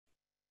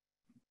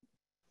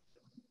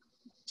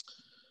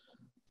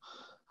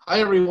Hi,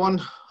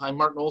 everyone. I'm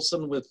Martin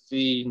Olson with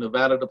the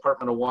Nevada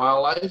Department of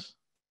Wildlife,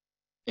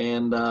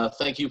 and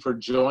thank you for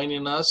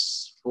joining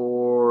us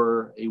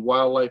for a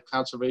wildlife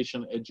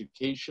conservation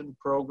education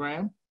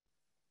program.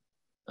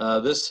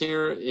 This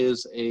here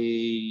is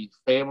a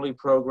family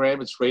program.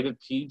 It's rated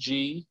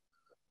PG.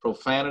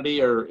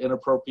 Profanity or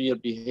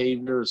inappropriate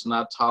behavior is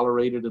not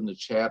tolerated in the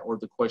chat or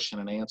the question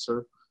and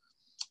answer.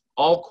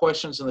 All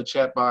questions in the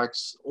chat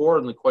box or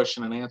in the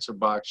question and answer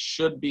box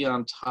should be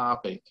on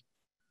topic,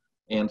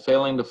 and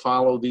failing to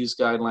follow these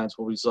guidelines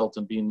will result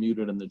in being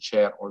muted in the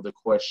chat or the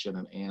question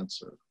and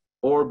answer,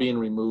 or being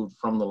removed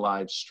from the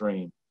live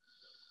stream.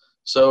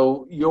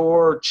 So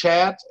your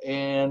chat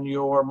and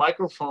your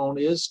microphone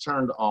is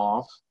turned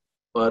off,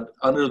 but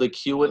under the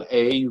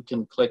Q&A, you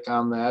can click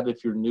on that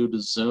if you're new to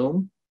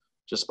Zoom,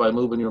 just by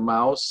moving your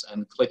mouse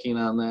and clicking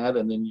on that,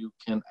 and then you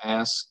can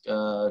ask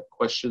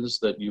questions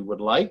that you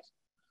would like.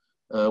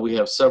 We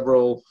have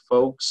several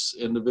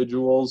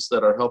individuals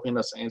that are helping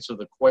us answer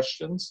the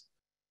questions.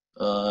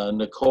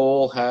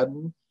 Nicole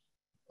Haddon,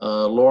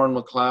 Lauren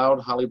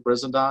McLeod, Holly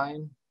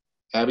Brizendine,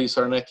 Abby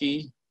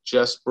Sarnecki,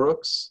 Jess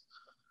Brooks,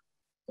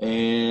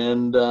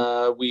 and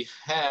we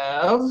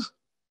have,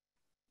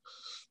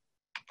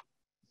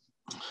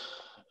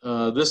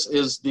 this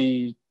is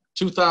the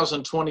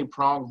 2020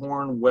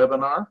 Pronghorn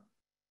webinar.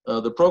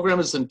 The program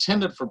is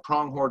intended for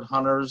pronghorn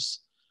hunters,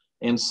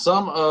 and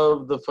some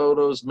of the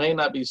photos may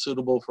not be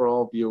suitable for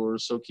all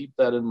viewers, so keep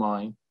that in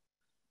mind.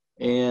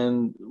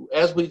 And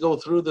as we go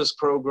through this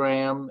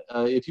program,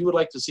 if you would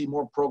like to see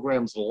more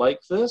programs like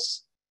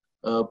this,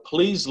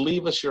 please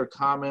leave us your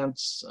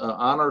comments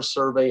on our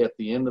survey at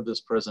the end of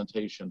this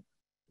presentation.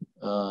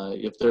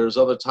 If there's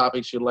other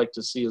topics you'd like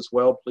to see as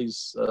well,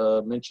 please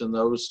mention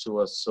those to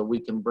us so we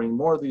can bring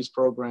more of these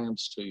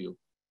programs to you.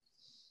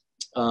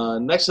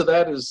 Next to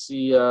that is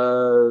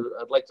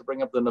I'd like to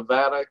bring up the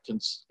Nevada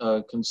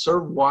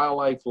Conserved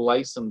Wildlife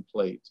License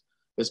Plate.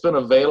 It's been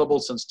available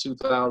since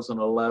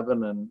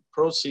 2011, and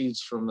proceeds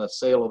from the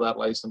sale of that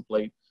license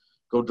plate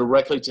go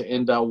directly to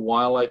endow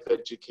wildlife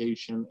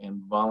education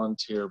and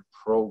volunteer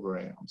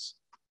programs.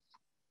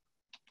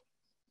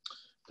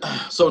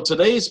 So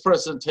today's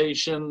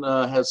presentation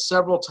has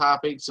several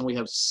topics, and we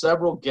have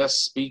several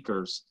guest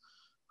speakers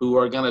who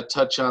are going to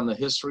touch on the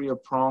history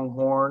of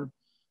pronghorn,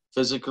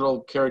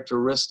 physical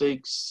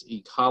characteristics,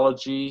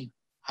 ecology,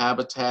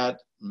 habitat,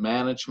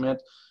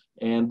 management.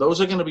 And those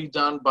are going to be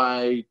done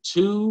by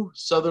two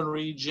Southern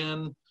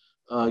Region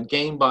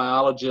game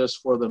biologists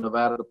for the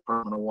Nevada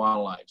Department of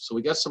Wildlife. So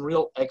we got some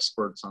real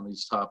experts on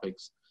these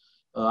topics.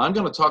 I'm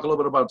going to talk a little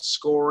bit about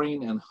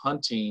scoring and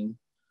hunting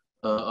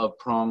of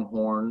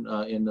pronghorn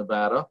in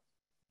Nevada.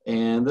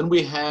 And then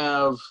we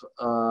have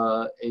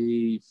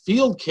a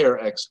field care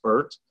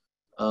expert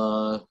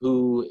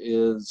who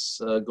is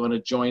going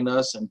to join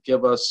us and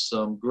give us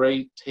some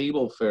great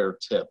table fare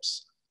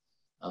tips.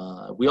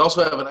 We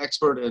also have an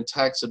expert in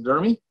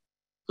taxidermy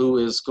who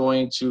is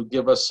going to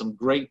give us some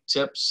great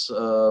tips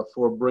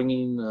for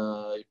bringing,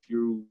 if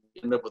you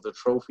end up with a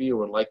trophy or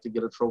would like to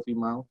get a trophy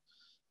mount,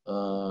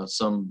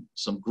 some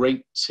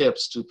great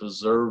tips to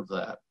preserve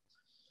that.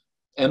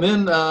 And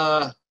then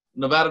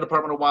Nevada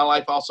Department of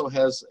Wildlife also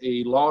has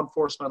a law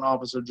enforcement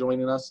officer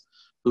joining us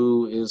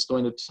who is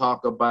going to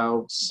talk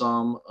about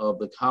some of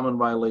the common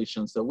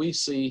violations that we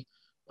see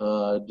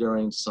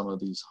during some of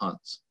these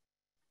hunts.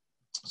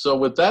 So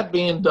with that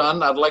being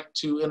done, I'd like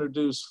to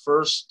introduce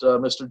first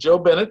Mr. Joe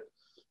Bennett,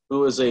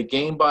 who is a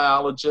game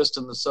biologist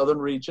in the Southern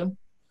Region.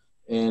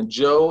 And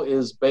Joe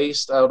is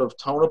based out of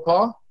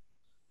Tonopah,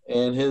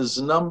 and his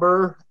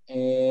number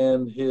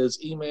and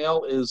his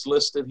email is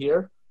listed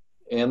here,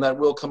 and that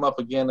will come up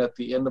again at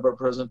the end of our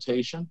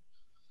presentation.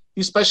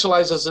 He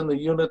specializes in the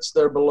units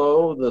there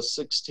below, the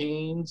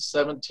 16,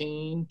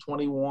 17,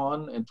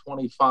 21, and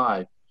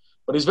 25.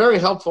 But he's very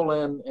helpful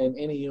in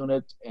any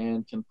unit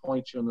and can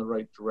point you in the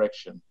right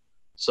direction.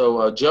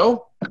 So,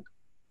 Joe?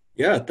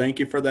 Yeah, thank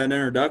you for that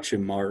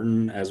introduction,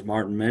 Martin. As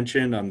Martin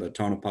mentioned, I'm the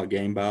Tonopah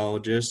game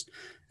biologist,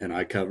 and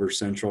I cover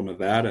Central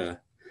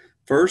Nevada.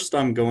 First,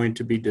 I'm going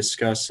to be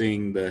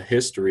discussing the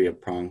history of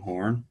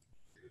pronghorn,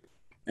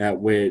 at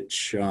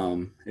which,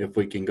 if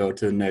we can go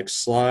to the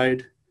next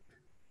slide,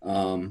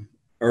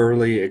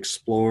 early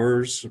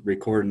explorers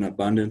recorded an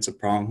abundance of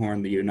pronghorn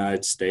in the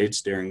United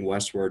States during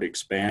westward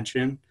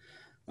expansion.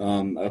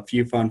 A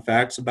few fun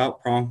facts about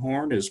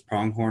pronghorn is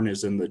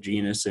in the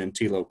genus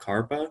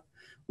Antilocarpa,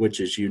 which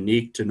is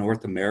unique to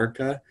North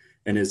America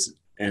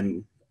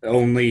and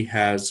only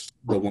has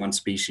the one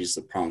species,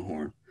 the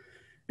pronghorn.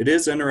 It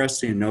is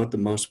interesting to note that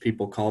most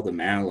people call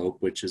them antelope,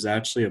 which is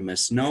actually a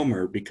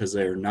misnomer because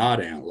they are not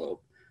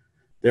antelope.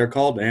 They're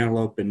called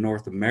antelope in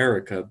North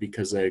America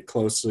because they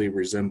closely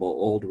resemble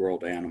Old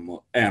World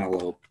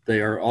antelope.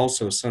 They are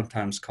also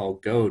sometimes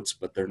called goats,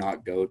 but they're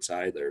not goats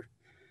either.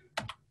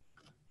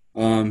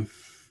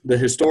 The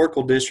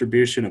historical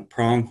distribution of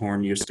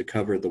pronghorn used to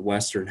cover the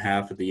western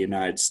half of the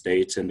United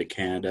States into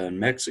Canada and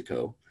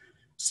Mexico.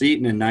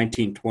 Seaton in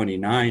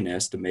 1929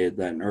 estimated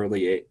that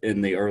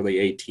in the early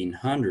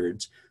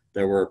 1800s,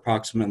 there were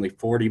approximately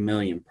 40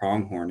 million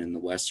pronghorn in the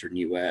western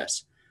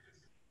U.S.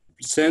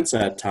 since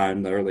that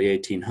time, the early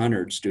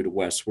 1800s, due to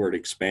westward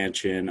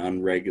expansion,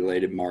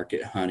 unregulated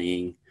market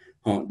hunting,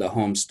 the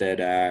Homestead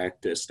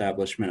Act,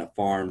 establishment of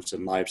farms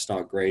and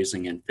livestock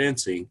grazing and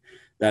fencing,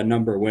 that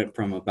number went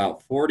from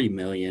about 40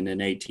 million in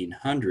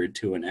 1800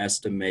 to an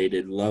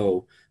estimated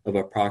low of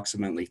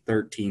approximately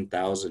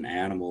 13,000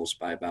 animals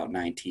by about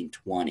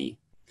 1920.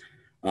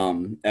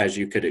 As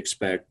you could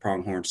expect,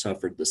 pronghorn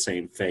suffered the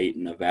same fate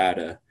in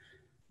Nevada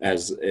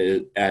as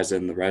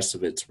in the rest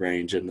of its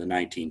range in the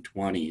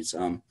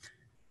 1920s.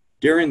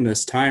 During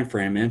this time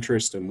frame,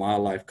 interest in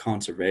wildlife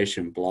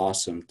conservation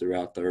blossomed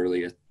throughout the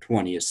early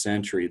 20th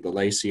century. The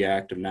Lacey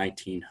Act of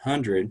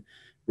 1900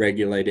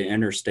 regulated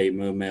interstate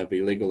movement of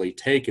illegally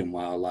taken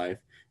wildlife,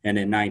 and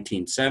in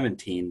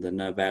 1917, the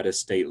Nevada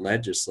State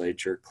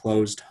Legislature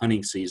closed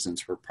hunting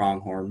seasons for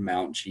pronghorn,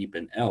 mountain sheep,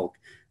 and elk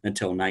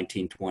until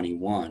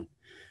 1921.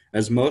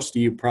 As most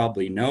of you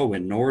probably know,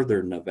 in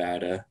northern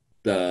Nevada,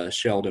 the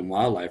Sheldon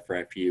Wildlife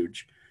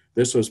Refuge,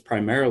 this was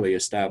primarily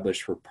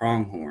established for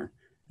pronghorn,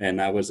 and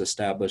that was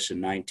established in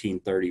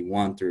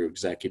 1931 through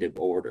executive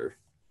order.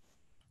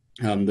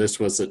 This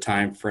was the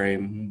time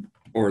frame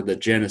or the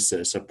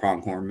genesis of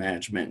pronghorn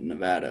management in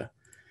Nevada.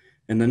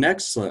 In the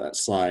next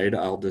slide,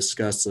 I'll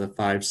discuss the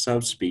 5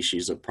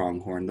 subspecies of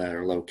pronghorn that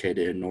are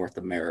located in North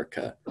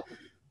America.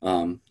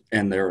 And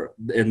they're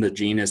in the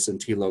genus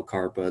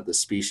Antilocarpa, the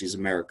species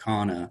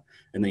Americana,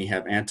 and then you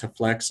have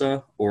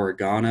Antiflexa,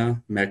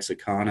 Oregana,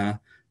 Mexicana,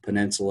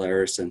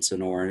 Peninsularis, and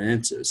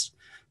Sonorensis.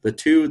 The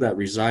 2 that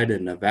reside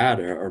in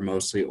Nevada are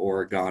mostly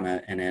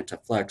Oregana and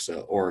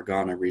Antiflexa,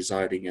 Oregana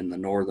residing in the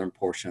northern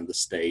portion of the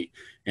state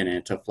and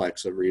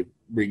Antiflexa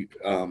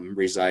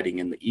residing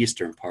in the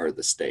eastern part of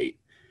the state.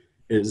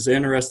 It is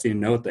interesting to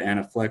note that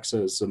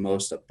Antiflexa is the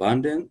most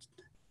abundant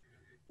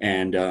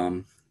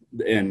and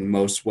in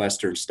most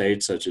western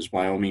states such as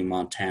Wyoming,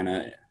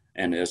 Montana,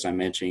 and as I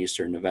mentioned,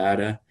 eastern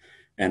Nevada,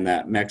 and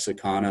that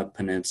Mexicana,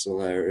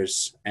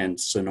 Peninsularis, and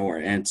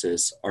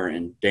Sonorensis are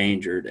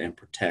endangered and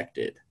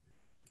protected.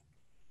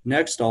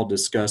 Next, I'll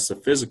discuss the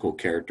physical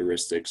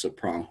characteristics of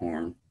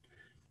pronghorn.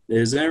 It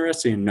is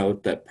interesting to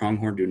note that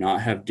pronghorn do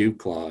not have dew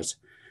claws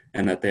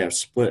and that they have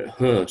split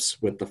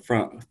hoofs with the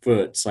front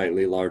foot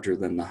slightly larger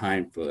than the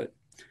hind foot.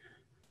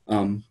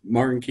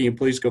 Martin, can you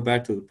please go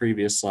back to the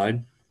previous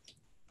slide?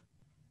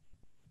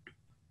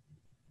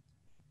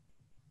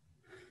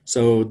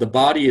 So the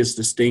body is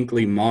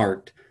distinctly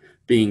marked,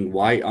 being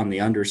white on the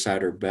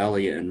underside or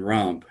belly and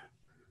rump,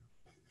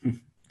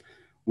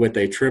 with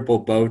a triple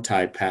bow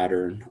tie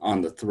pattern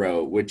on the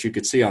throat, which you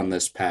could see on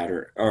this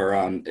pattern or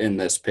in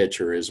this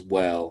picture as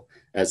well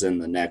as in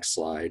the next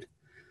slide.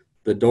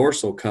 The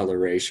dorsal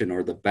coloration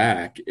or the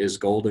back is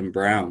golden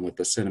brown with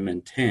a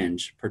cinnamon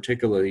tinge,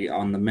 particularly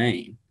on the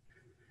mane.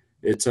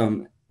 It's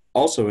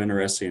also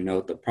interesting to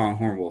note that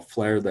pronghorn will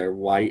flare their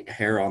white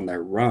hair on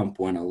their rump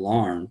when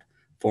alarmed,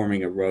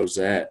 forming a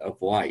rosette of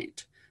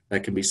white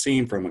that can be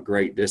seen from a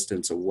great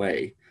distance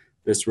away.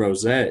 This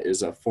rosette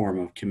is a form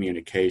of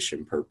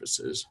communication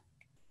purposes.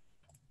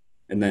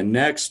 And then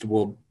next,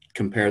 we'll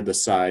compare the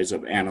size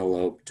of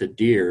antelope to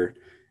deer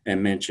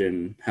and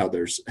mention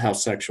how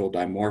sexual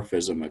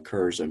dimorphism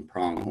occurs in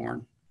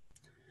pronghorn.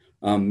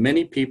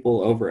 Many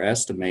people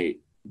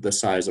overestimate the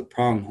size of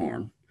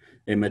pronghorn.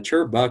 A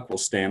mature buck will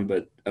stand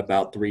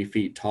about 3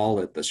 feet tall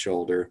at the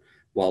shoulder,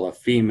 while a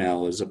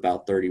female is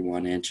about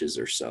 31 inches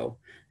or so.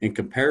 In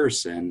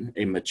comparison,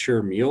 a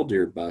mature mule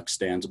deer buck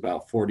stands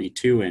about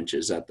 42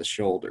 inches at the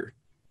shoulder.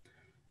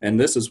 And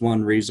this is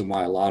one reason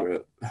why a lot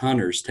of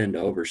hunters tend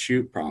to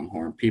overshoot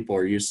pronghorn. People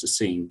are used to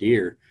seeing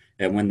deer,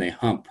 and when they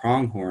hunt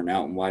pronghorn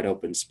out in wide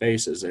open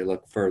spaces, they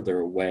look further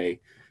away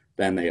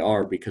than they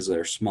are because of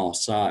their small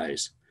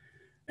size.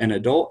 An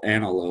adult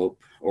antelope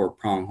or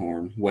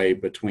pronghorn weigh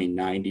between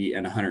 90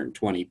 and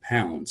 120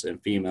 pounds, and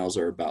females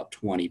are about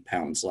 20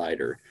 pounds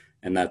lighter,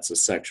 and that's a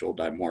sexual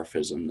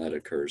dimorphism that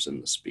occurs in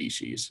the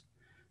species.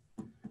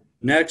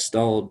 Next,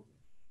 I'll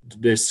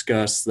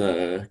discuss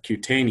the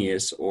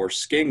cutaneous or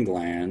skin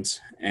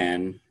glands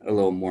and a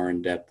little more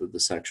in depth of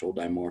the sexual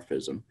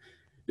dimorphism.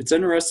 It's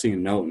interesting to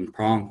note in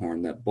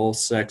pronghorn that both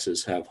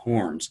sexes have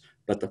horns,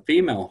 but the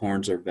female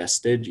horns are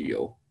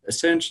vestigial,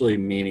 essentially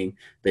meaning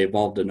they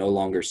evolved to no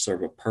longer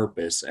serve a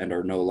purpose and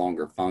are no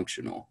longer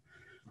functional.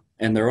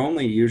 And they're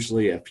only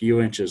usually a few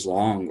inches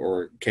long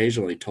or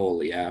occasionally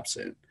totally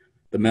absent.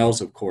 The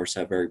males, of course,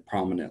 have very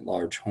prominent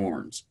large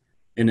horns.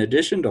 In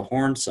addition to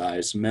horn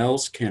size,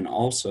 males can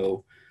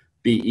also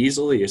be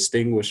easily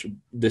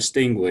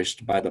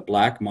distinguished by the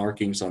black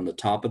markings on the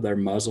top of their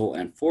muzzle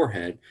and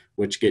forehead,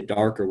 which get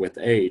darker with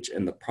age,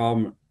 and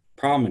the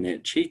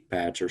prominent cheek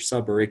patch or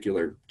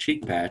subauricular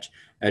cheek patch,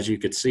 as you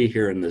could see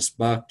here in this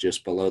buck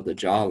just below the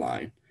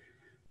jawline.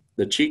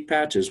 The cheek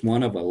patch is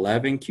one of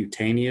 11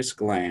 cutaneous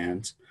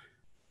glands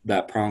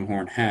that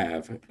pronghorn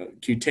have.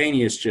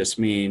 Cutaneous just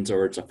means,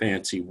 or it's a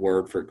fancy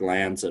word for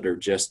glands that are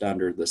just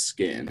under the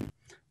skin,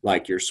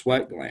 like your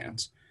sweat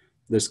glands.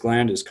 This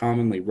gland is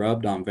commonly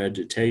rubbed on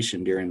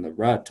vegetation during the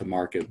rut to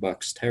mark a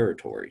buck's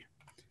territory.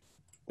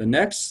 The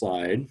next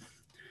slide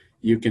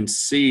You can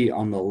see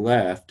on the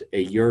left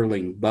a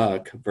yearling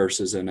buck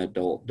versus an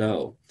adult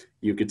doe.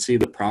 You can see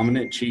the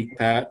prominent cheek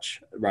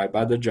patch right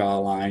by the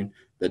jawline,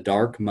 the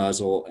dark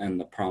muzzle, and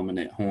the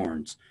prominent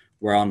horns.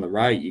 Where on the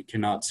right, you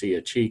cannot see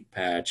a cheek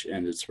patch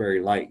and it's very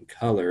light in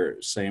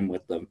color. Same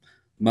with the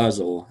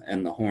muzzle,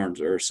 and the horns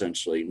are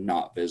essentially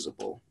not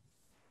visible.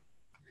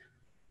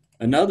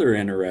 Another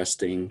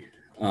interesting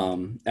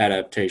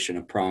adaptation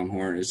of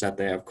pronghorn is that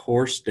they have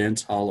coarse,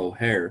 dense, hollow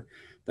hair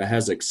that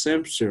has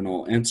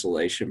exceptional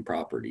insulation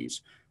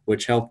properties,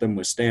 which help them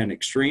withstand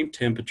extreme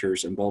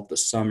temperatures in both the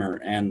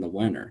summer and the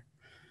winter.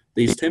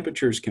 These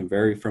temperatures can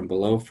vary from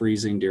below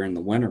freezing during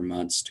the winter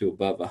months to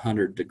above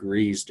 100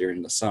 degrees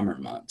during the summer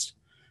months.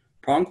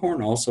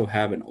 Pronghorn also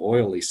have an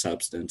oily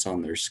substance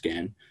on their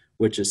skin,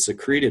 which is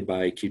secreted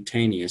by a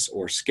cutaneous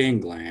or skin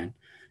gland,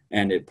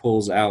 and it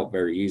pulls out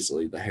very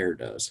easily, the hair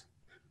does.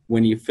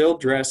 When you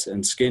field dress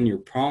and skin your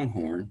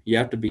pronghorn, you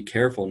have to be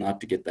careful not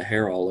to get the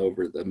hair all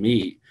over the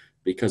meat,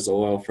 because the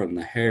oil from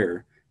the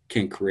hair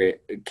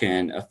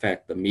can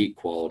affect the meat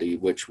quality,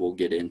 which we'll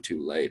get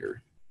into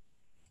later.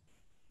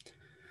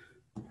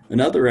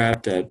 Another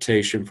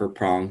adaptation for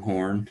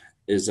pronghorn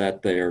is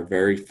that they are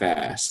very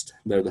fast.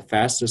 They're the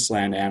fastest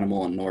land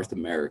animal in North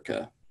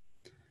America.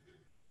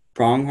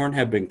 Pronghorn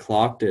have been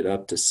clocked at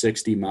up to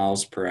 60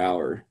 miles per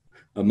hour.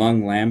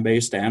 Among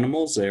land-based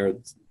animals, they are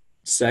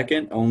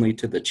second only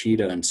to the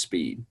cheetah in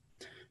speed.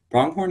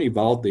 Pronghorn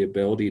evolved the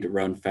ability to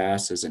run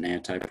fast as an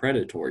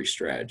anti-predatory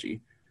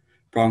strategy.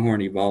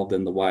 Pronghorn evolved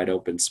in the wide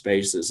open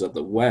spaces of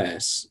the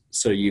West,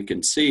 so you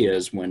can see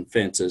as when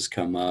fences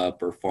come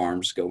up or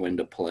farms go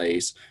into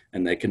place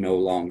and they can no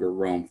longer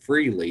roam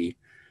freely,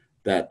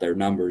 that their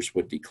numbers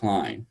would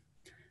decline.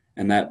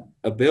 And that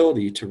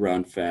ability to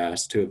run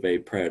fast to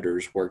evade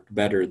predators worked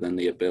better than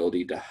the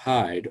ability to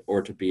hide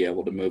or to be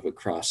able to move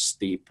across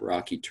steep,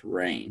 rocky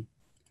terrain.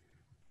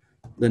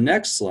 The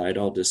next slide,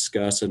 I'll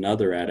discuss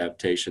another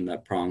adaptation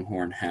that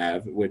pronghorn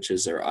have, which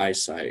is their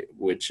eyesight,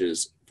 which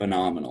is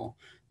phenomenal.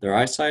 Their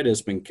eyesight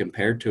has been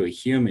compared to a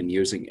human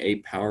using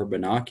 8-power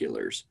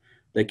binoculars.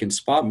 They can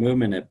spot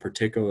movement at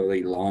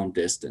particularly long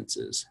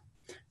distances.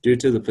 Due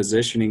to the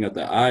positioning of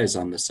the eyes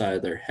on the side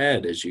of their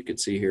head, as you can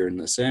see here in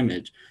this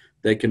image,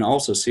 they can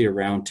also see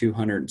around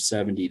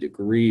 270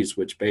 degrees,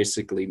 which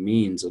basically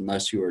means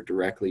unless you are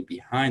directly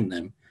behind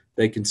them,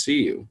 they can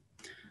see you.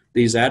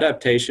 These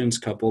adaptations,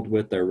 coupled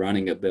with their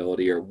running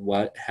ability, are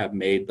what have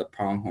made the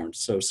pronghorn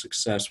so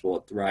successful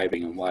at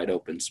thriving in wide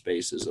open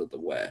spaces of the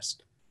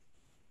West.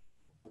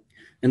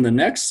 In the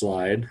next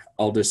slide,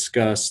 I'll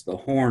discuss the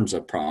horns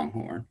of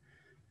pronghorn,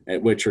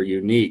 which are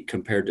unique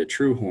compared to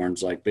true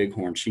horns like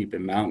bighorn sheep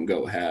and mountain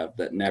goat have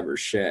that never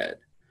shed.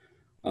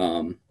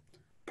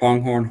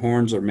 Pronghorn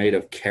horns are made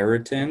of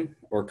keratin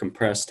or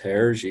compressed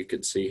hair, as you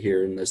could see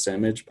here in this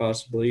image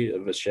possibly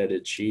of a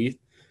shedded sheath,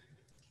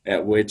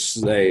 at which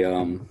they,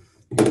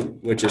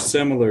 which is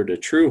similar to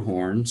true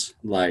horns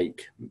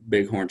like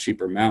bighorn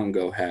sheep or mountain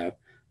goat have,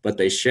 but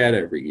they shed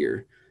every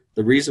year.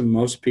 The reason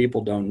most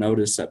people don't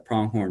notice that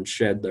pronghorns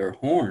shed their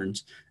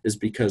horns is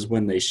because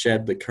when they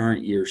shed the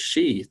current year's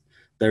sheath,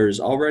 there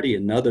is already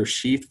another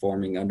sheath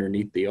forming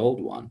underneath the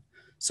old one.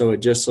 So it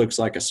just looks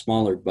like a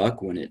smaller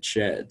buck when it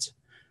sheds.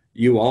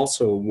 You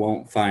also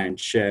won't find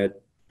shed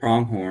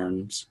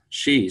pronghorns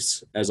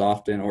sheaths as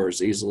often or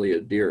as easily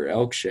as deer or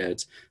elk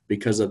sheds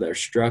because of their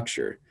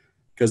structure.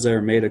 Because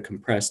they're made of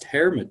compressed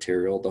hair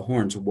material, the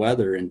horns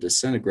weather and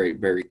disintegrate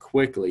very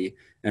quickly,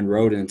 and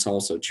rodents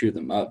also chew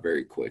them up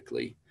very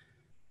quickly.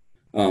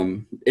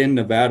 In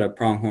Nevada,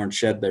 pronghorn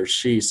shed their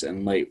sheaths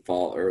in late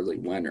fall, early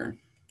winter.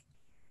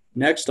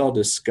 Next, I'll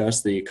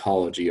discuss the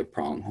ecology of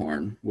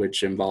pronghorn,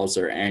 which involves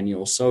their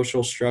annual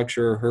social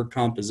structure, herd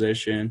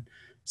composition,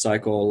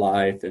 cycle of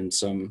life, and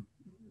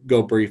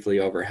go briefly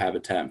over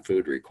habitat and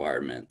food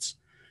requirements.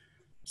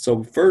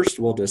 So first,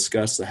 we'll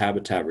discuss the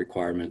habitat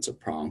requirements of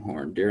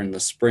pronghorn. During the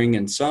spring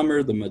and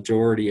summer, the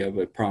majority of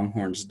a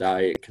pronghorn's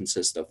diet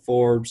consists of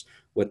forbs,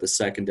 with a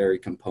secondary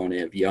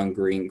component of young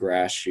green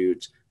grass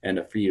shoots and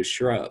a few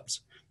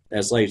shrubs.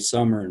 As late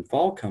summer and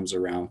fall comes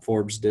around,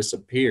 forbs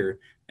disappear,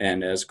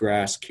 and as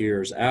grass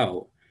cures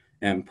out,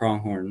 and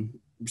pronghorn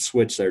will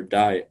switch their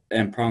diet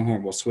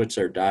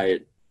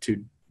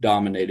to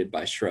dominated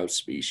by shrub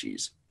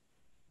species.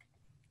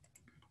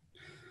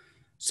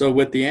 So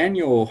with the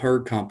annual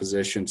herd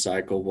composition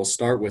cycle, we'll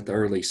start with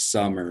early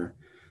summer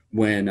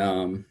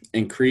when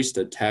increased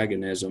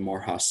antagonism or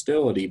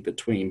hostility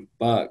between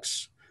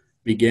bucks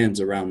begins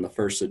around the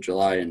 1st of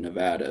July in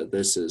Nevada.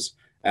 This is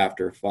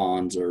after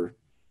fawns are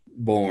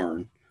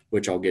born,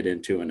 which I'll get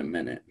into in a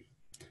minute.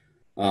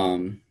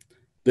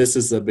 This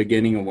is the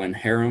beginning of when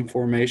harem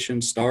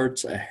formation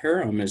starts. A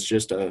harem is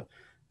just a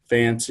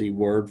fancy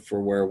word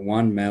for where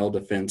one male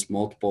defends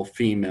multiple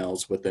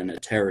females within a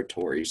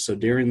territory. So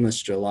during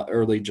this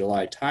early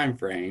July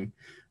timeframe,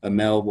 a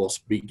male will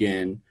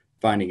begin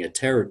finding a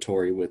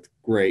territory with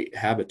great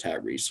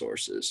habitat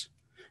resources,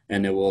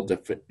 and it will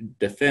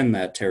defend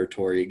that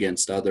territory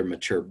against other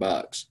mature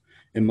bucks.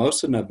 In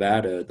most of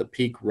Nevada, the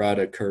peak rut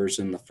occurs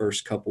in the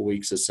first couple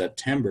weeks of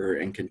September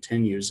and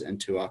continues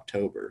into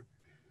October.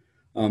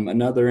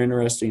 Another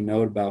interesting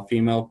note about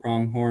female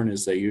pronghorn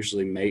is they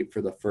usually mate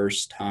for the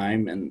first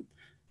time in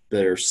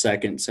their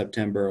second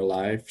September of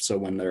life, so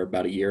when they're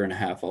about a year and a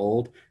half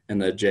old,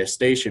 and the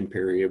gestation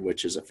period,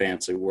 which is a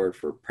fancy word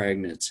for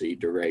pregnancy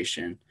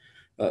duration,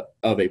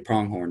 of a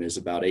pronghorn is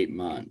about 8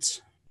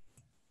 months.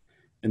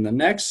 In the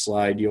next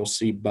slide, you'll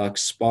see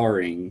bucks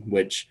sparring,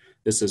 which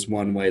this is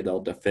one way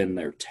they'll defend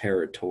their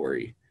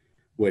territory,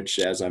 which,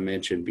 as I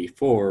mentioned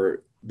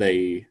before,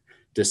 they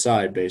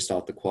decide based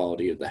off the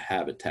quality of the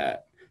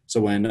habitat.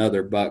 So when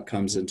another buck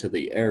comes into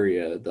the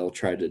area, they'll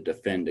try to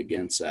defend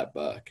against that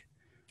buck.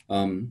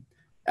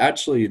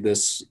 Actually,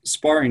 this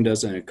sparring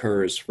doesn't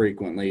occur as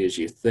frequently as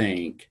you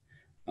think,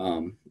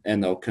 and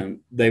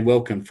they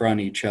will confront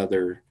each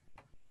other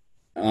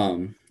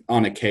on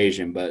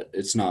occasion, but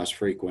it's not as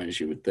frequent as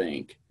you would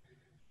think.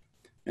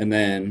 And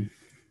then,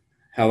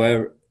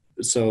 however,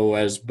 so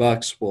as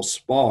bucks will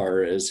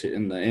spar, as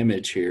in the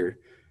image here,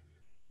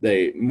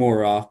 they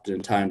more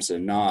oftentimes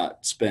than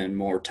not spend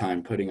more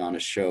time putting on a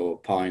show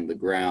of pawing the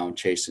ground,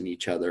 chasing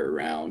each other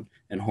around,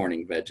 and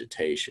horning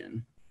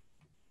vegetation.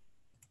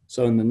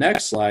 So in the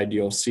next slide,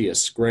 you'll see a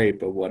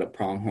scrape of what a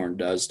pronghorn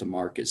does to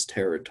mark its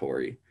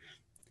territory.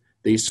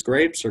 These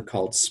scrapes are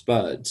called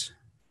spuds,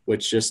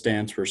 which just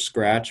stands for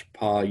scratch,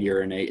 paw,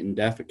 urinate, and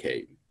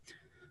defecate.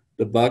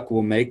 The buck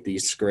will make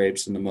these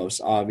scrapes in the most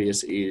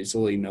obvious,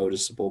 easily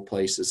noticeable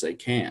places they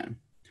can.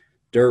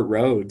 Dirt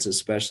roads,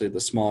 especially the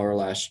smaller,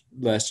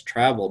 less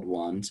traveled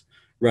ones,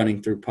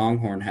 running through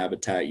pronghorn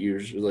habitat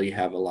usually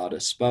have a lot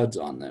of spuds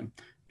on them.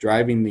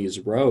 Driving these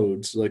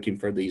roads, looking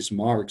for these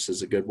marks,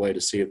 is a good way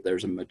to see if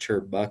there's a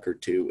mature buck or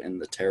two in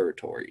the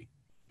territory.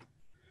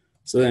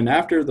 So then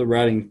after the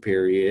rutting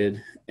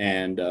period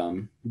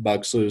and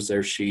bucks lose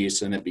their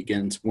sheaths and it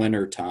begins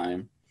winter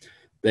time,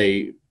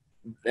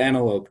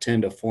 antelope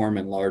tend to form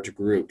in large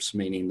groups,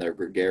 meaning they're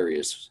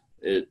gregarious.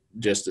 It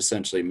just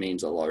essentially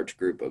means a large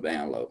group of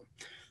antelope.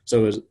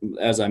 So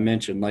as I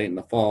mentioned, late in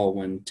the fall,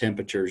 when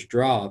temperatures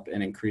drop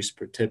and increased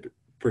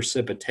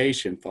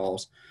precipitation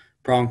falls,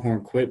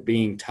 pronghorn quit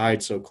being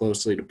tied so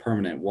closely to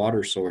permanent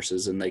water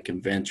sources and they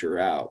can venture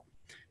out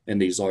in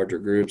these larger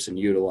groups and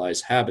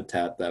utilize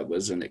habitat that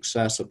was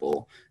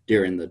inaccessible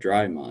during the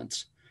dry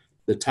months.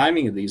 The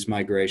timing of these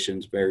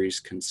migrations varies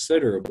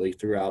considerably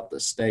throughout the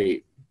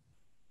state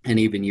and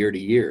even year to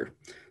year.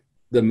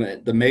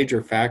 The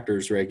major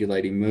factors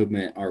regulating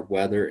movement are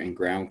weather and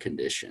ground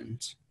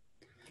conditions.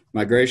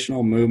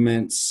 Migrational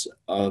movements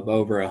of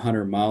over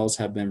 100 miles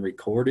have been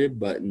recorded,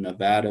 but in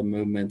Nevada,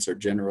 movements are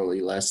generally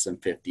less than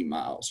 50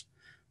 miles.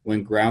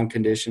 When ground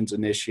conditions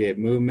initiate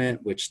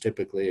movement, which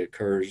typically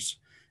occurs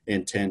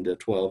in 10 to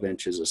 12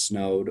 inches of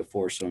snow to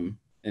force them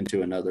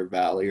into another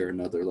valley or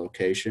another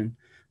location,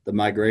 the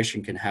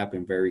migration can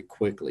happen very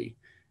quickly.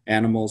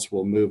 Animals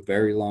will move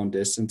very long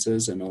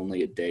distances in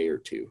only a day or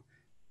two.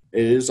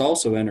 It is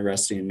also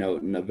interesting to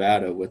note in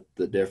Nevada, with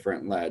the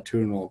different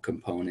latitudinal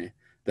component,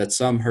 that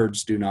some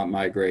herds do not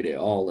migrate at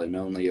all and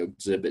only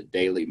exhibit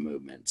daily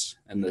movements,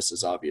 and this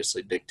is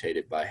obviously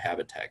dictated by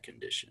habitat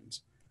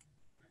conditions.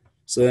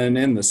 So then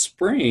in the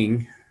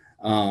spring,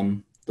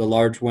 the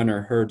large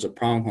winter herds of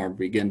pronghorn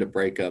begin to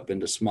break up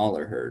into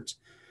smaller herds.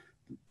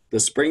 The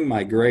spring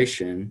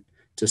migration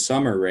to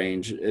summer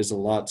range is a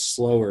lot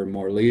slower,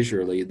 more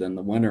leisurely than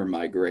the winter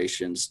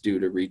migrations due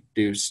to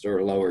reduced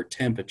or lower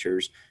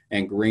temperatures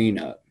and green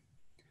up.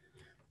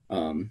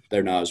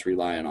 They're not as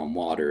reliant on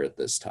water at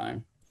this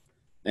time.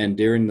 And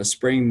during the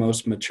spring,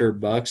 most mature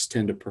bucks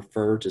tend to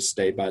prefer to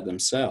stay by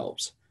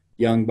themselves.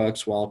 Young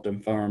bucks will often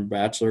form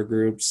bachelor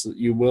groups.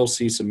 You will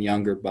see some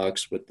younger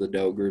bucks with the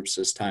doe groups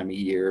this time of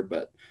year,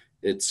 but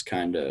it's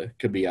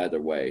could be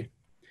either way.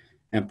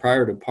 And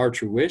prior to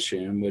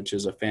parturition, which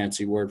is a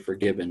fancy word for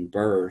giving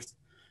birth,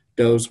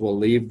 does will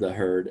leave the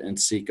herd and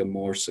seek a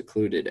more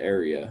secluded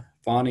area.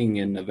 Fawning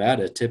in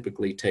Nevada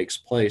typically takes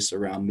place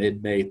around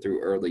mid-May through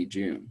early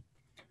June.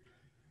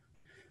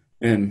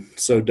 And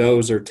so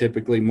does are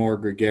typically more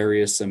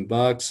gregarious than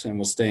bucks and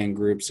will stay in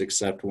groups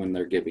except when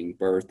they're giving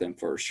birth and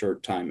for a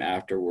short time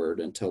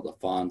afterward until the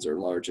fawns are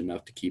large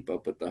enough to keep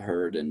up with the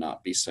herd and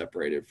not be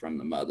separated from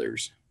the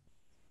mothers.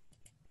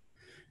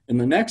 In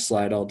the next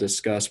slide, I'll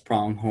discuss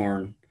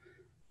pronghorn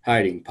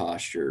hiding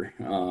posture,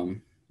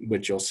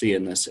 which you'll see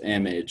in this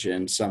image,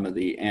 and some of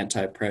the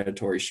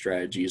anti-predatory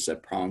strategies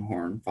that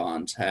pronghorn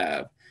fawns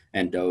have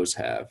and does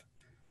have.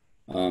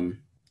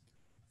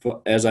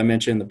 As I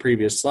mentioned in the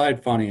previous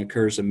slide, fawning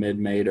occurs in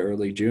mid-May to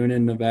early June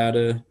in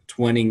Nevada.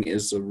 Twinning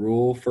is the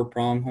rule for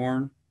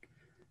pronghorn.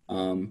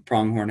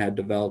 Pronghorn had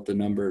developed a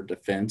number of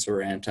defense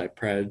or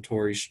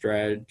anti-predatory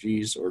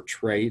strategies or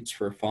traits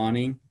for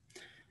fawning.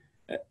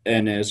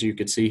 And as you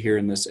can see here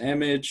in this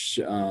image,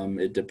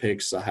 it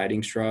depicts the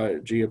hiding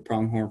strategy of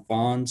pronghorn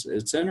fawns.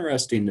 It's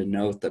interesting to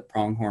note that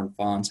pronghorn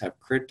fawns have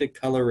cryptic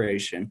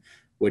coloration,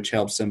 which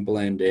helps them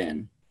blend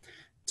in.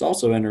 It's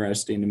also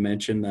interesting to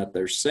mention that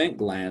their scent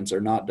glands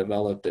are not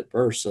developed at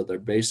birth, so they're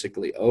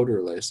basically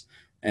odorless,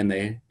 and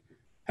they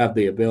have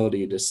the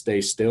ability to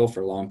stay still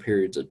for long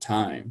periods of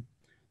time.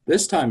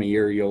 This time of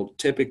year, you'll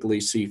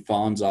typically see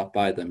fawns off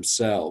by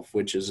themselves,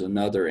 which is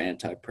another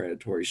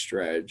anti-predatory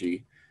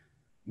strategy,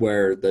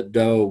 where the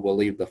doe will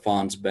leave the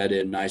fawns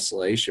bedded in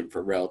isolation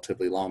for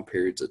relatively long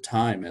periods of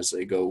time as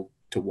they go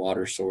to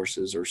water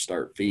sources or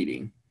start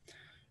feeding.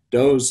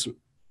 Does,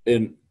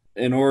 in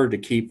order to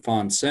keep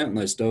fawns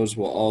scentless, does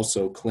will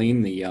also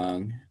clean the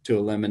young to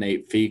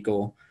eliminate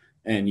fecal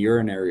and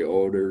urinary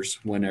odors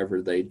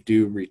whenever they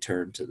do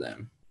return to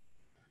them.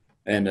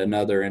 And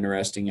another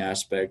interesting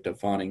aspect of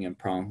fawning in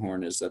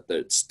pronghorn is that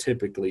it's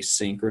typically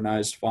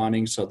synchronized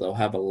fawning, so they'll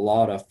have a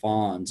lot of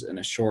fawns in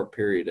a short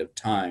period of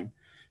time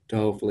to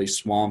hopefully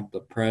swamp the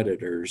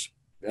predators,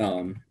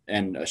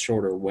 and a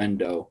shorter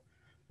window,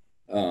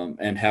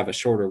 and have a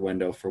shorter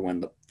window for when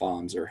the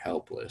fawns are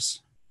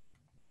helpless.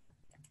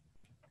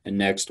 And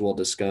next, we'll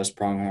discuss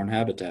pronghorn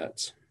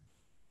habitats.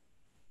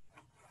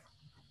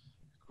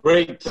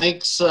 Great,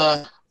 thanks.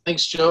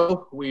 Thanks,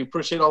 Joe. We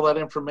appreciate all that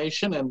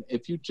information. And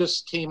if you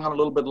just came on a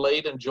little bit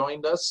late and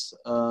joined us,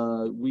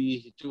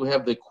 we do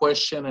have the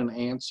question and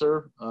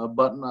answer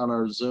button on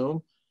our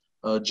Zoom.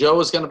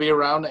 Joe is going to be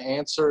around to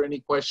answer any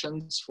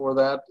questions for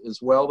that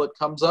as well that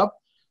comes up.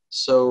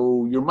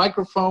 So your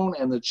microphone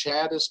and the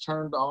chat is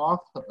turned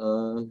off.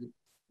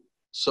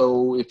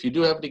 So if you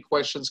do have any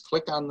questions,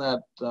 click on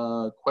that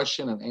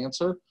question and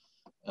answer,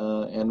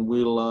 and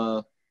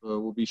we'll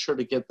be sure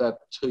to get that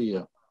to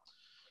you.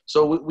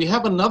 So we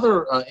have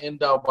another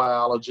endowed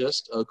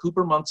biologist,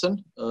 Cooper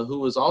Munson,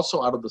 who is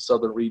also out of the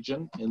southern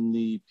region in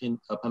the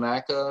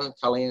Panaca,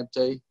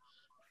 Caliente,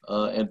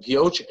 and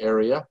Pioche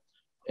area.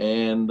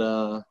 And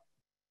are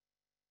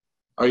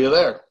you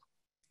there?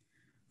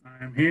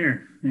 I'm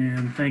here,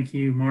 and thank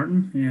you,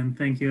 Martin, and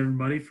thank you,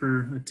 everybody,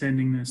 for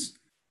attending this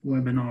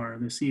webinar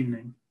this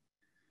evening.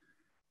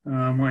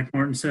 Like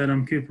Martin said,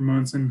 I'm Cooper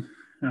Munson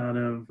out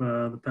of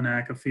the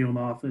Panaca field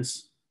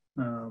office.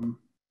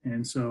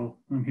 And so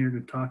I'm here to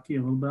talk to you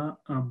a little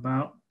bit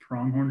about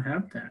pronghorn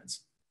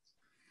habitats.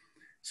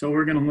 So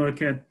we're going to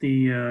look at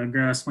the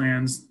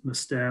grasslands, the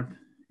steppe,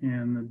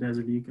 and the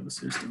desert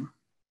ecosystem.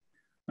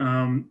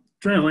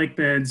 Dry lake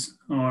beds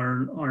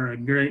are a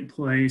great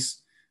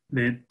place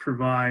that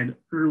provide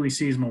early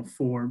seasonal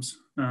forbs.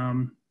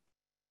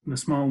 The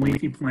small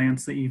leafy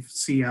plants that you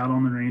see out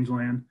on the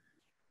rangeland.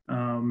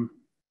 And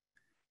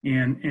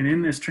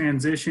in this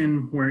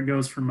transition where it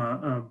goes from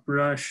a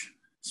brush,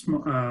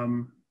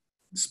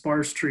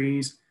 sparse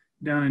trees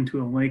down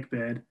into a lake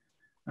bed,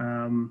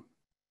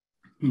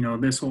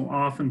 this will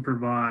often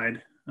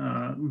provide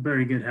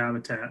very good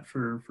habitat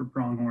for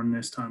pronghorn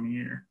this time of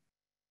year.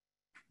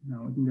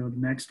 Now we can go to the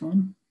next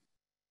one.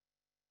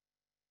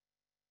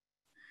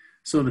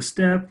 So the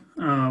steppe,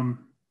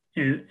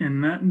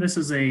 this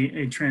is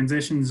a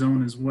transition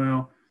zone as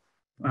well,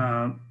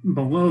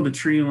 below the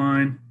tree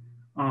line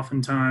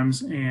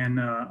oftentimes, and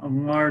a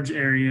large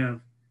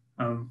area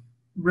of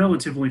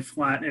relatively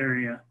flat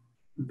area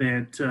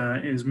that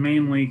is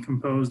mainly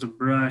composed of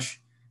brush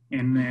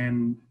and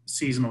then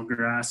seasonal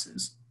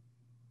grasses.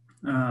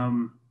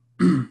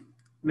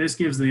 This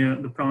gives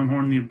the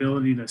pronghorn the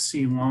ability to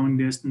see long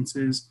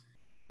distances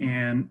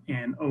and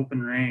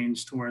open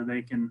range to where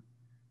they can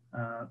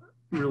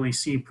really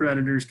see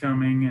predators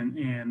coming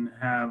and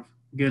have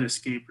good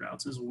escape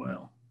routes as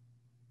well.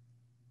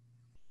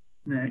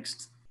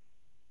 Next.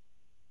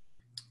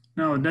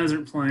 Now the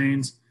desert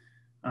plains,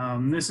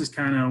 this is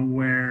kind of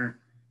where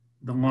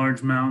the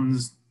large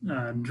mountains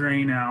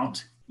drain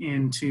out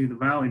into the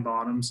valley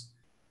bottoms,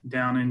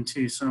 down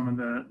into some of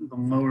the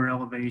lower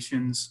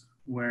elevations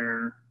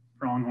where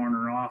pronghorn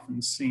are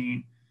often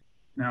seen.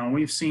 Now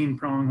we've seen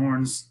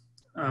pronghorns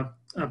up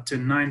to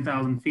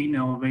 9,000 feet in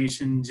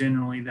elevation.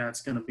 Generally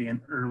that's going to be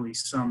in early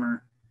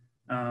summer.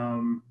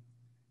 And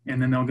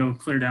then they'll go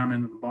clear down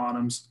into the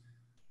bottoms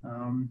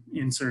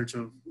in search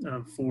of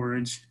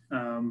forage,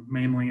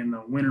 mainly in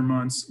the winter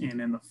months and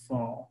in the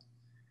fall.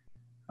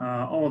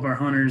 All of our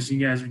hunters, you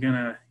guys are going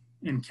to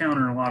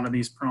encounter a lot of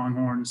these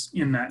pronghorns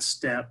in that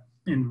steppe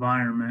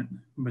environment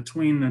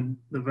between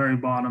the very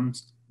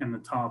bottoms and the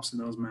tops of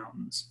those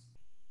mountains.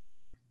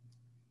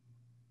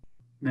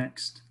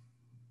 Next.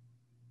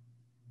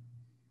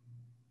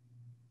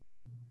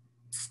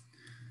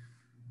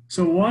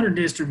 So water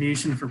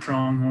distribution for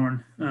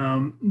pronghorn,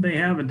 they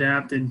have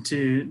adapted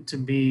to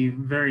be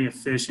very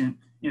efficient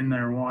in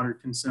their water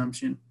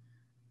consumption.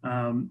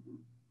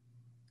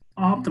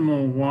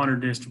 Optimal water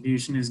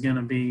distribution is going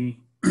to be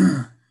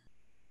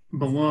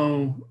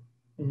below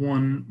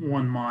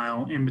one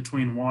mile in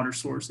between water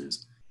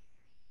sources.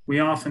 We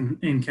often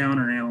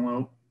encounter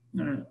antelope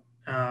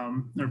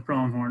or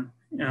pronghorn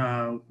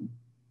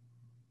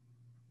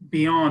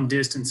beyond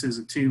distances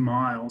of 2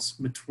 miles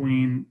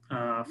between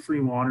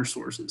free water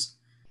sources.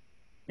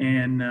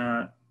 And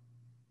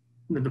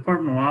the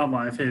Department of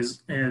Wildlife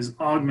has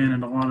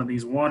augmented a lot of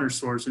these water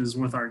sources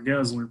with our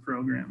guzzler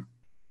program.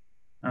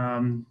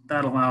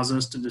 That allows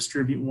us to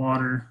distribute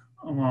water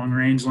along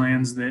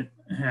rangelands that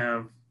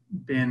have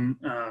been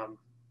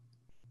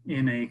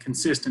in a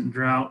consistent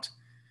drought,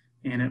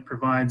 and it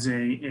provides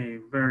a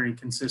very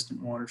consistent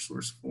water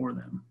source for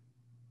them.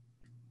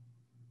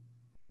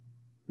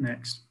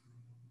 Next.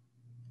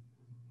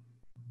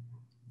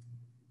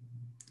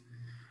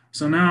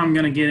 So now I'm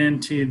going to get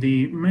into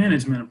the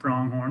management of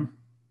pronghorn,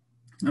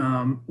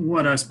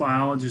 what us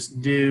biologists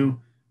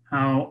do,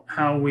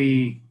 how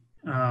we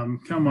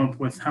come up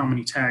with how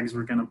many tags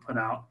we're going to put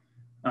out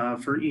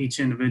for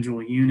each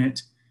individual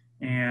unit,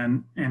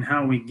 and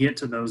how we get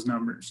to those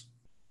numbers.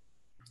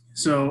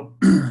 So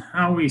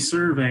how we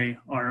survey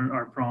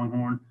our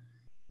pronghorn,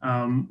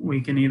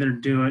 we can either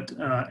do it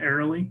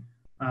aerially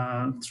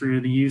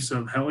through the use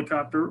of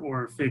helicopter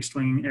or fixed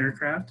wing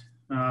aircraft.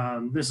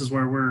 This is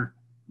where we're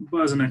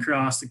buzzing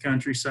across the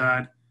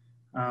countryside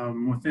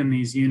within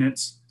these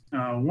units.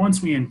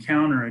 Once we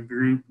encounter a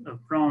group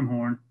of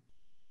pronghorn,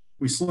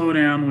 we slow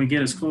down, we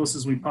get as close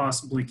as we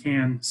possibly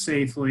can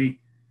safely,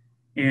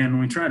 and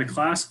we try to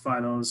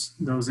classify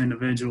those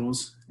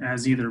individuals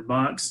as either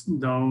bucks,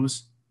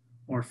 does,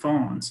 or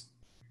fawns.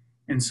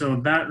 And so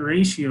that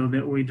ratio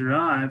that we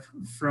derive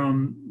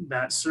from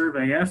that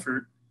survey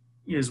effort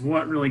is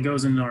what really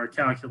goes into our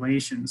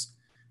calculations,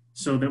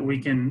 so that we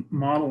can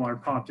model our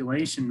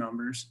population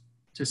numbers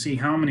to see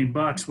how many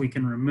bucks we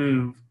can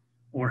remove,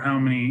 or how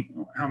many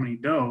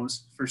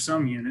does for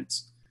some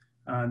units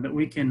that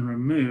we can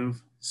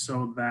remove,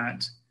 so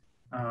that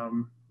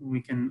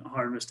we can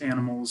harvest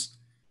animals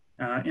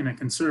in a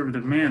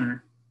conservative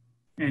manner,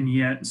 and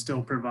yet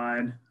still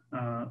provide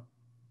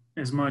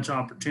as much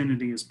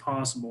opportunity as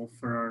possible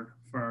for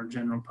our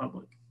general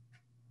public.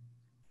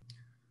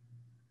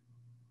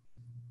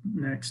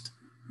 Next.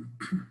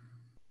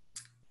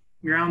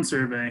 Ground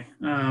survey.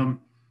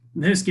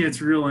 This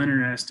gets real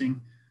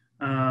interesting.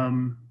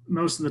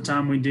 Most of the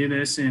time we do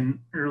this in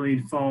early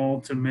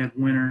fall to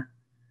mid-winter.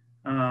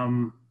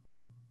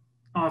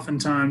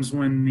 Oftentimes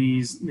when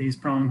these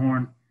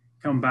pronghorn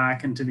come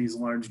back into these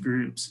large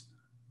groups,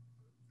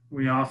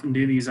 we often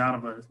do these out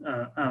of a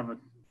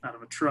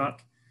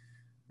truck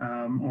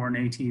or an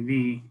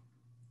ATV,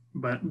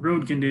 but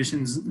road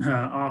conditions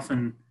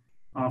often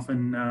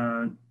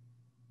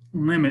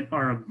limit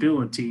our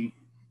ability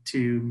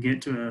to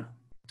get to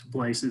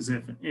places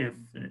if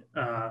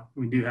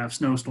we do have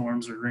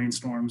snowstorms or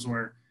rainstorms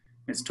where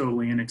it's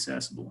totally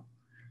inaccessible.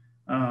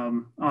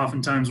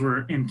 Oftentimes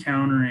we're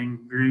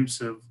encountering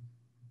groups of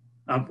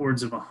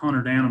upwards of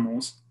 100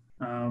 animals,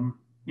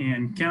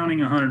 and counting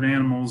 100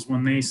 animals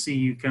when they see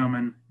you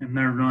coming and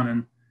they're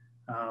running,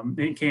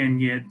 it can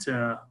get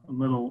a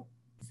little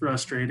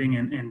frustrating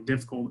and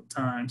difficult at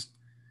times.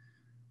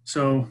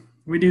 So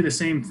we do the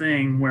same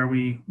thing where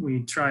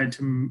we try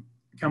to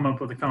come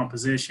up with a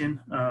composition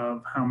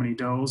of how many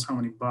does, how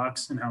many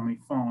bucks, and how many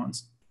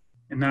fawns.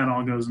 And that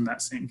all goes in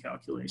that same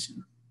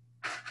calculation.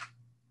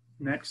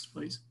 Next,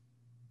 please.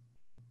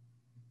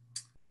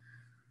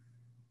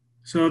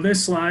 So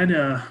this slide,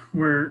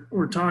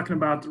 we're talking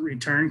about the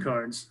return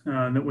cards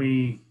that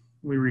we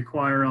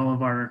require all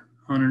of our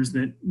hunters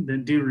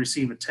that do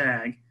receive a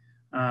tag.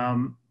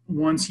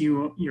 Once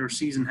your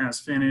season has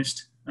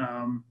finished,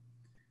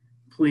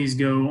 please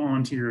go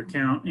onto your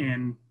account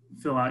and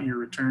fill out your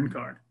return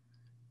card.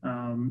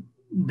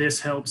 This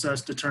helps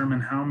us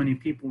determine how many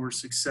people were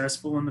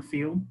successful in the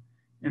field,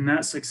 and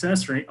that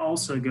success rate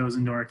also goes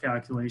into our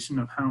calculation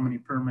of how many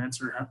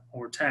permits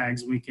or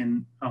tags we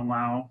can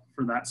allow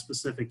for that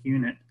specific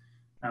unit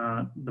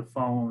the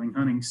following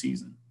hunting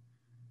season.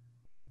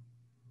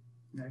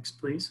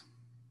 Next, please.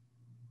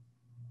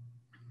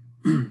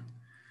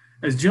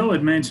 As Joe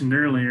had mentioned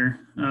earlier,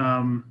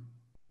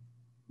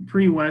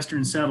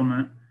 pre-Western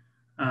settlement,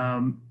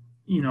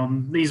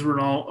 these were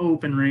all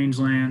open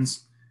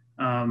rangelands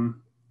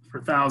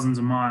for thousands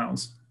of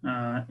miles.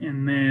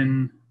 And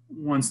then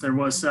once there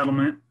was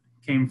settlement,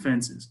 came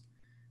fences.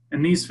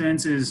 And these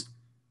fences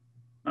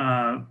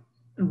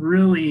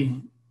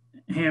really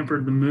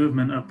hampered the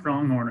movement of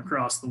pronghorn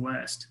across the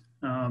West,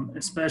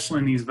 especially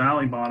in these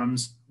valley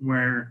bottoms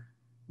where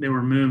they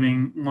were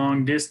moving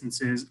long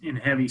distances in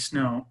heavy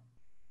snow.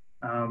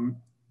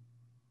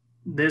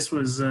 This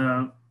was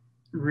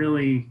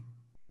really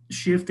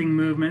shifting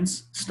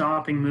movements,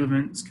 stopping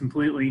movements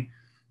completely,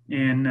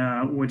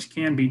 and which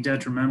can be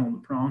detrimental to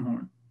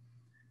pronghorn.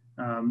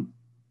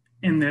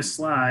 In this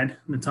slide,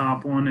 the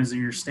top one is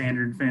your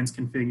standard fence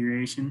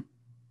configuration.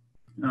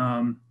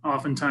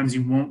 Oftentimes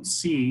you won't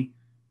see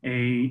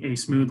a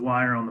smooth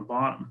wire on the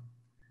bottom,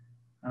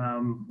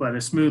 but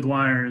a smooth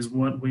wire is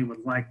what we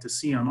would like to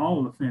see on all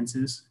of the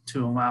fences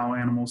to allow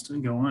animals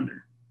to go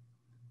under.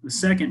 The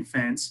second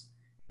fence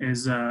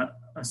is a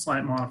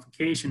slight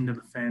modification to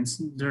the fence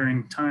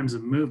during times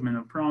of movement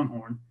of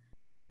pronghorn,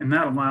 and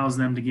that allows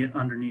them to get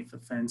underneath the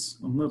fence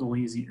a little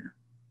easier.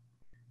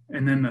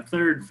 And then the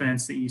third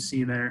fence that you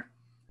see there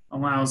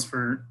allows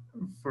for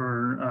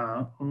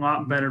a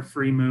lot better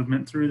free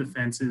movement through the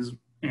fences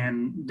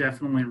and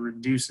definitely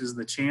reduces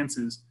the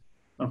chances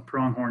of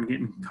pronghorn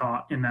getting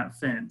caught in that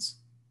fence.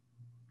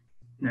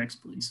 Next,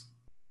 please.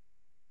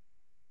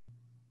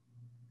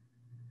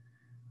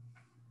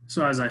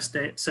 So as I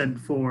said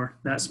before,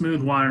 that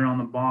smooth wire on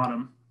the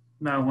bottom,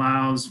 that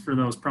allows for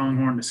those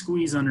pronghorn to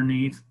squeeze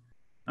underneath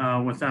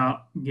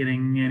without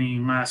getting any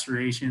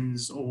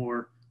lacerations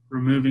or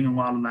removing a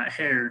lot of that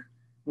hair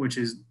which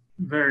is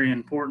very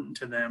important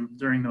to them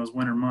during those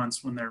winter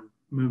months when they're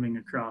moving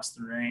across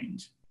the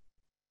range.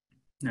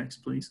 Next,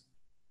 please.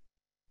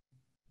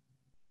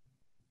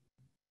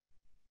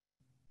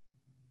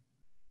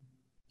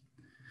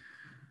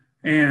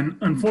 And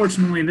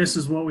unfortunately, this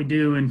is what we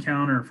do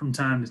encounter from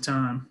time to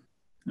time.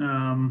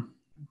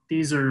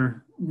 These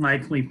are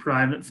likely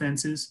private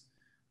fences.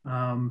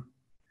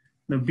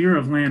 The Bureau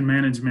of Land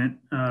Management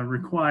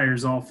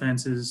requires all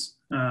fences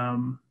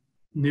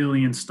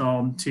newly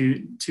installed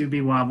to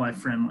be wildlife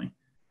friendly.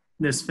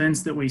 This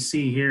fence that we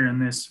see here in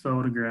this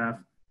photograph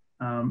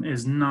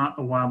is not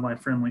a wildlife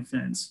friendly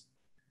fence.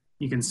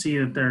 You can see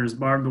that there's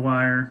barbed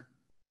wire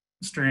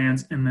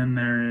strands, and then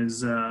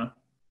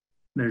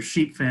there's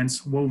sheep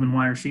fence, woven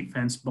wire sheep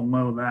fence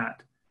below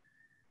that.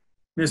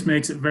 This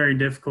makes it very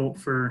difficult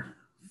for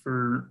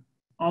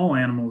all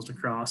animals to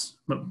cross,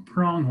 but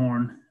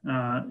pronghorn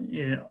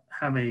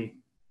have a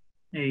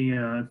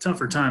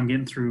tougher time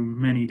getting through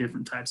many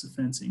different types of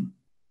fencing.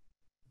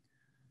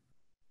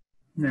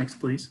 Next,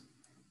 please.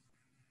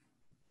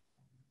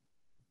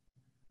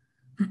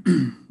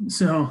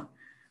 So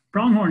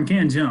pronghorn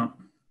can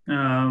jump.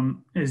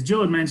 As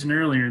Joe had mentioned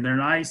earlier, their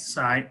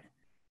eyesight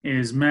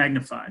is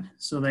magnified.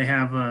 So they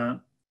have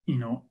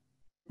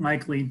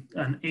likely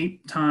an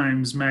 8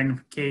 times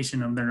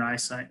magnification of their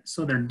eyesight.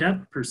 So their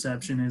depth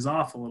perception is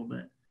off a little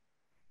bit.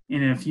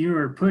 And if you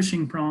are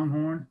pushing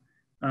pronghorn,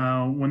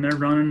 when they're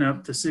running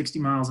up to 60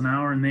 miles an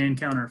hour and they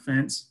encounter a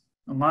fence,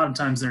 a lot of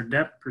times their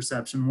depth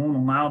perception won't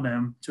allow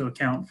them to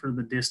account for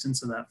the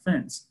distance of that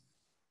fence.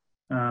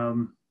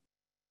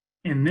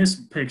 In this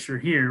picture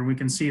here, we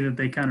can see that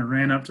they kind of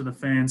ran up to the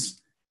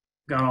fence,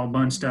 got all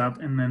bunched up,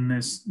 and then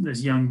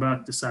this young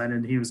buck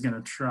decided he was going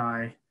to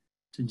try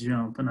to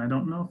jump. And I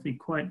don't know if he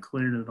quite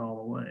cleared it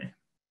all the way.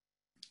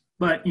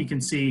 But you can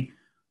see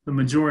the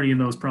majority of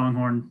those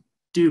pronghorn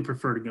do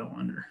prefer to go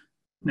under.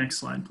 Next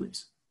slide,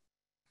 please.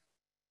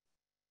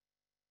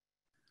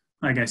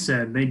 Like I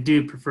said, they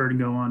do prefer to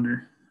go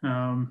under.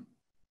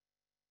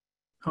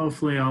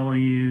 Hopefully all of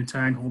you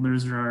tag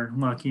holders are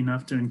lucky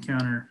enough to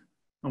encounter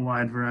a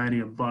wide variety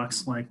of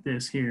bucks like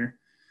this here.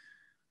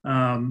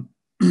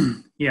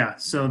 Yeah,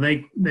 so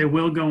they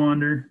will go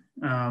under.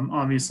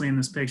 Obviously in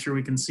this picture,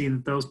 we can see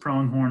that those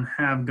pronghorn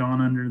have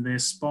gone under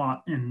this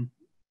spot in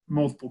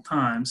multiple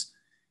times.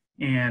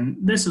 And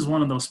this is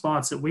one of those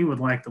spots that we would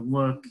like to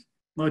look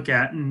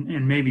at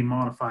and maybe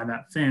modify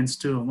that fence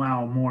to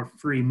allow more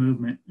free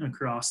movement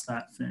across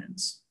that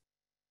fence.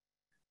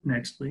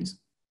 Next, please.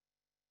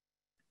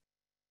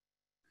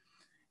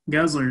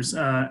 Guzzlers,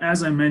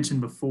 as I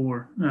mentioned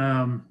before,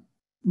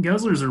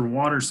 guzzlers are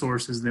water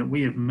sources that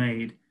we have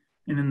made.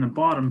 And in the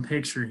bottom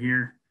picture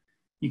here,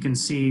 you can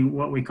see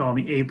what we call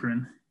the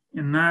apron.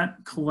 And that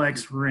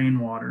collects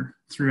rainwater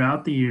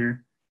throughout the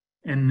year.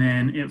 And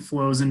then it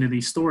flows into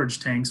these storage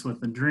tanks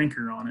with a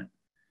drinker on it.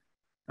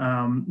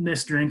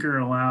 This drinker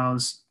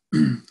allows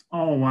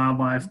all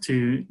wildlife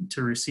to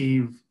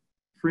receive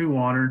free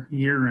water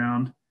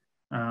year-round,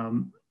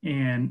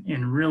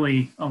 and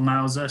really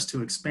allows us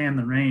to expand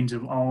the range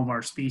of all of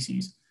our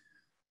species.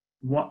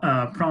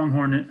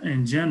 Pronghorn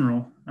in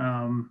general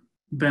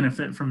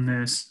benefit from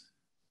this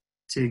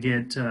to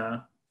get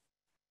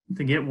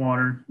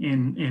water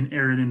in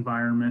arid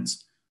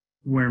environments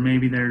where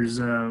maybe there's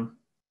other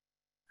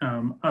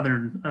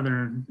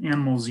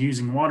animals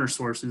using water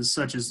sources,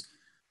 such as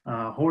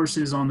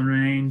horses on the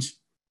range.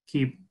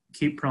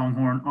 Keep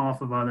pronghorn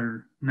off of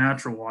other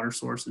natural water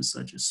sources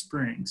such as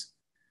springs.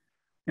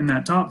 In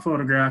that top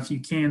photograph, you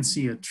can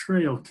see a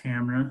trail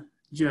camera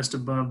just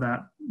above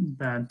that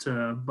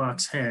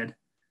buck's head.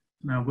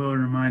 And I will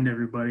remind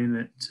everybody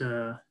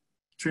that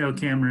trail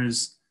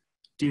cameras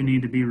do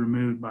need to be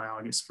removed by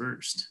August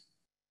 1st.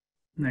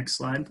 Next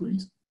slide,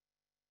 please.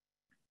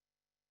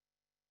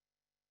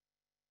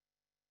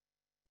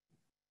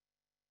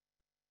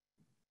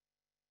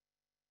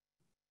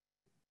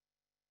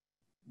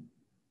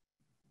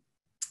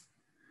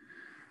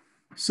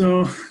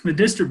 So the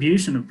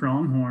distribution of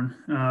pronghorn,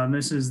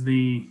 this is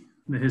the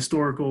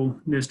historical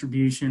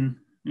distribution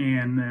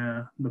and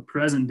the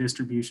present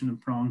distribution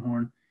of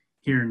pronghorn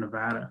here in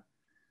Nevada.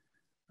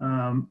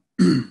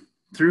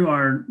 Through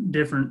our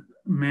different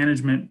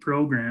management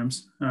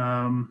programs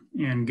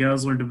and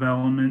guzzler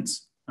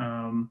developments,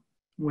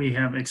 we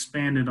have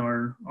expanded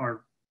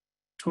our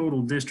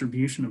total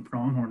distribution of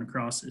pronghorn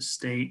across this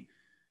state,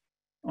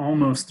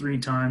 almost 3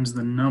 times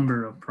the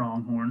number of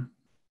pronghorn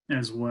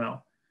as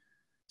well.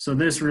 So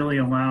this really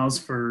allows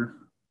for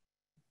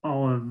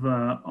all of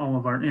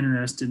our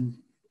interested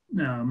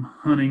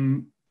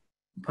hunting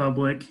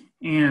public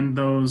and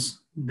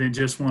those that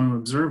just want to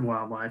observe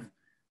wildlife.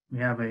 We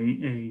have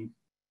a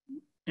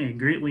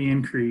greatly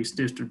increased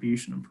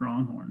distribution of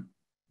pronghorn.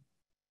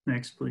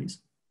 Next,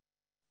 please.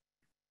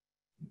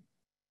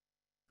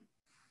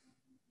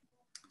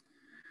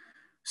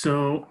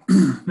 So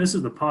this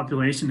is the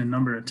population and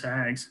number of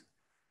tags.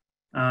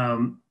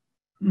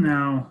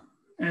 Now,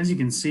 as you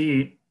can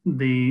see,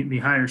 the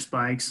higher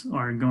spikes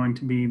are going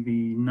to be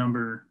the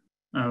number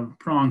of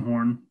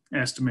pronghorn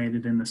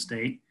estimated in the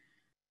state.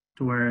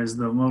 to whereas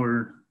the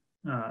lower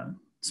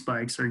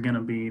spikes are going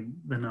to be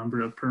the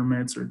number of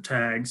permits or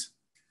tags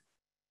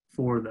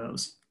for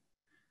those.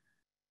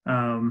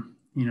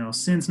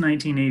 Since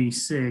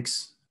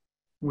 1986,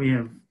 we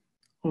have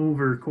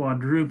over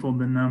quadrupled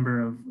the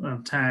number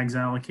of tags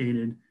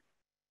allocated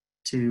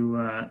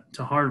to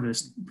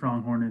harvest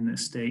pronghorn in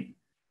this state,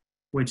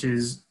 which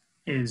is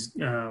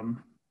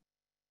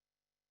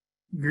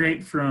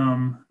great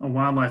from a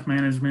wildlife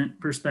management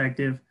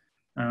perspective.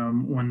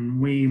 When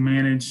we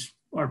manage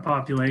our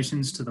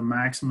populations to the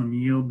maximum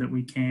yield that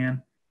we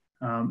can,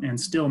 and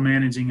still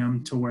managing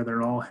them to where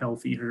they're all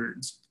healthy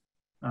herds.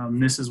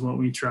 This is what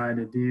we try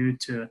to do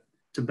to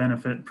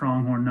benefit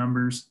pronghorn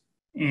numbers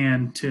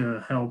and to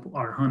help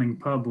our hunting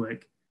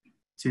public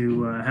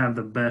to have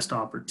the best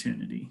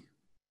opportunity.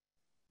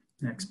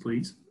 Next,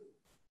 please.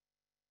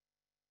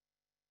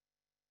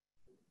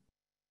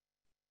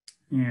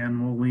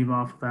 And we'll leave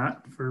off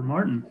that for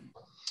Martin.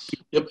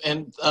 Yep,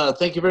 and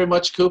thank you very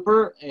much,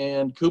 Cooper.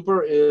 And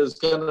Cooper is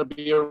going to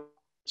be your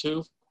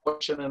two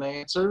question and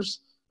answers.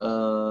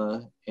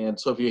 And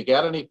so if you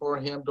got any for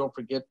him, don't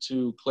forget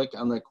to click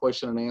on that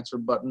question and answer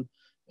button,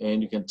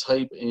 and you can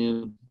type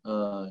in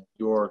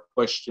your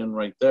question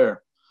right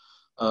there.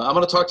 I'm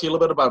going to talk to you a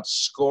little bit about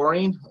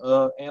scoring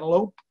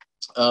antelope.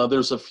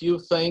 There's a few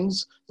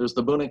things. There's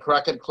the Boone and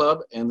Crockett Club,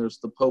 and there's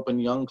the Pope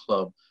and Young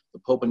Club. The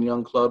Pope and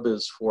Young Club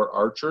is for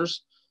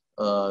archers,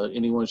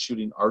 anyone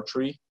shooting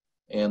archery,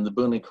 and the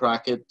Boone and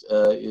Crockett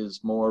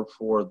is more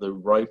for the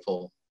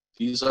rifle.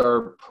 These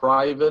are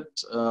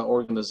private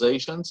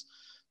organizations,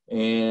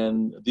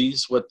 and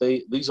these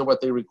are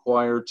what they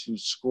require to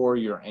score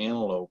your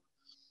antelope.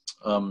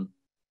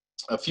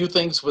 A few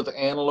things with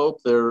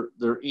antelope: their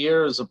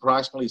ear is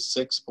approximately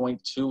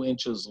 6.2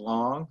 inches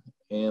long,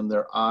 and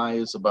their eye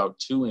is about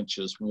 2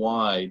 inches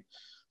wide.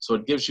 So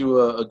it gives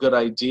you a good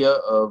idea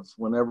of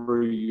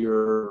whenever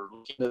you're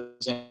looking at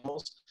these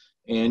animals.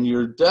 And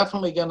you're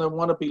definitely going to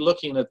want to be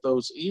looking at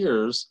those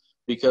ears,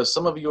 because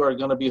some of you are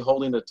going to be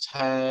holding a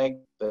tag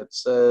that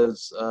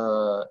says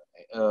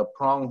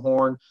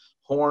pronghorn,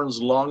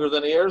 horns longer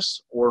than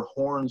ears, or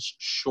horns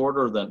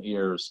shorter than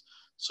ears.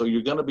 So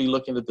you're going to be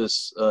looking at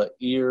this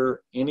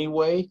ear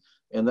anyway,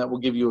 and that will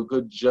give you a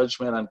good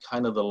judgment on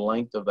kind of the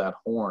length of that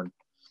horn.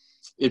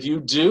 If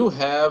you do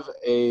have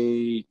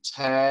a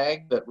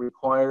tag that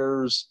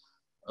requires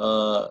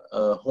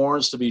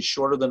horns to be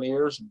shorter than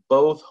ears,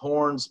 both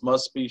horns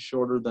must be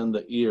shorter than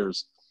the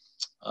ears.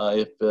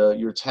 If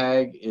your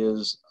tag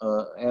is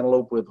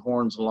antelope with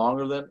horns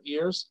longer than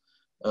ears,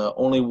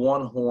 only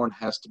one horn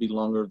has to be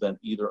longer than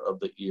either of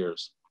the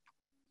ears.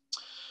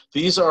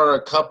 These are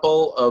a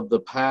couple of the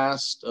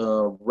past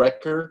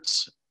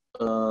records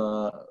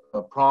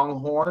of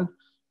pronghorn.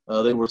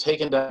 They were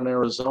taken down in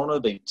Arizona.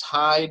 They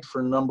tied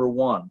for number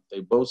one. They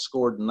both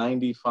scored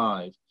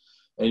 95.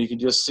 And you can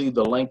just see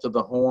the length of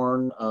the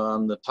horn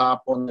on the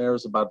top one there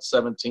is about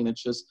 17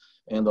 inches,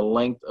 and the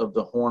length of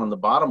the horn on the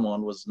bottom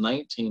one was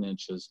 19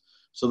 inches.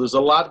 So there's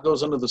a lot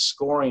goes into the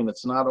scoring.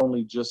 It's not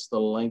only just the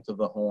length of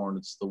the horn,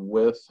 it's the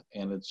width,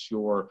 and it's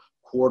your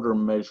quarter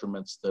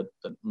measurements that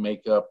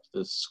make up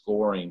this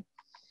scoring.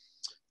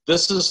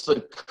 This is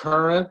the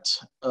current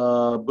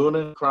Boone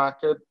and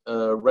Crockett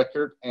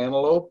record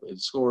antelope. It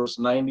scores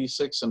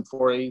 96 and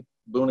 4/8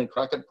 Boone and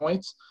Crockett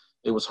points.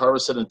 It was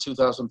harvested in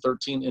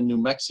 2013 in New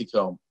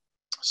Mexico.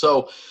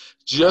 So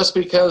just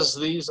because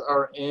these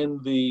are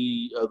in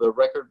the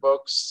record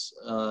books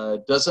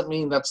doesn't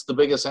mean that's the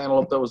biggest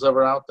antelope that was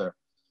ever out there.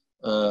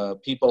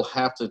 People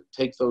have to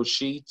take those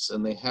sheets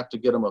and they have to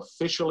get them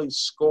officially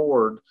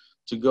scored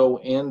to go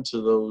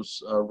into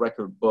those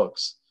record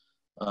books.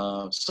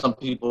 Some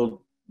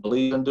people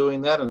believe in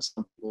doing that and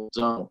some people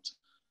don't.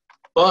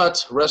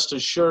 But rest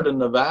assured, in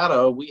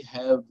Nevada, we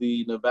have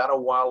the Nevada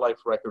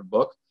Wildlife Record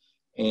Book.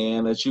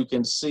 And as you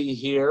can see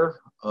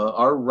here,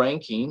 our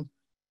ranking,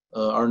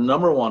 our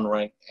number one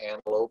ranked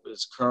antelope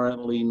is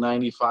currently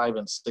 95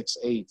 and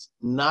 6/8,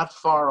 not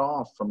far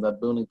off from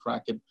that Boone and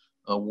Crockett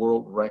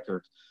world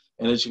record.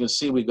 And as you can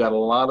see, we've got a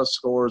lot of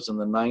scores in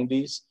the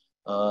 90s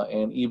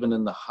and even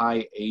in the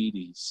high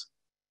 80s.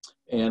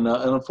 And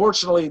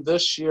unfortunately,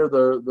 this year,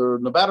 the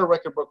Nevada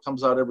Record Book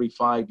comes out every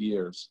 5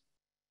 years.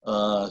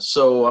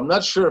 So I'm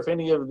not sure if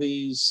any of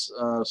these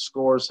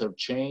scores have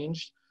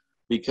changed,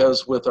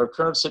 because with our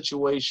current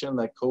situation,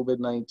 that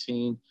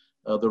COVID-19,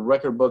 the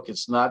record book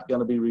is not going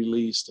to be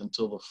released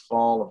until the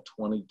fall of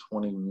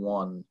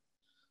 2021.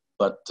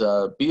 But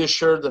be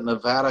assured that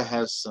Nevada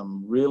has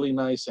some really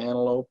nice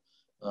antelope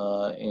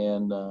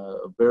and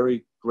a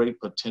very great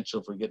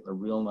potential for getting a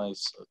real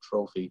nice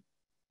trophy.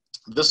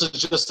 This is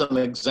just an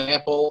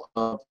example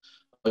of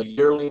a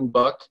yearling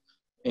buck.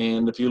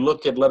 And if you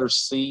look at letter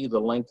C, the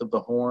length of the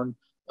horn,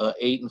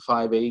 8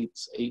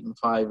 5/8, 8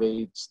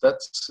 5/8.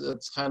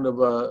 That's kind of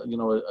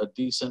a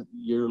decent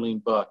yearling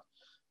buck.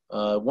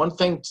 One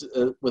thing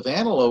with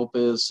antelope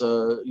is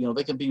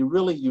they can be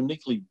really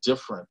uniquely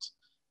different,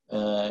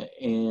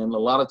 and a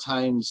lot of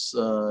times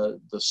the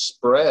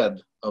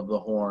spread of the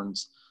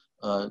horns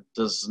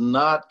does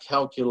not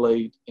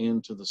calculate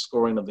into the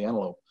scoring of the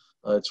antelope.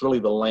 It's really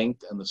the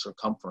length and the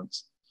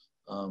circumference.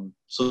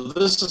 So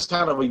this is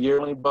kind of a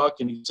yearling buck,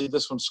 and you can see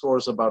this one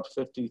scores about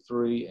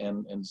 53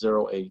 and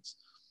 0.8.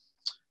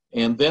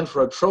 And then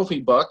for a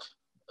trophy buck,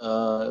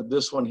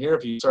 this one here,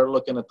 if you start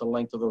looking at the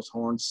length of those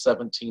horns,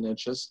 17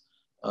 inches,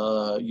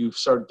 you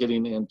start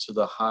getting into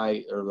the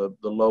high or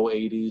the low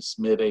 80s,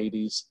 mid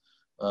 80s.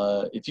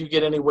 If you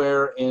get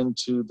anywhere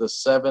into the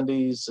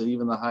 70s,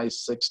 even the high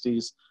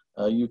 60s,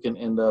 you can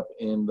end up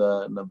in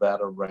the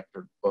Nevada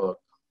record book.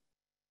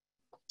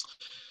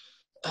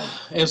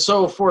 And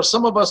so for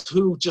some of us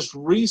who just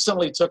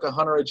recently took a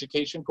hunter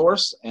education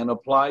course and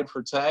applied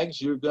for tags,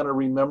 you're going to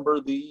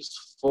remember these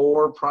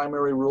 4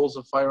 primary rules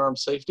of firearm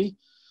safety.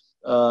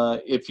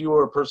 If you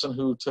were a person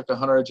who took a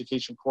hunter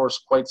education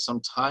course quite some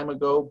time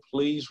ago,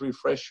 please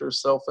refresh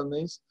yourself in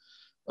these.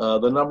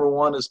 The number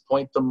 1 is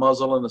point the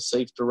muzzle in a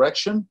safe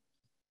direction.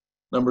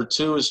 Number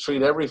 2 is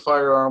treat every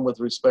firearm with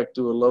respect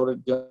to a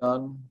loaded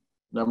gun.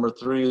 Number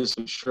 3 is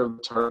be sure of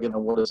the target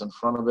and what is in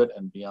front of it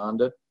and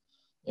beyond it.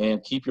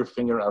 And keep your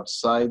finger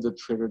outside the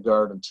trigger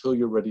guard until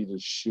you're ready to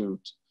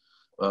shoot.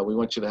 We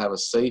want you to have a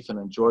safe and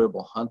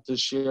enjoyable hunt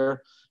this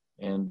year.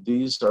 And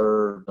these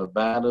are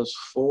Nevada's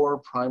 4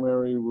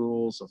 primary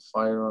rules of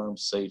firearm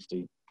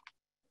safety.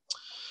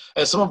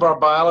 As some of our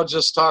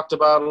biologists talked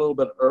about a little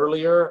bit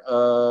earlier,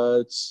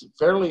 it's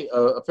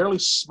a fairly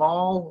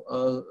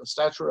small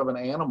stature of an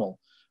animal.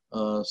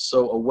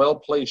 So a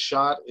well-placed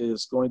shot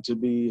is going to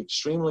be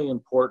extremely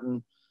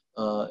important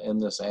in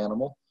this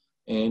animal.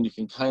 And you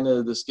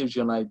can this gives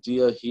you an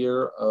idea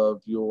here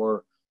of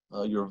your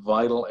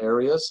vital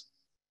areas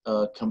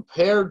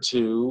compared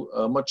to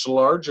a much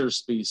larger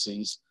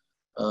species.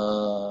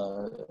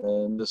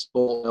 And this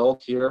bull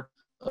elk here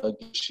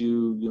gives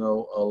you,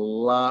 a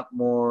lot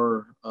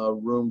more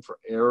room for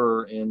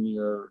error in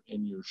your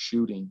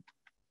shooting.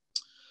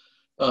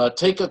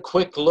 Take a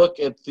quick look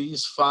at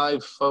these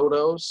 5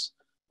 photos.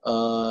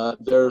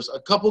 There's a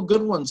couple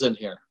good ones in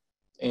here.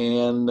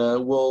 And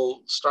we'll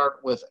start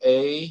with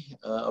A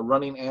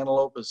running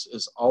antelope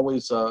is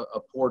always a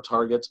poor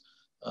target.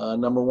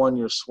 Number 1,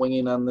 you're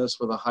swinging on this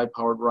with a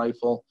high-powered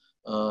rifle,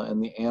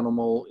 and the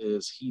animal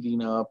is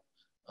heating up.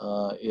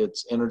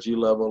 Its energy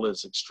level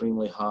is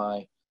extremely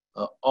high.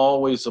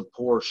 Always a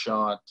poor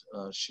shot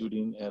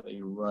shooting at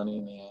a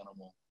running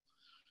animal.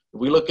 If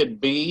we look at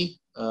B,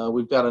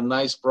 we've got a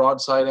nice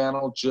broadside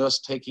animal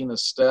just taking a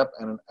step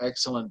and an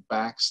excellent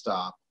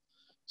backstop.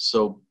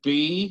 So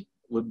B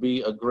would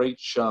be a great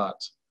shot.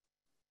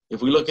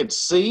 If we look at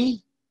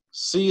C,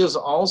 C is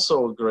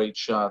also a great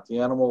shot. The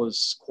animal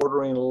is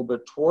quartering a little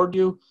bit toward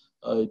you.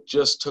 It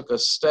just took a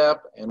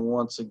step, and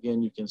once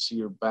again, you can see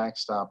your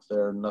backstop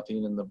there,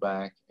 nothing in the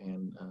back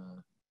and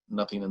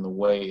nothing in the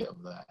way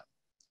of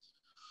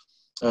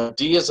that.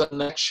 D is a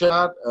neck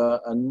shot.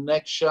 A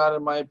neck shot,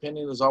 in my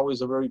opinion, is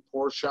always a very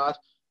poor shot.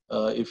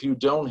 If you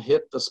don't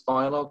hit the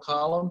spinal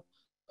column,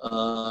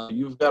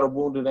 you've got a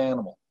wounded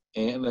animal.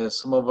 And as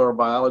some of our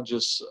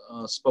biologists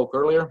spoke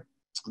earlier,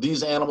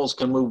 these animals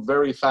can move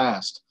very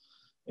fast.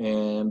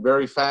 And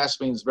very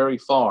fast means very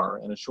far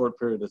in a short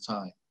period of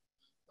time.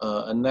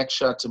 A neck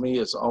shot to me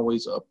is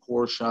always a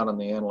poor shot on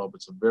the antelope.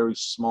 It's a very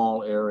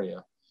small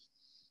area.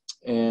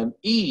 And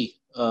E,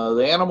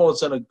 the animal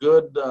is in a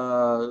good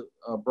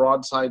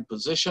broadside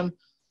position.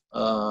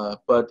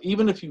 But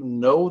even if you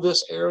know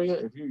this area,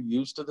 if you're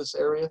used to this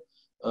area,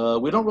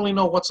 we don't really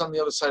know what's on the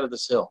other side of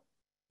this hill.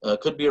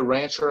 Could be a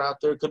rancher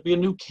out there. Could be a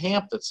new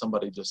camp that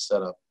somebody just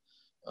set up.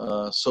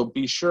 So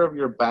be sure of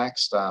your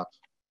backstop.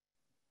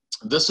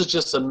 This is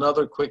just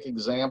another quick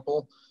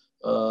example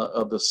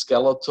of the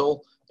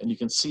skeletal, and you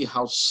can see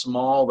how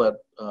small that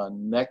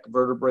neck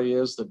vertebrae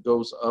is that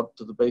goes up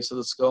to the base of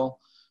the skull.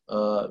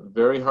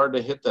 Very hard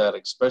to hit that,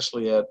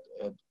 especially at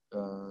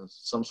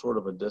some sort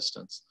of a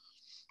distance.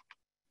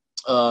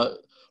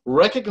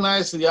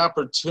 Recognize the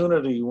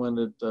opportunity when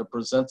it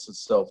presents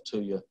itself to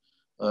you.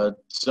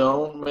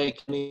 Don't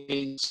make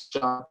any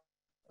shot.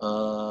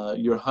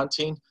 You're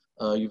hunting.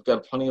 You've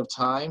got plenty of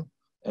time.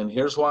 And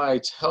here's why I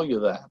tell you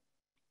that.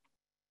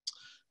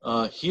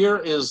 Here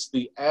is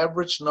the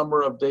average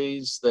number of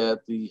days that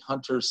the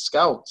hunter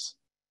scouts,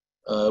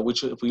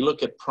 which if we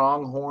look at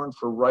pronghorn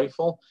for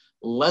rifle,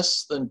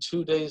 less than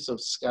 2 days of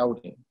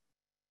scouting.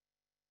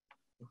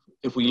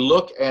 If we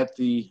look at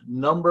the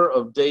number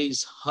of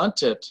days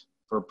hunted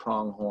for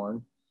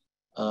pronghorn,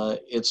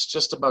 it's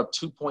just about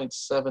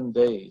 2.7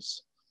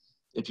 days.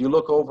 If you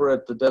look over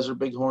at the desert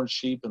bighorn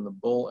sheep and the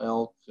bull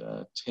elk,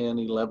 10,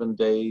 11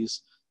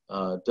 days,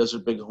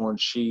 desert bighorn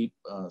sheep,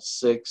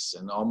 6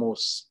 and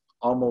almost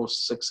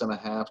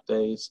 6.5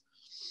 days.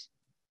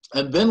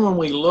 And then when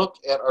we look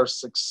at our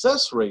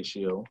success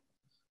ratio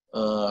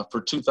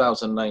for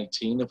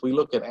 2019, if we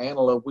look at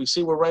antelope, we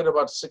see we're right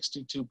about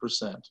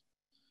 62%.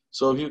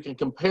 So if you can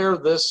compare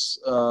this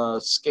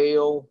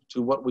scale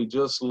to what we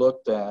just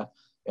looked at,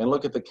 and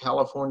look at the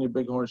California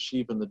bighorn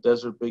sheep and the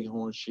desert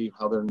bighorn sheep,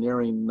 how they're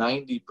nearing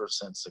 90%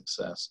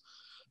 success.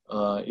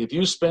 If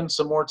you spend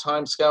some more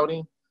time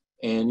scouting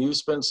and you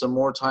spend some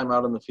more time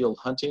out in the field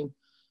hunting,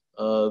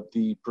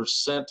 the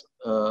percent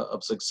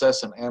of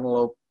success in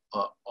antelope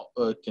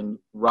can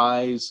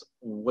rise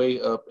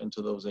way up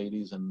into those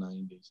 80s and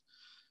 90s.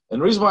 And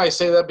the reason why I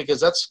say that,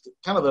 because that's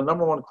kind of the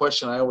number one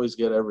question I always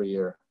get every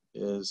year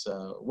is,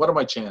 what are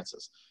my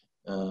chances?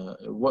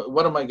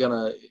 What am I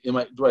gonna,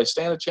 do I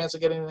stand a chance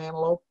of getting an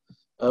antelope?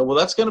 Well,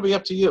 that's gonna be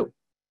up to you.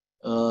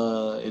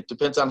 It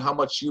depends on how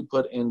much you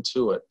put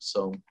into it.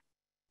 So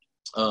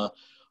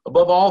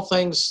above all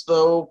things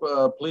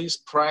though, please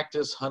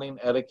practice hunting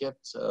etiquette.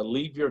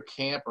 Leave your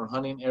camp or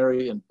hunting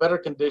area in better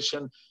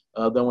condition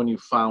than when you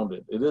found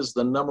it. It is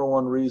the number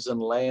one reason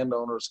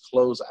landowners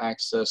close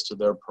access to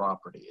their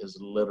property, is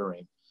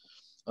littering.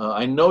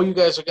 I know you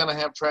guys are going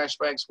to have trash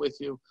bags with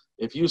you.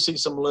 If you see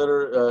some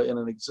litter in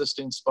an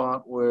existing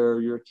spot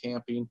where you're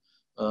camping,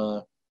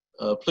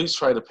 please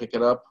try to pick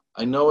it up.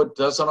 I know it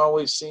doesn't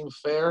always seem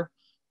fair,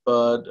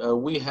 but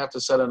we have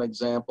to set an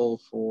example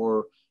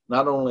for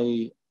not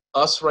only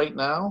us right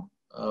now,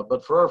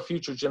 but for our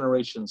future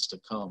generations to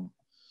come.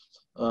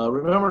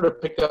 Remember to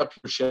pick up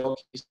your shell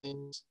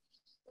casings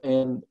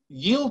and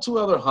yield to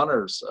other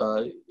hunters.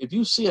 If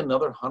you see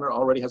another hunter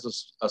already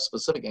has a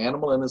specific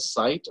animal in his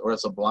sight or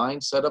has a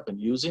blind set up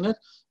and using it,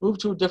 move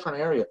to a different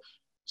area.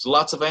 There's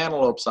lots of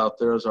antelopes out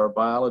there, as our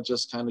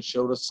biologist kind of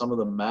showed us some of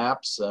the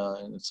maps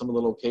and some of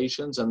the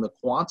locations and the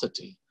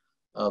quantity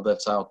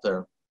that's out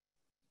there.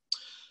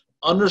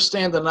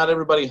 Understand that not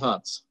everybody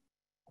hunts,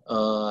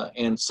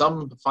 and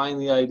some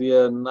find the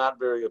idea not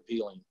very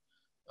appealing.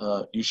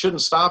 You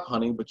shouldn't stop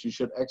hunting, but you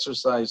should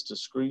exercise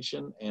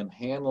discretion and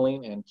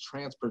handling and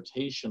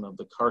transportation of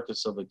the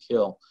carcass of the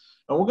kill.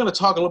 And we're going to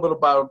talk a little bit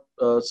about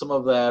some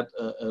of that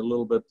a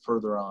little bit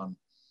further on.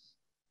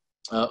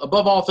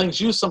 Above all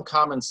things, use some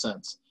common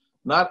sense.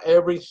 Not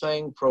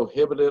everything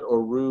prohibited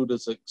or rude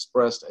is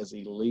expressed as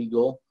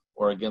illegal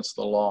or against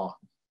the law.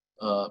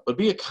 But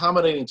be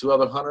accommodating to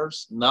other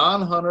hunters,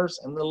 non-hunters,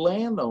 and the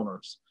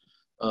landowners.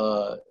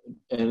 And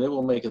it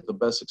will make it the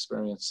best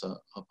experience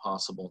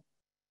possible.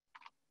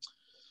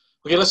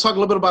 Okay, let's talk a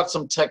little bit about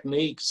some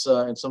techniques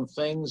and some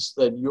things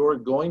that you're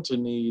going to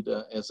need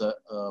as a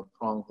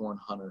pronghorn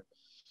hunter.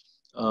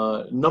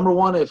 Number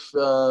one, if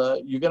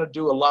you're going to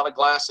do a lot of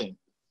glassing.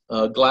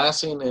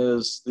 Glassing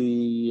is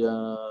the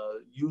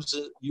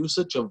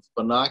usage of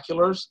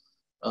binoculars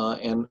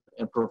and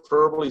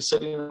preferably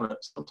sitting on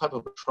some type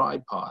of a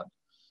tripod.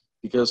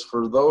 Because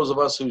for those of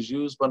us who's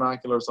used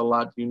binoculars a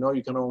lot, you know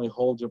you can only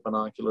hold your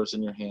binoculars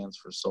in your hands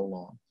for so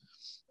long.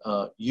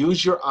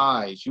 Use your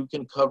eyes. You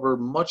can cover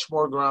much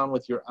more ground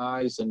with your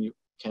eyes than you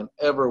can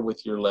ever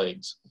with your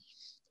legs.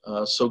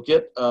 So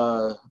get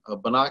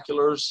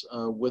binoculars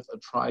with a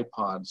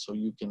tripod so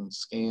you can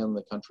scan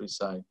the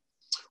countryside.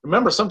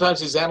 Remember, sometimes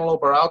these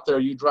antelope are out there,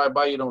 you drive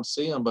by, you don't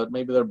see them, but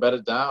maybe they're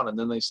bedded down and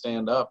then they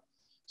stand up.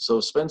 So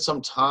spend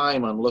some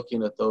time on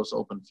looking at those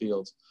open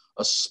fields.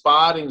 A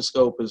spotting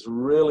scope is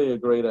really a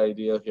great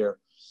idea here.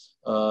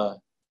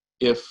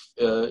 If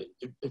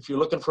you're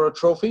looking for a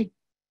trophy,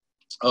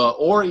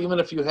 or even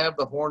if you have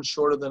the horns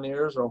shorter than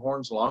ears or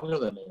horns longer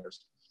than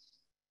ears,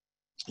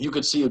 you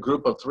could see a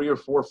group of 3 or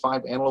 4 or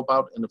 5 antelope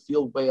out in the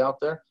field way out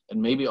there,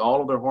 and maybe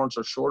all of their horns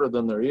are shorter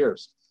than their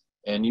ears.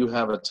 And you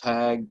have a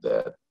tag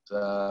that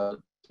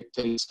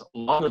dictates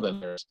longer than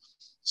theirs.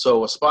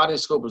 So a spotting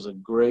scope is a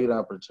great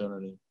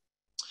opportunity.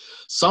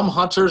 Some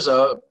hunters,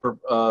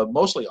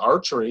 mostly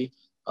archery,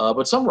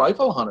 but some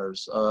rifle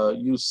hunters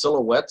use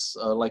silhouettes,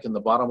 like in the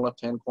bottom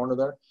left-hand corner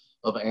there,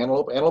 of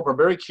antelope. Antelope are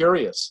very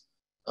curious,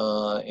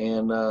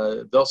 and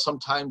they'll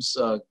sometimes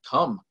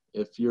come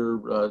if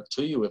you're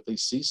to you if they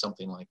see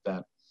something like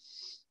that.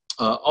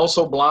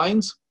 Also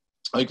blinds.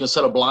 You can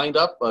set a blind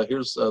up.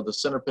 Here's the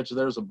center picture.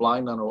 There's a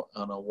blind on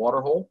a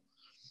water hole.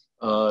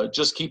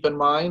 Just keep in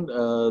mind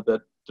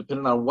that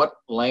depending on what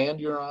land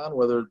you're on,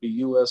 whether it be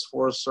U.S.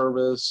 Forest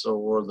Service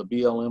or the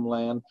BLM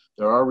land,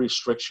 there are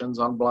restrictions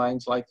on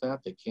blinds like that.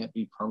 They can't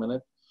be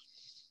permanent.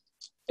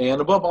 And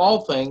above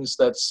all things,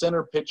 that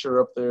center picture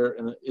up there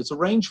is a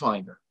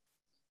rangefinder.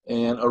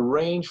 And a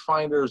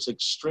rangefinder is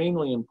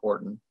extremely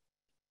important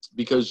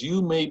because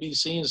you may be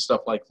seeing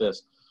stuff like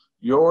this.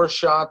 Your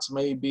shots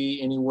may be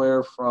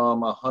anywhere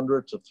from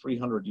 100 to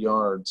 300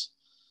 yards.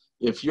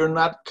 If you're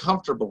not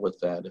comfortable with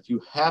that, if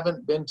you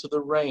haven't been to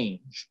the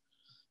range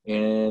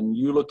and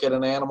you look at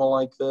an animal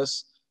like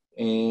this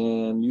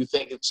and you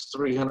think it's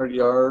 300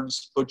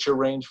 yards, put your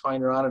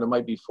rangefinder on it, it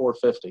might be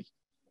 450.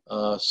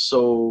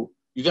 So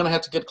you're going to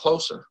have to get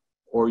closer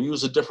or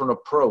use a different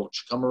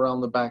approach, come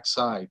around the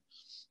backside.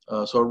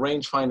 So a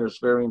rangefinder is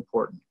very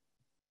important.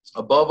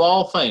 Above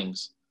all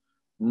things,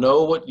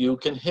 know what you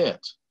can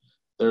hit.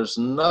 There's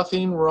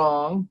nothing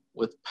wrong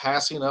with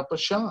passing up a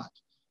shot.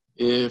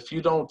 If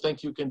you don't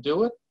think you can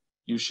do it,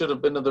 you should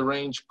have been to the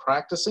range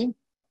practicing.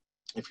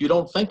 If you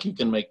don't think you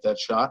can make that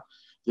shot,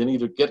 then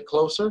either get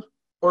closer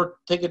or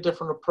take a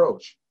different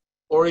approach,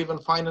 or even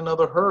find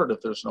another herd if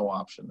there's no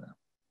option there.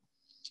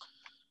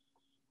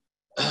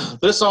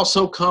 This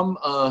also come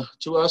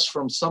to us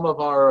from some of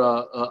our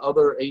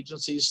other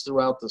agencies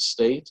throughout the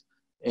state,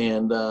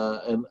 and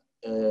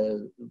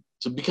to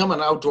become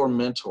an outdoor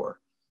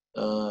mentor.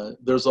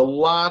 There's a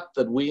lot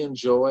that we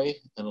enjoy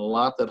and a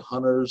lot that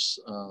hunters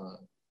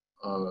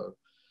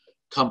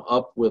come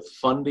up with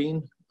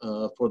funding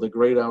for the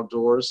great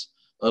outdoors.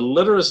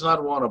 Litter is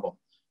not one of them.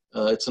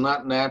 It's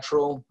not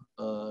natural.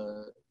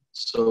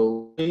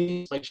 So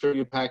please make sure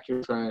you pack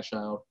your trash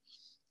out.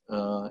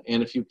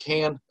 And if you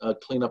can,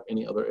 clean up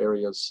any other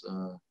areas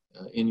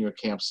in your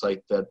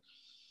campsite that,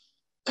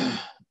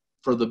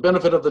 for the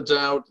benefit of the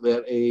doubt,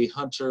 that a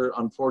hunter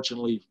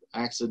unfortunately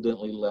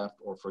accidentally left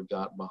or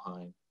forgot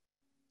behind.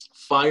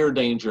 Fire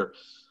danger.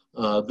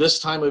 This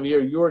time of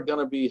year, you are going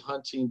to be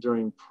hunting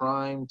during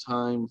prime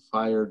time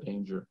fire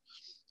danger.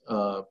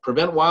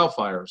 Prevent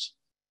wildfires.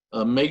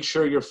 Make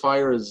sure your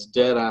fire is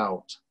dead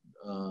out.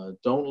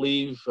 Don't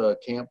leave a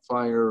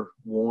campfire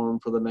warm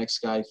for the next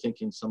guy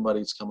thinking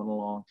somebody's coming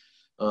along.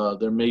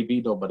 There may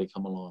be nobody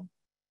coming along.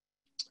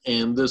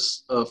 And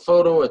this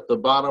photo at the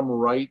bottom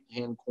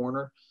right-hand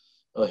corner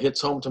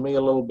hits home to me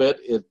a little bit.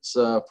 It's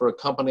for a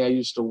company I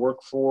used to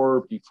work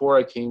for before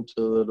I came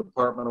to the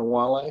Department of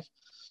Wildlife.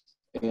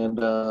 And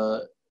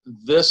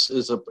this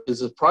is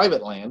a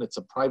private land. It's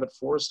a private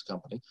forest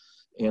company.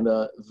 And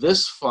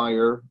this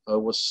fire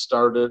was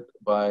started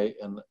by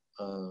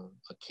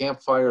a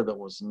campfire that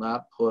was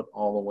not put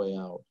all the way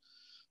out.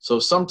 So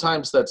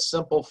sometimes that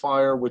simple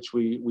fire, which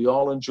we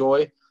all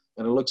enjoy,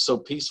 and it looks so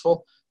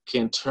peaceful,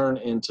 can turn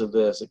into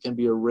this. It can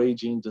be a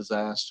raging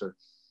disaster.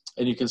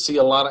 And you can see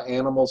a lot of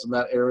animals in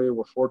that area.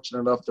 We're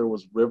fortunate enough there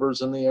was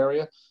rivers in the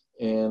area,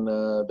 and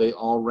they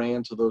all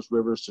ran to those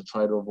rivers to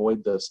try to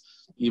avoid this,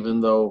 even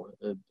though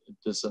it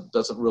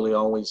doesn't really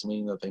always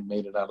mean that they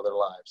made it out of their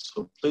lives.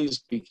 So please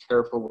be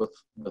careful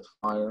with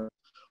fire.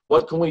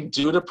 What can we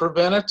do to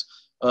prevent it?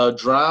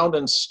 Drown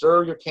and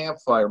stir your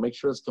campfire. Make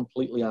sure it's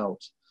completely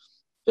out.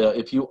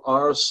 If you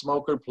are a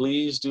smoker,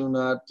 please do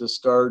not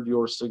discard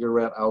your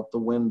cigarette out the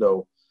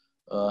window.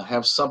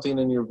 Have something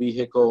in your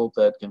vehicle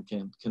that can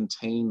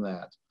contain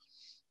that.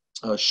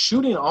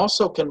 Shooting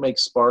also can make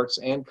sparks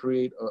and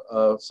create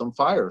some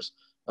fires.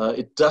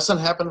 It doesn't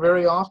happen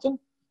very often,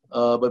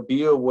 but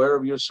be aware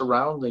of your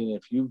surrounding.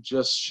 If you've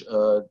just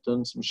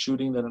done some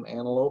shooting at an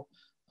antelope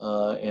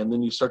and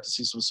then you start to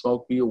see some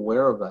smoke, be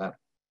aware of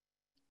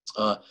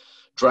that.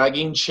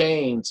 Dragging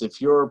chains.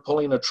 If you're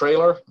pulling a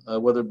trailer,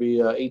 whether it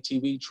be an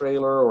ATV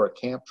trailer or a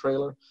camp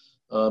trailer,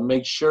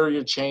 make sure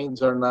your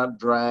chains are not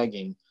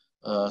dragging.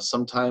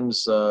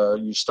 Sometimes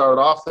you start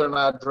off, they're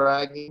not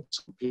dragging,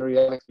 so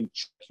periodically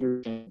check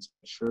your chains,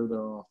 make sure they're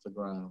off the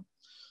ground.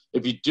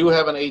 If you do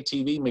have an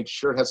ATV, make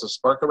sure it has a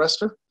spark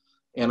arrestor.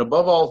 And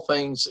above all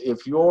things,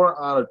 if you're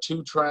on a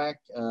 2-track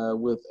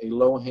with a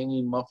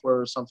low-hanging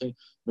muffler or something,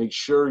 make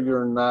sure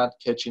you're not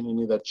catching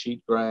any of that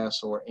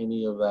cheatgrass or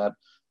any of that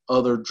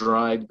other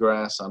dried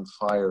grass on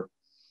fire.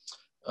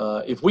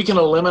 If we can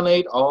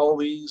eliminate all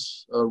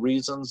these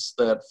reasons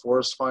that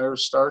forest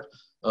fires start,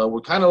 we're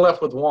kind of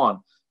left with one.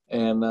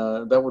 And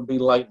that would be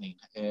lightning.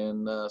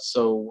 And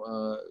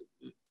so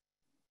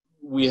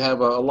we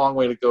have a long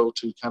way to go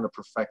to kind of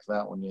perfect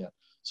that one yet.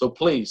 So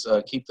please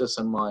keep this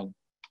in mind.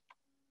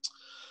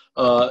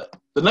 The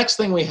next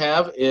thing we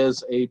have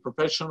is a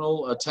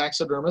professional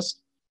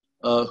taxidermist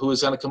who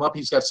is going to come up.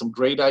 He's got some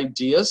great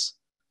ideas.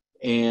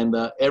 And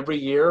every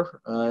year,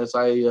 as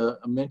I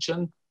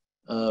mentioned,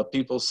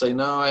 people say,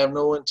 no, I have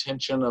no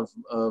intention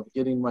of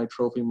getting my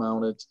trophy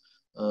mounted.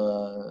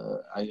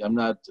 I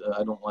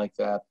don't like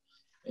that.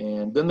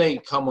 And then they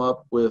come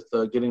up with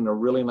getting a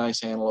really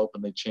nice antelope,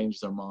 and they change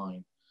their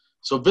mind.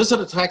 So visit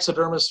a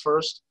taxidermist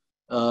first,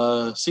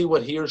 see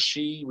what he or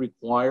she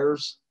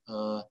requires,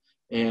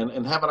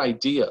 and have an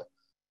idea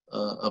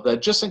of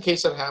that, just in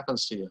case it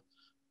happens to you.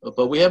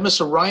 But we have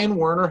Mr. Ryan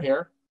Werner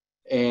here,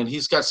 and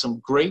he's got some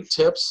great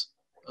tips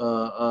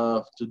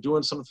to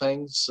doing some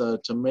things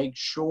to make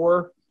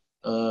sure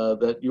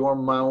that your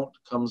mount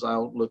comes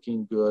out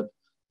looking good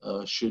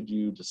should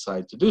you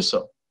decide to do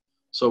so.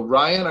 So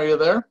Ryan, are you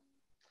there?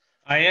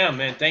 I am,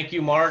 and thank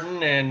you,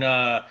 Martin, and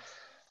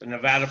the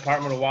Nevada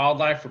Department of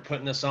Wildlife for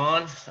putting this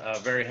on.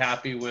 Very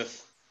happy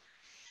with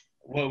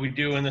what we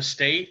do in the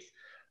state.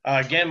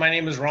 Again, my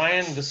name is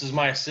Ryan. This is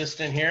my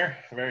assistant here,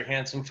 a very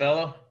handsome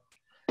fellow.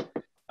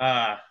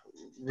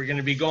 We're going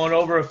to be going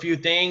over a few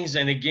things,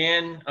 and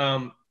again,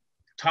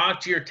 talk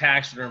to your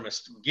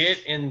taxidermist.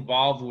 Get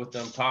involved with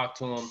them. Talk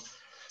to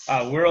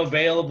them. We're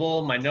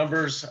available. My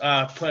number's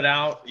put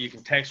out. You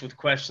can text with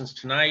questions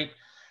tonight.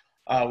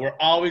 We're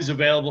always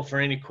available for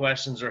any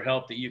questions or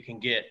help that you can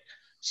get.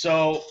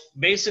 So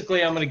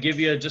basically, I'm going to give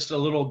you just a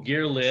little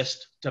gear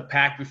list to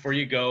pack before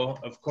you go.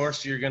 Of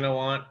course, you're going to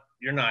want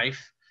your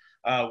knife.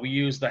 We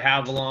use the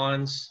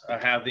Havalons,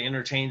 have the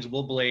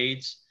interchangeable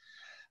blades.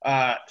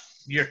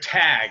 Your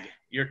tag.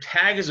 Your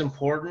tag is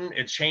important.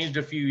 It changed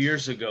a few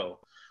years ago.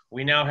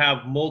 We now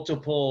have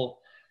multiple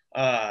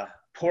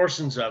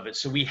portions of it.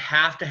 So we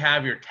have to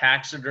have your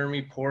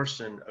taxidermy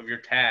portion of your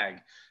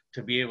tag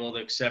to be able to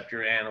accept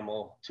your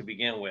animal to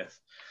begin with.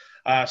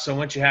 So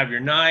once you have your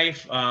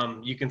knife,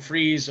 you can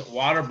freeze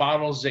water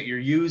bottles that you're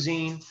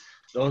using.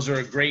 Those are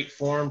a great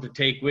form to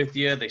take with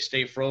you. They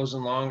stay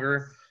frozen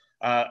longer.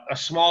 A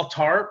small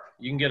tarp,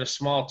 you can get a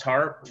small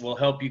tarp, will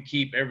help you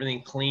keep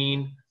everything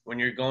clean when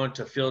you're going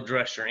to field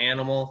dress your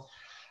animal.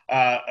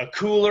 A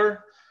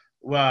cooler,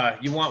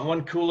 you want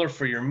one cooler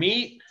for your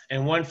meat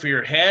and one for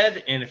your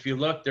head. And if you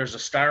look, there's a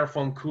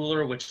styrofoam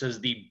cooler, which is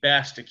the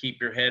best to keep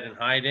your head and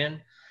hide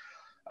in.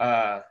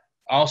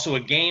 Also a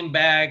game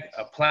bag,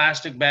 a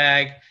plastic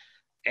bag,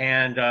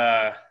 and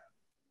a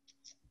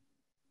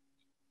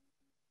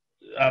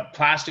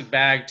plastic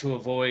bag to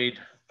avoid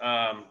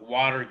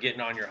water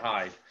getting on your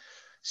hide.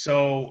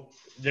 So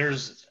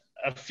there's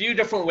a few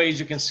different ways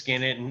you can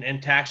skin it,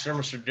 and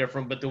taxidermists are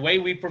different, but the way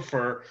we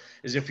prefer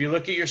is if you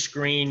look at your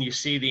screen, you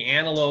see the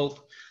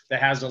antelope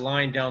that has a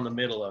line down the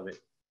middle of it.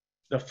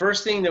 The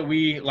first thing that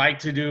we like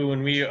to do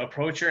when we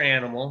approach your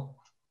animal,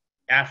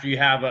 after you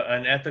have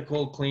an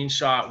ethical, clean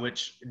shot,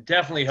 which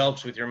definitely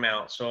helps with your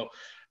mount. So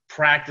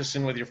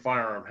practicing with your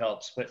firearm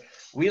helps, but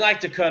we like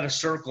to cut a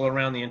circle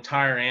around the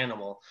entire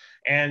animal.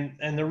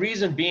 And the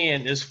reason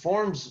being is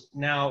forms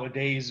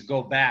nowadays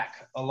go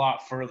back a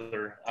lot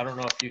further. I don't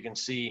know if you can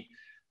see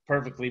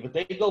perfectly, but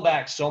they go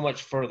back so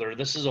much further.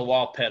 This is a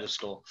wall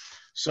pedestal.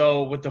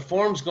 So with the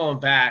forms going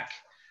back,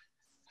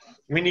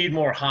 we need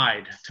more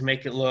hide to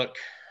make it look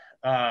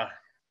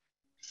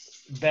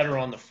better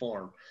on the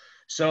form.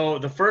 So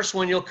the first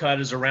one you'll cut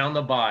is around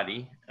the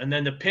body. And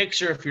then the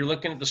picture, if you're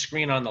looking at the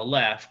screen on the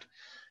left,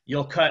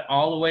 you'll cut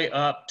all the way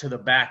up to the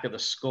back of the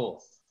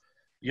skull.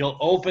 You'll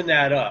open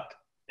that up.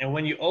 And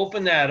when you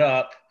open that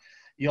up,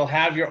 you'll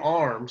have your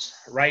arms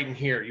right in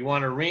here. You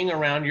want a ring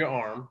around your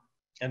arm,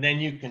 and then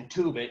you can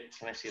tube it.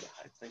 Can I see the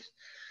hide, please?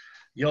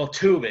 You'll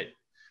tube it.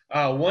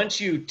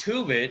 Once you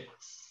tube it,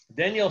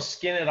 then you'll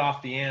skin it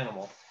off the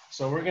animal.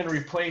 So we're going to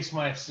replace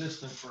my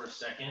assistant for a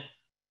second,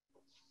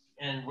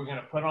 and we're going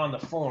to put on the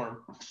form.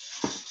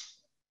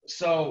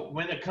 So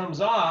when it comes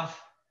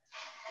off,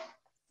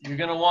 you're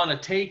going to want to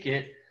take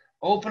it,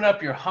 open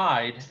up your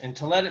hide, and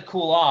to let it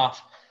cool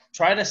off,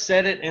 try to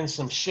set it in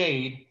some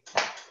shade,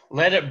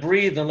 let it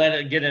breathe, and let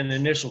it get an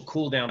initial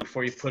cool down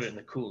before you put it in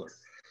the cooler.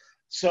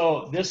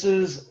 So this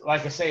is,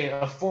 like I say,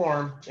 a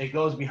form. It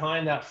goes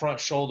behind that front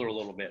shoulder a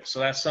little bit. So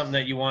that's something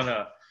that you want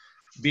to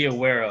be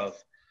aware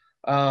of.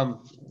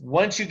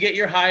 Once you get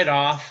your hide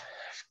off,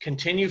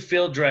 continue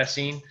field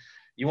dressing.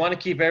 You want to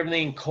keep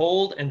everything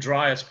cold and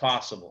dry as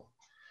possible.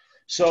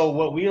 So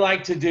what we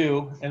like to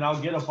do, and I'll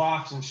get a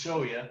box and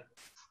show you,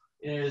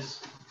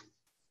 is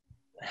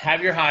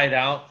have your hide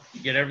out,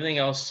 get everything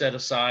else set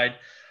aside,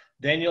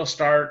 then you'll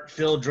start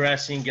field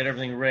dressing, get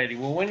everything ready.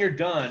 Well, when you're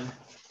done,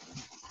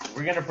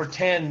 we're going to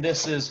pretend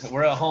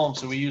we're at home,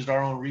 so we used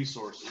our own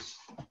resources.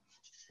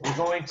 We're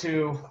going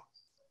to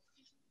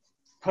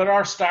put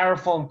our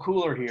styrofoam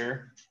cooler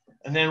here,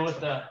 and then with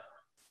the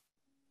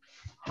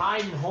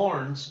hide and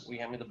horns,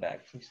 hand me the bag,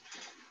 please.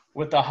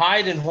 With the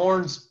hide and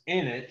horns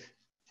in it,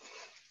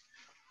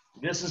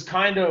 this is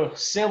kind of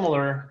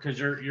similar because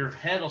your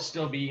head will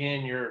still be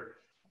in your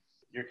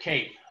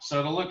cape. So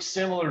it'll look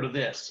similar to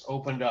this,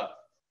 opened up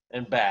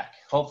and back,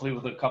 hopefully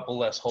with a couple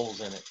less holes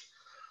in it.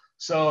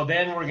 So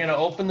then we're going to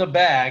open the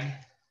bag.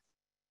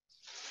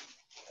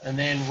 And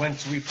then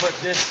once we put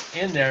this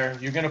in there,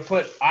 you're going to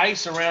put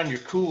ice around your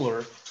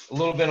cooler a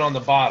little bit on the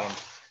bottom.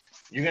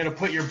 You're going to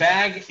put your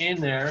bag in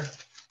there,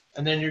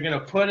 and then you're going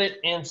to put it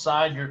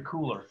inside your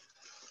cooler.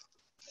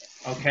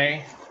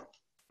 Okay?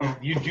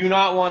 You do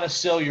not want to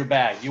seal your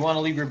bag. You want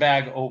to leave your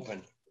bag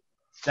open.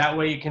 That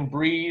way you can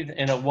breathe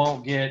and it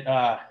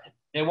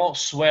won't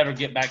sweat or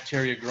get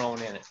bacteria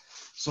growing in it.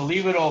 So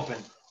leave it open.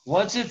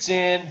 Once it's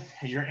in,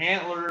 your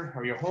antler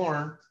or your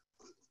horn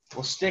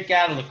will stick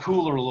out of the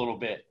cooler a little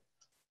bit.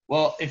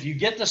 Well, if you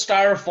get the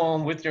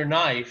styrofoam with your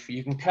knife,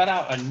 you can cut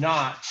out a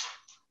notch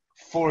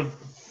for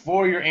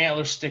your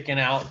antler sticking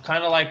out,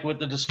 kind of like what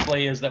the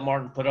display is that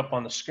Martin put up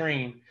on the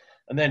screen,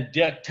 and then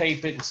duct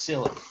tape it and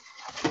seal it.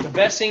 The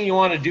best thing you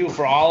want to do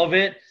for all of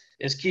it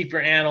is keep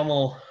your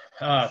animal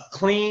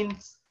clean,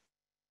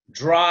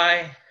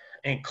 dry,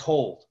 and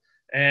cold.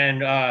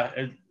 And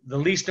the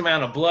least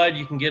amount of blood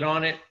you can get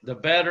on it, the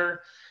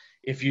better.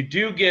 If you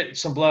do get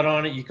some blood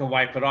on it, you can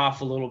wipe it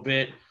off a little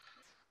bit.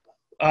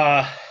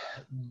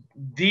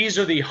 These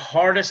are the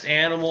hardest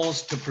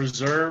animals to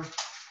preserve,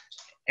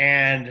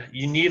 and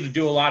you need to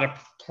do a lot of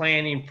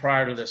planning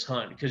prior to this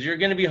hunt because you're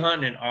going to be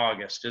hunting in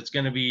August. It's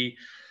going to be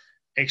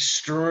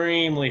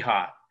extremely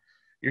hot.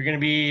 You're going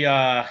to be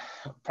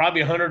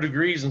probably 100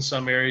 degrees in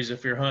some areas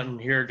if you're hunting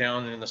here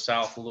down in the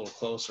south a little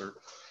closer.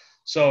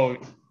 So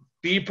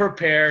be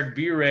prepared,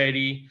 be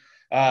ready,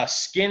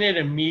 skin it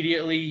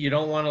immediately. You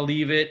don't want to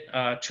leave it.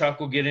 Chuck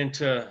will get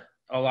into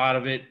a lot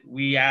of it.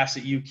 We ask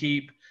that you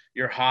keep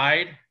your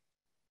hide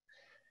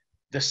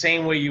the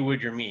same way you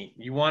would your meat.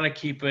 You want to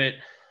keep it,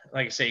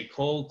 like I say,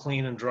 cold,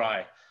 clean, and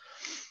dry.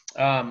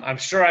 I'm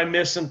sure I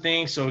missed some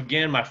things. So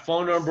again, my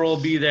phone number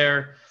will be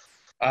there.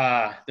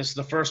 This is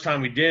the first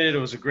time we did it. It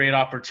was a great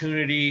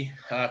opportunity.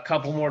 A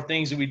couple more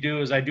things that we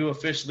do is I do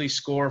officially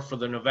score for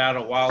the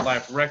Nevada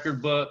Wildlife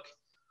Record Book.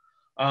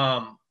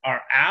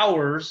 Our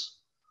hours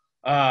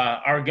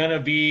are going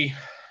to be,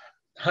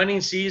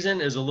 hunting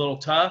season is a little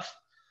tough.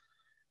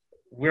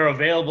 We're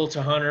available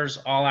to hunters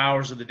all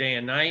hours of the day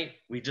and night.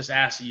 We just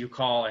ask that you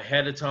call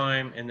ahead of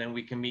time, and then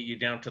we can meet you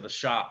down to the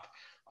shop.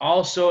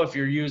 Also, if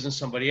you're using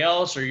somebody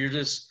else or you're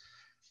just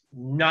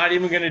not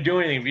even going to do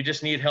anything, if you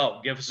just need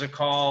help, give us a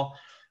call.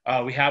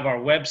 We have our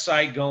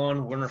website going,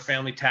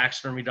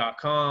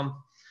 winterfamilytaxidermy.com.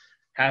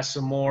 Has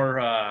some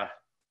more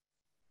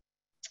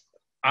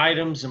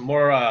items and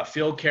more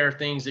field care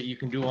things that you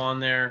can do on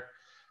there.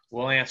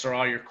 We'll answer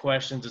all your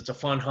questions. It's a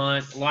fun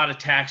hunt. A lot of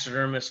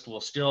taxidermists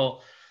will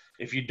still,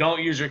 if you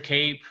don't use your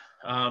cape,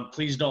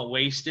 please don't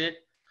waste it.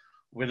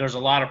 There's a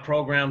lot of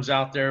programs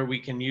out there. We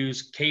can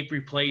use cape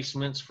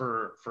replacements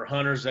for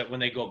hunters that when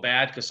they go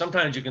bad, because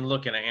sometimes you can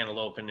look at an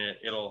antelope and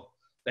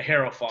the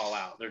hair will fall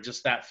out. They're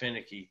just that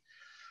finicky.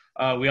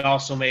 We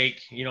also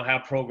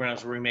have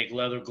programs where we make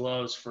leather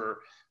gloves for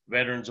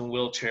veterans and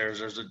wheelchairs.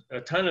 There's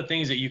a ton of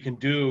things that you can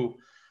do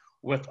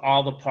with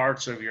all the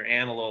parts of your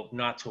antelope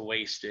not to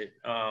waste it.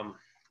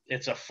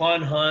 It's a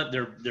fun hunt.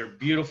 They're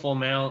beautiful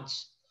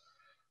mounts.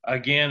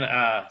 Again,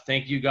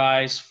 thank you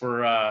guys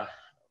for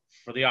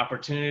the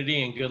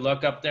opportunity, and good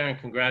luck up there, and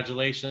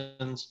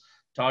congratulations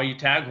to all you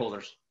tag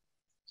holders.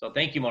 So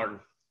thank you, Martin.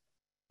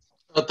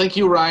 Thank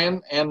you,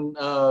 Ryan. And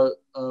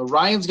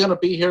Ryan's going to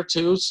be here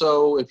too.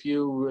 So if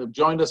you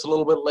joined us a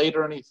little bit late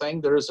or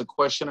anything, there is a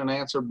question and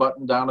answer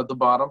button down at the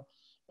bottom.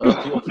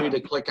 Feel free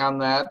to click on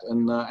that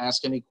and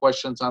ask any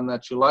questions on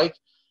that you like.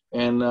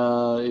 And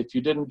if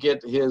you didn't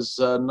get his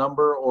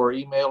number or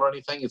email or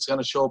anything, it's going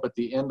to show up at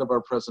the end of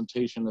our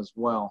presentation as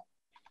well.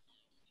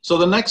 So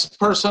the next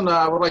person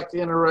I would like to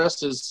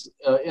introduce is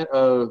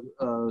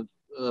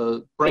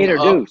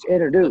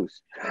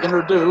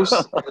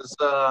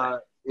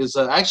is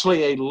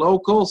actually a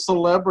local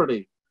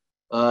celebrity.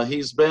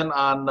 He's been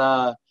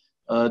on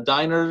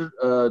diners,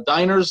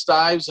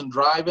 dives, and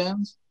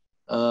drive-ins.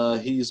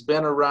 He's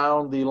been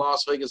around the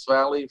Las Vegas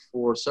Valley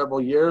for several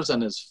years,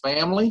 and his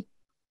family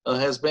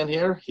has been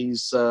here.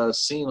 He's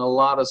seen a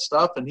lot of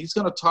stuff, and he's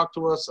going to talk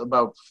to us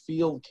about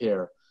field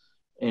care.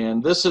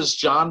 And this is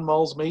John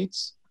Mulls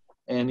Meats,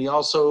 and he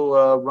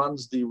also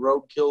runs the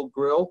Roadkill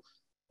Grill,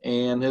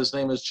 and his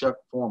name is Chuck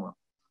Former.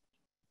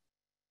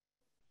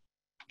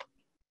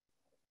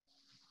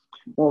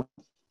 Well,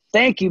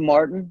 thank you,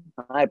 Martin.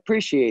 I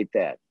appreciate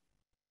that.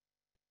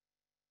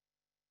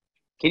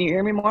 Can you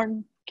hear me,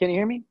 Martin? Can you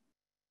hear me?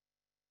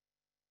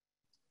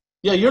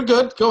 Yeah, you're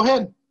good. Go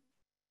ahead.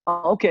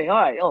 Oh, okay.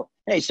 All right. Oh,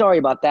 hey, sorry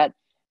about that.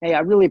 Hey, I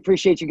really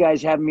appreciate you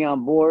guys having me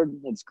on board.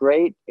 It's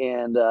great.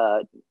 And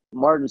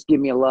Martin's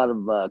giving me a lot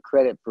of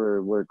credit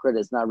for where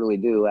credit's not really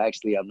due.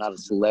 Actually, I'm not a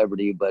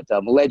celebrity, but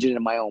I'm a legend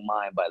in my own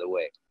mind, by the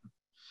way.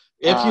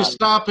 If you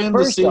stop in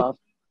to see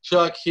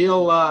Chuck,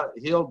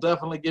 he'll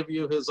definitely give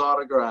you his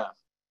autograph.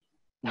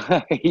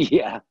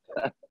 Yeah,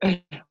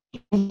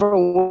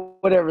 for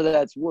whatever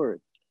that's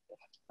worth.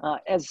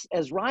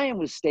 As Ryan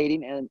was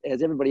stating, and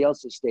as everybody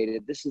else has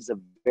stated, this is a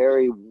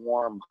very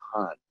warm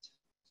hunt.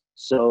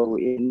 So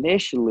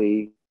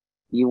initially,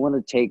 you want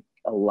to take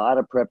a lot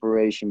of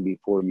preparation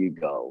before you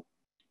go.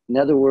 In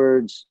other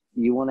words,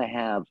 you want to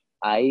have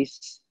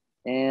ice.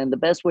 And the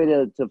best way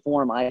to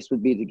form ice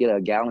would be to get a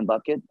gallon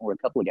bucket or a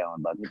couple of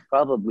gallon buckets,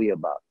 probably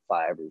about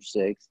 5 or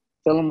 6.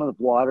 Fill them with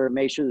water.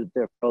 Make sure that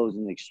they're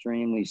frozen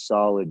extremely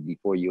solid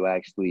before you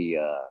actually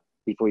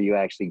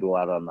go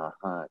out on the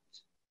hunt.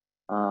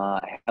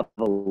 Have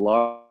a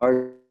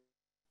large,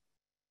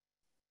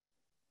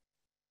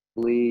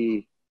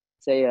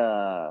 say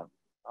a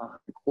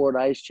quart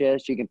ice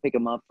chest. You can pick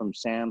them up from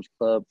Sam's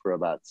Club for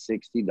about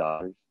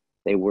 $60.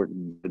 They work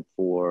good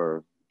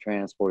for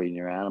transporting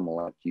your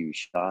animal after you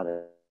shot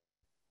it.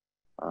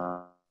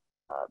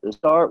 To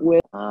start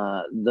with,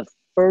 the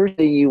first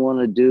thing you want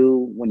to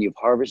do when you've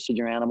harvested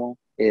your animal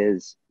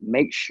is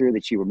make sure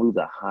that you remove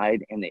the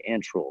hide and the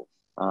entrails.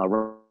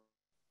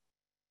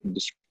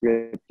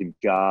 Descriptive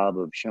job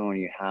of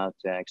showing you how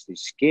to actually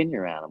skin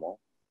your animal.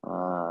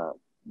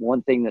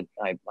 One thing that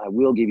I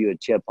will give you a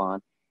tip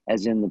on,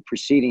 as in the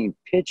preceding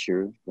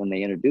picture, when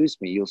they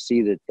introduced me, you'll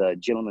see that the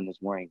gentleman is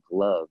wearing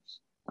gloves.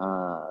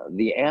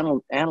 The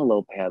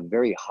antelope have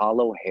very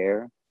hollow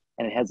hair,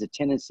 and it has a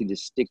tendency to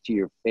stick to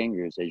your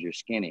fingers as you're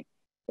skinning,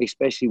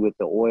 especially with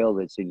the oil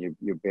that's in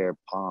your bare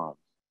palm.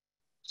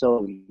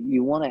 So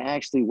you want to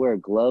actually wear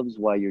gloves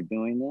while you're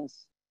doing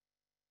this.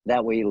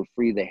 That way it'll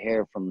free the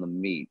hair from the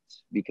meat,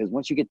 because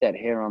once you get that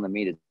hair on the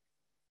meat,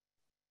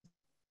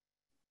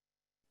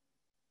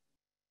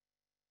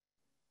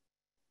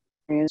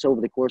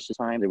 over the course of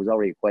time, there was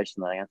already a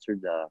question that I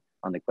answered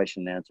on the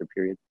question and answer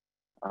period.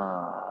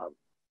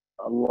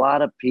 A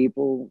lot of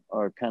people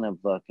are kind of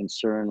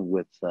concerned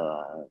with,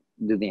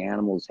 do the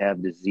animals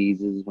have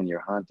diseases when you're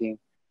hunting?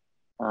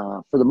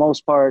 For the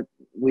most part,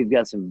 we've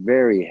got some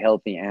very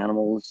healthy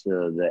animals.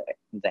 The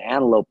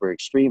antelope are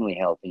extremely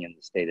healthy in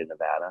the state of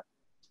Nevada.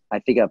 I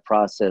think I've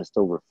processed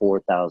over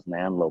 4,000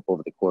 antelope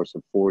over the course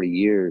of 40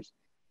 years,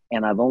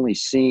 and I've only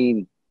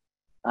seen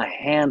a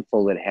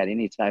handful that had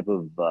any type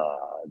of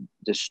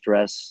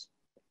distress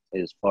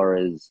as far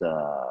as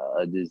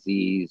a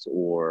disease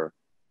or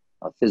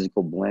a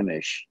physical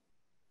blemish.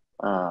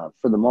 For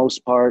the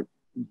most part,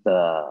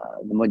 the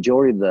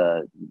majority of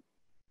the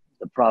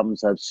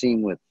problems I've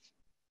seen with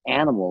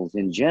animals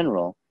in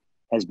general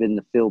has been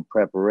the field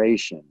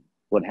preparation.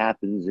 what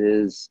happens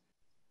is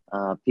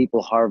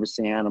people harvest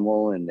the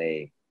animal and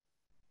they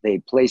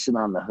place it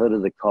on the hood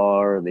of the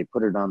car, they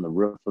put it on the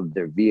roof of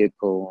their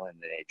vehicle, and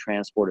they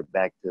transport it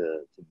back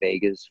to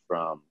Vegas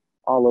from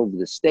all over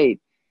the state.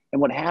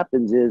 And what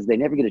happens is they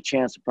never get a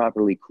chance to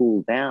properly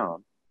cool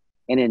down.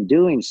 And in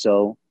doing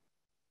so,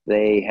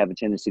 they have a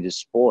tendency to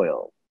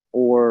spoil.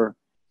 Or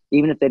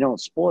even if they don't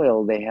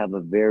spoil, they have a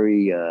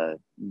very,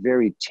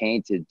 very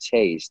tainted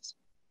taste.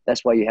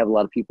 That's why you have a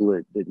lot of people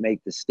that make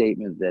the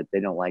statement that they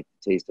don't like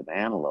the taste of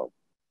antelope,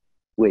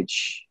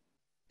 which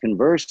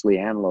conversely,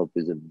 antelope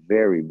is a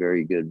very,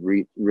 very good,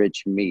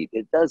 rich meat.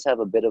 It does have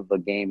a bit of a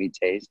gamey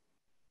taste,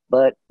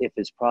 but if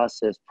it's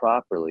processed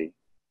properly,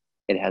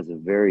 it has a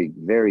very,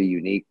 very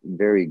unique,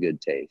 very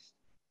good taste.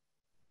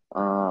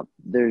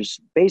 There's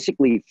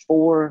basically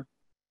 4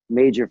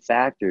 major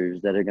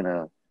factors that are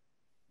gonna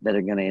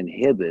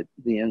inhibit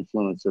the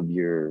influence of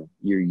your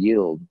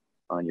yield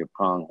on your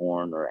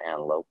pronghorn or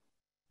antelope,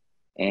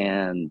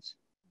 and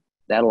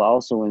that'll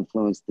also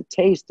influence the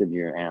taste of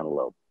your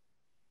antelope.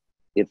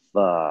 If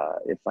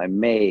I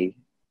may,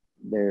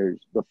 there's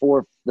the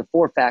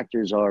four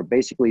factors are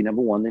basically,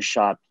 number one, the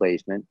shot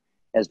placement.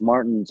 As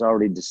Martin's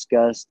already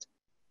discussed,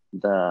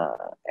 the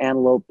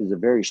antelope is a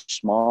very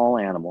small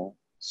animal,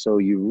 so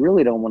you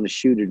really don't want to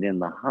shoot it in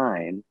the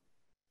hind,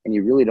 and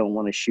you really don't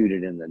want to shoot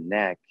it in the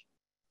neck.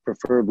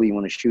 Preferably, you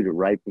want to shoot it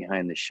right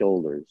behind the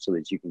shoulder so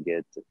that you can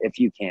get, if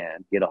you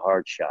can, get a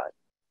hard shot,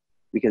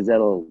 because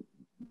that'll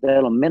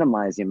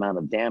minimize the amount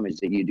of damage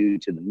that you do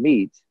to the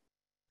meat.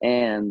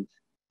 And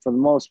for the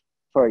most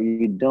part,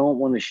 you don't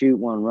want to shoot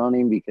one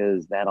running,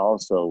 because that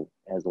also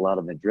has a lot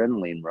of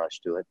adrenaline rush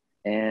to it.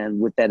 And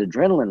with that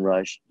adrenaline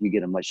rush, you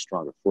get a much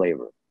stronger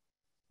flavor.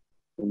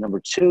 And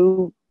number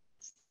 2,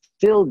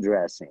 field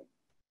dressing.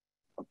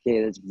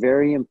 Okay, that's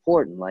very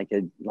important. Like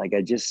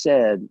I just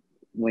said,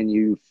 when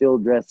you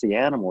field dress the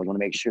animal, you want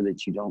to make sure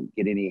that you don't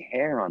get any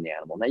hair on the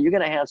animal. Now, you're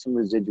going to have some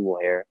residual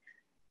hair.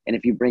 And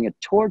if you bring a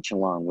torch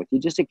along with you,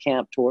 just a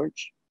camp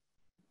torch,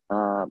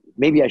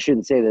 maybe I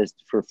shouldn't say this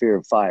for fear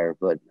of fire,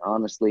 but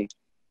honestly,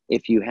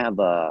 if you have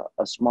a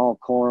small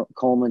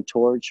Coleman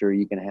torch, or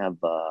you can have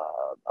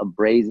a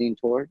brazing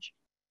torch,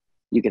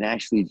 you can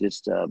actually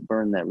just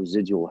burn that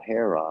residual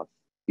hair off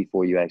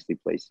before you actually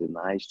place it in the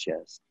ice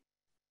chest.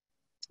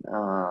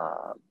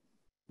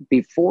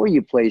 Before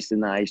you place it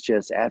in the ice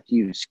chest, after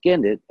you've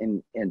skinned it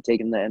and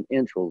taken the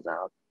entrails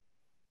out,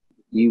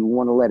 you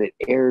want to let it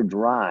air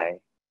dry,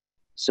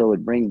 so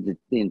it brings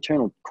the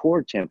internal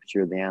core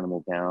temperature of the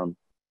animal down,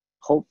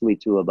 hopefully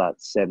to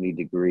about 70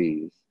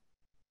 degrees.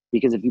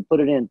 Because if you put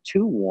it in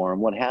too warm,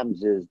 what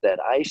happens is that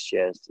ice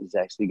chest is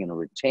actually going to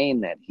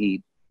retain that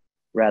heat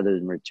rather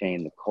than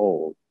retain the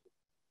cold.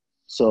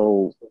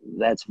 So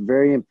that's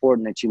very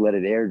important that you let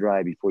it air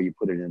dry before you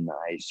put it in the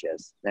ice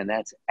chest. And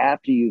that's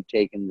after you've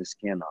taken the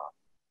skin off.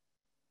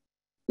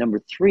 Number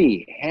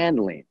 3,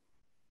 handling.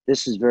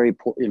 This is very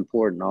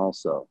important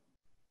also.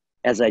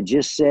 As I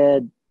just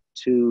said,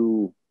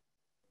 to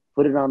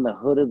put it on the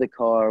hood of the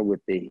car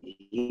with the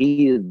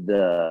heat of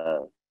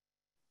the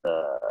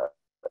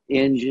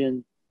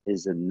engine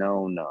is a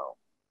no-no.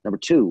 Number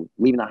 2,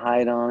 leaving a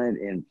hide on it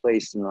and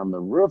placing it on the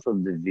roof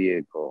of the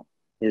vehicle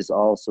is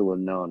also a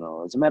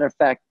no-no. As a matter of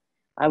fact,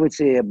 I would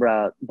say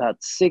about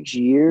 6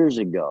 years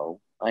ago,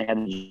 I had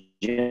a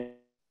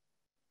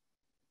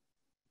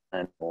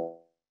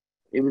animal.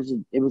 It was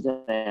an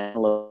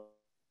antelope.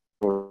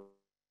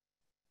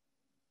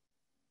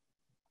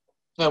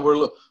 Yeah,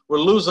 we're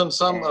losing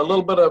a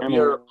little bit of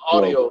your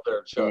audio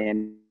there, Chuck.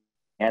 And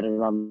had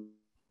it on.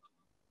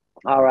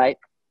 All right,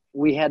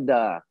 we had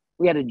a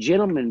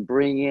gentleman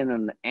bring in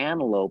an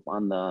antelope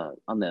on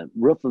the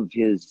roof of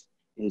his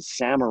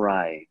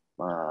samurai,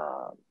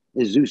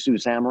 Isuzu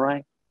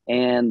Samurai,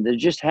 and there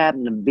just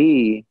happened to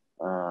be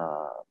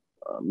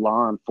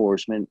law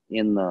enforcement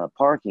in the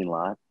parking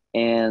lot,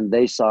 and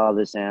they saw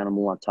this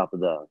animal on top of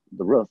the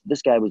roof.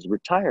 This guy was a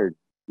retired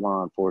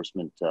law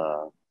enforcement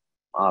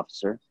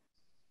officer,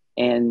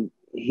 and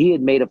he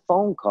had made a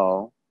phone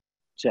call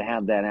to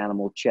have that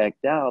animal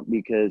checked out,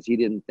 because he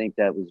didn't think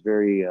that was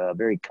very,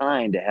 very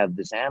kind to have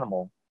this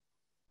animal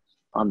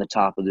on the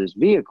top of this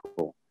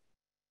vehicle.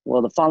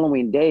 Well, the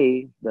following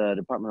day, the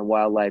Department of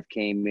Wildlife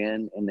came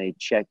in and they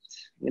checked,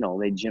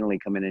 they generally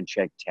come in and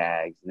check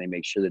tags, and they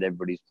make sure that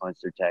everybody's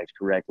punched their tags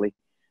correctly.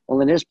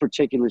 Well, in this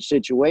particular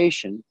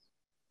situation,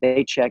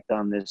 they checked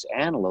on this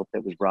antelope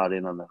that was brought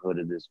in on the hood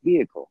of this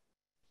vehicle.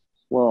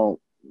 Well,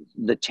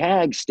 the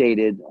tag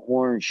stated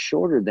horns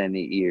shorter than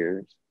the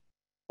ears,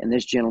 and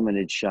this gentleman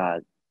had shot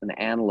an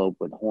antelope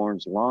with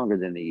horns longer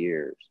than the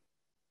ears.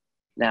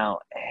 Now,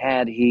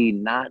 had he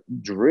not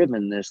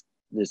driven this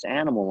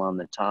animal on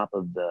the top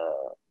of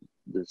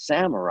the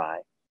Samurai,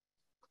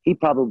 he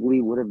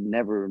probably would have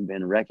never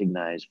been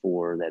recognized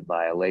for that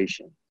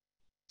violation.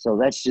 So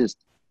that's just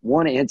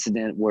one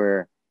incident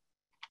where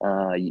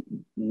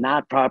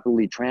not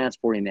properly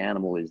transporting the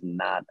animal is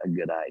not a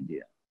good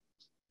idea.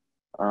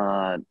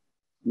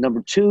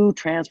 Number 2,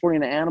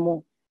 transporting the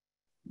animal.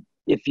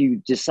 If you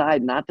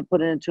decide not to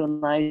put it into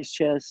an ice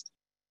chest,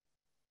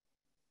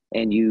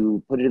 and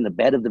you put it in the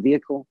bed of the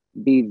vehicle,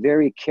 be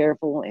very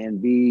careful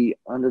and be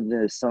under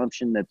the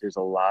assumption that there's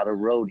a lot of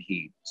road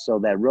heat. So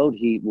that road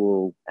heat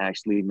will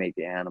actually make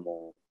the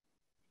animal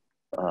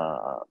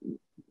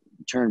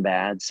turn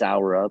bad,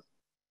 sour up.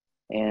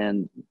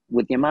 And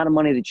with the amount of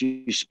money that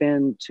you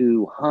spend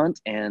to hunt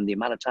and the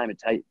amount of time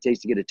it takes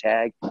to get a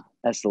tag,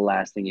 that's the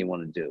last thing you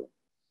want to do.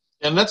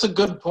 And that's a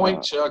good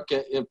point, Chuck.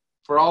 If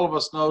for all of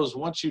us knows,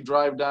 once you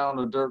drive down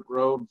a dirt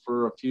road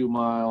for a few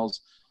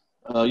miles,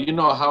 you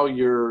know how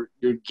your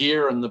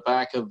gear in the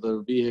back of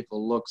the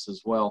vehicle looks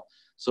as well.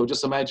 So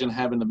just imagine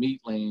having the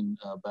meat lane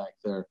back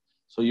there.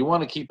 So you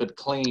want to keep it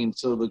clean.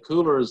 So the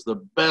cooler is the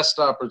best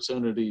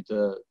opportunity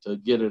to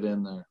get it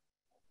in there.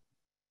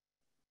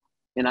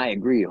 And I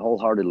agree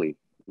wholeheartedly.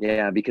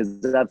 Yeah,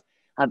 because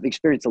I've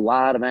experienced a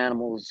lot of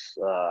animals,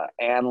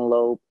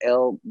 antelope,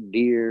 elk,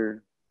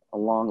 deer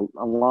along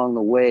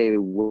the way.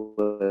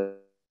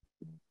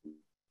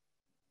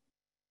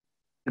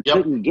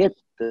 Couldn't get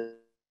the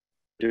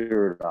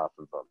dirt off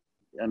of them.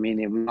 I mean,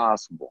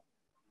 impossible.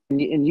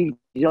 And you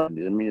don't.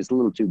 I mean, it's a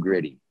little too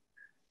gritty.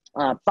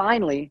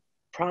 Finally,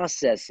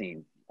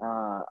 processing.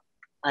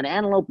 An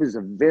antelope is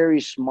a very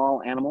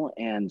small animal,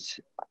 and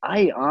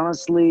I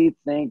honestly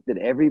think that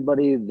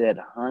everybody that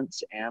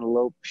hunts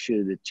antelope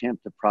should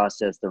attempt to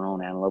process their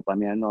own antelope. I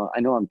mean, I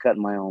know I'm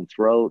cutting my own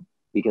throat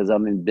because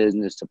I'm in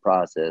business to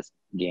process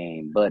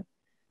game, but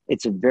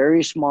it's a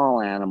very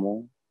small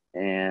animal,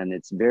 and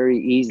it's very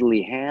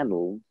easily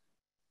handled.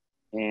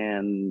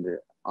 And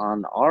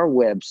on our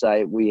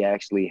website, we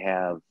actually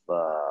have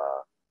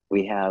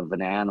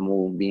an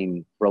animal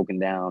being broken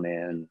down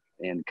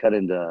and cut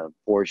into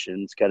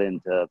portions, cut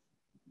into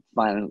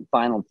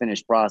final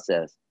finished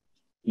process.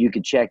 You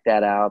could check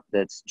that out.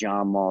 That's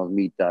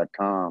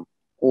johnmallsmeat.com.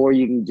 Or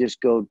you can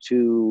just go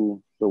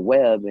to the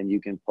web and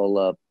you can pull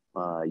up,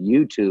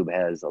 YouTube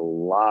has a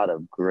lot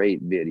of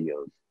great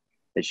videos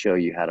that show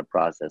you how to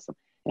process them.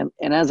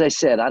 And as I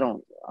said,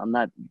 I'm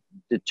not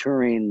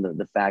deterring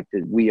the fact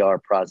that we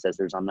are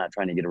processors. I'm not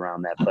trying to get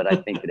around that, but I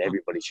think that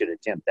everybody should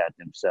attempt that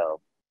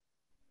themselves.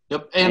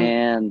 Yep.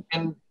 And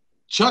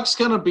Chuck's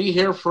going to be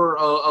here for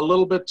a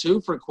little bit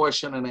too for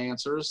question and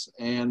answers.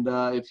 And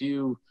if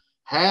you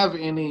have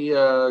any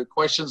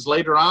questions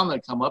later on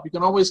that come up, you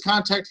can always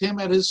contact him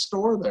at his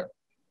store there.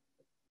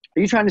 Are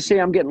you trying to say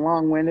I'm getting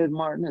long-winded,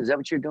 Martin? Is that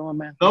what you're doing,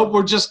 man? Nope,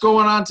 we're just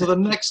going on to the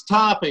next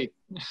topic.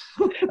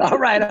 All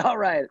right.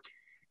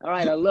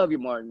 I love you,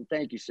 Martin.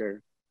 Thank you,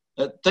 sir.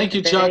 Thank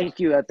you, Chuck. Thank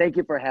you. Thank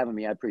you for having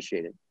me. I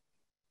appreciate it.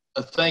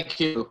 Thank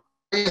you.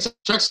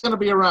 Chuck's going to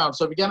be around,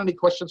 so if you got any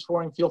questions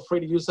for him, feel free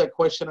to use that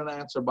question and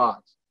answer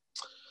box.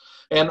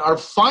 And our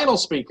final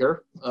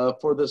speaker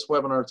for this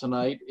webinar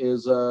tonight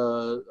is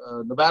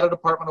Nevada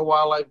Department of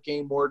Wildlife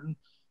Game Warden,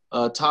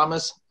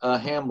 Thomas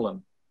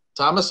Hamblin.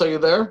 Thomas, are you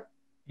there?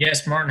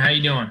 Yes, Martin. How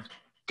you doing?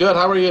 Good.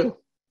 How are you?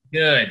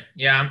 Good.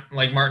 Yeah,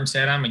 like Martin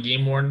said, I'm a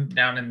game warden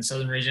down in the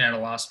southern region out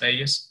of Las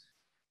Vegas.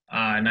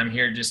 And I'm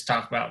here to just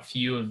talk about a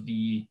few of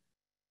the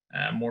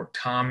more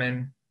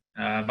common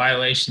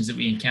violations that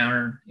we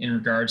encounter in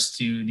regards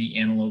to the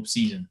antelope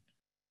season.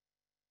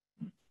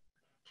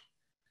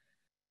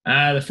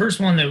 The first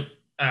one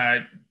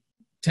that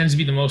tends to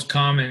be the most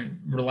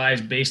common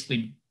relies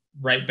basically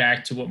right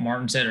back to what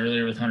Martin said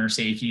earlier with hunter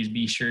safety, is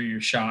be sure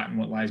you're shot and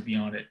what lies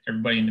beyond it.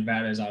 Everybody in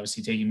Nevada is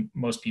obviously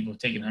most people have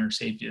taken hunter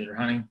safety that are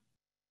hunting.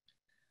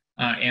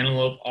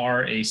 Antelope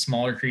are a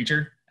smaller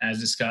creature, as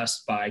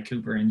discussed by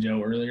Cooper and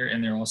Joe earlier,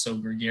 and they're also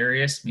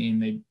gregarious, meaning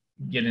they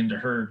get into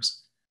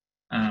herds.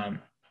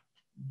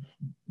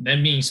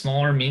 Them being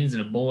smaller means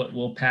that a bullet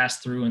will pass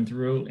through and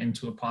through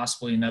into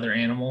possibly another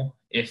animal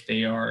if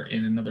they are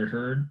in another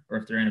herd or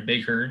if they're in a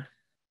big herd.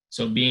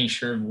 So being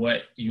sure of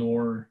what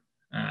your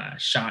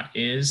shot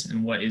is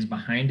and what is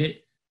behind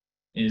it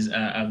is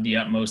of the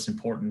utmost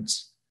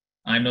importance.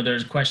 I know there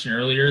was a question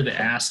earlier that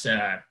asked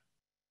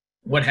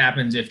what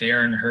happens if they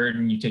are in a herd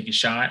and you take a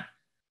shot.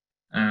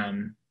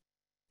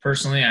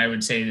 Personally, I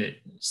would say that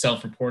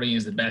self-reporting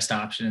is the best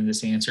option in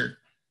this answer.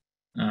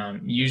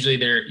 Usually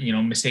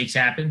mistakes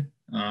happen,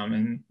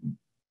 and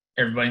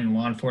everybody in the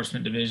law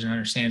enforcement division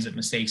understands that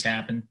mistakes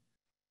happen,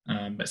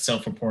 but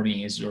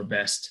self-reporting is your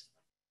best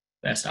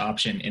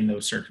option in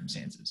those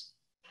circumstances.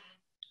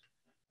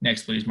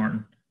 Next, please,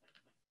 Martin.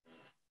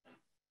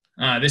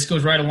 This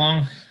goes right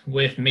along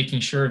with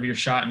making sure of your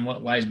shot and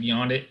what lies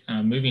beyond it.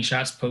 Moving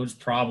shots pose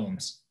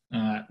problems.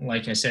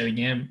 Like I said,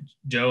 again,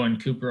 Joe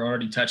and Cooper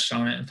already touched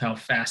on it with how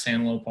fast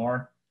antelope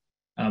are.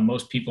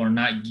 Most people are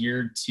not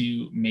geared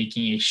to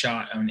making a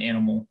shot of an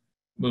animal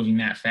moving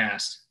that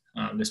fast.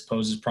 This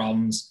poses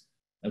problems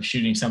of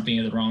shooting something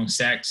of the wrong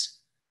sex,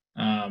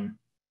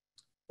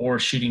 or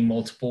shooting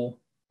multiple,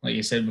 like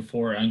I said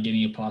before, on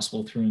getting a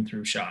possible through and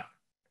through shot.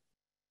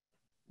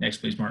 Next,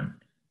 please, Martin.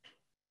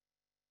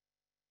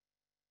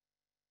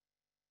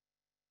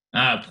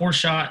 Poor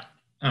shot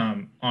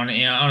on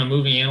a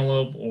moving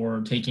antelope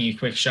or taking a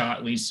quick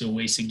shot leads to a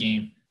waste of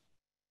game.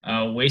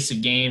 Waste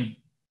of game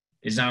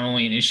is not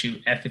only an issue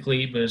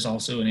ethically, but it's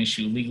also an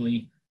issue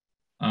legally.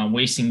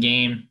 Wasting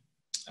game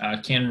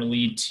can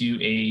lead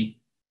to a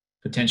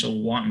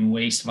potential wanton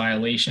waste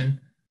violation.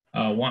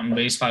 Wanton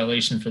waste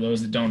violation, for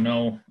those that don't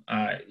know,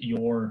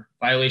 your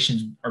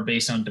violations are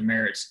based on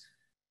demerits.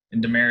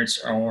 And demerits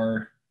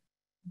are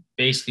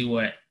basically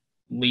what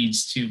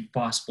leads to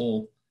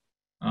possible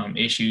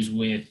issues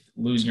with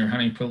losing your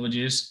hunting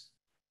privileges.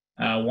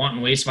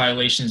 Wanton waste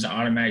violations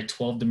are automatic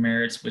 12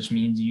 demerits, which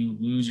means you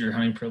lose your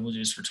hunting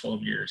privileges for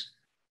 12 years.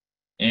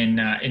 And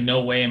in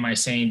no way am I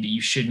saying that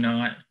you should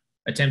not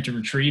attempt to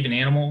retrieve an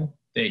animal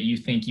that you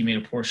think you made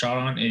a poor shot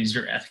on. It is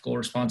your ethical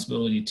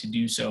responsibility to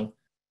do so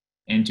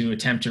and to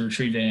attempt to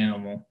retrieve that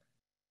animal.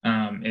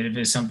 And if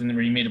it's something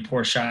where you made a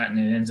poor shot and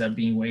it ends up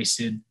being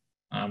wasted,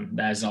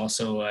 that is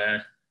also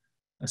a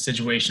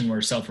situation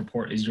where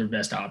self-report is your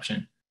best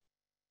option.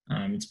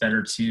 It's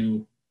better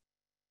to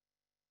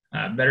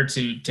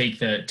take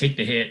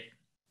the hit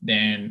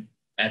than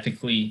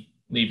ethically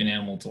leave an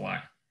animal to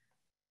lie.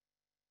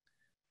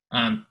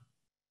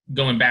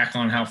 Going back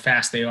on how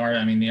fast they are,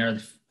 I mean, they are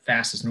the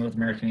fastest North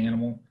American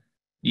animal.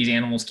 These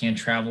animals can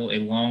travel a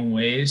long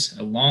ways,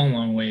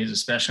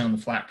 especially on the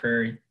flat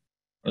prairie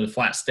or the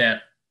flat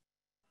steppe.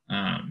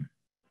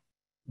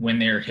 When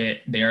they're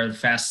hit, they are the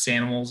fastest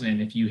animals, and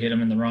if you hit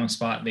them in the wrong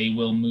spot, they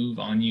will move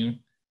on you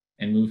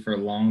and move for a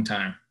long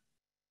time.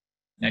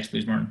 Next,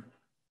 please, Martin.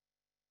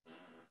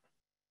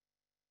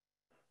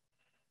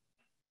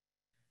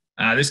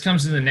 This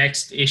comes to the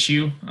next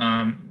issue.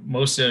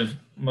 Most of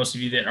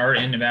you that are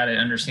in Nevada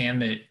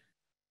understand that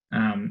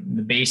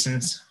the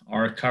basins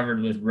are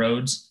covered with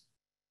roads.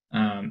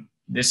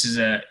 This is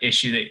an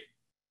issue that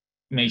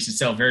makes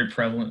itself very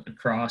prevalent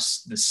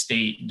across the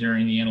state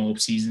during the antelope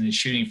season, is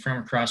shooting from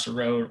across a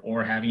road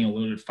or having a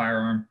loaded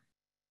firearm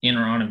in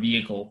or on a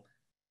vehicle.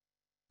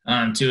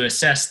 To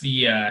assess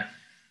the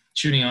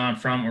shooting on,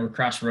 from, or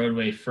across a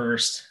roadway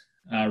first,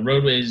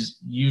 roadway is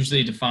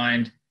usually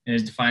defined and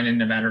is defined in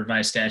Nevada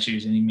revised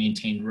statutes any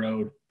maintained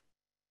road.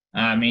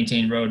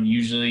 Maintained road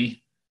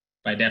usually,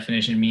 by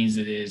definition, means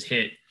that it is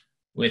hit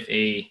with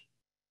a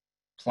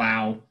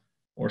plow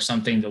or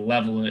something to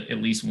level it at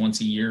least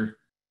once a year.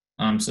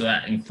 So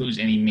that includes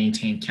any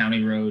maintained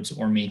county roads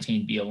or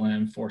maintained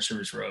BLM Forest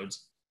Service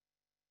roads.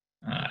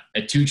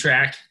 A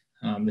two-track,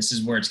 this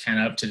is where it's kind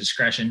of up to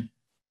discretion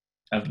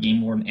of the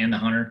game warden and the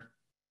hunter.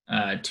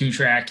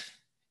 Two-track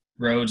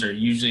roads are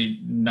usually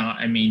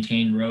not a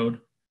maintained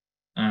road.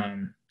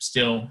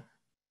 Still,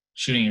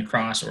 shooting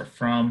across or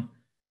from,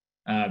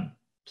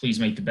 please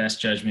make the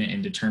best judgment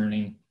in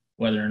determining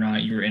whether or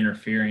not you're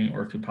interfering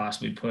or could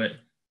possibly put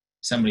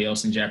somebody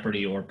else in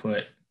jeopardy or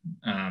put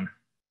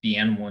the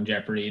animal in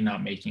jeopardy and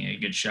not making a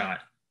good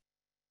shot.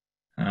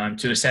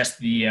 To assess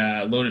the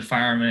loaded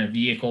firearm in a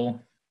vehicle,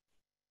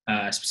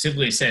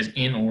 specifically it says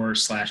in or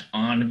 /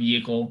 on a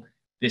vehicle.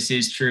 This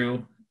is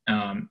true.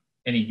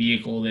 Any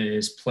vehicle that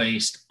is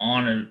placed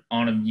on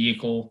a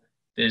vehicle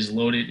that is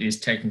loaded is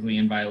technically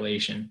in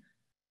violation.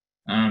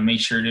 Make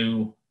sure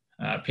to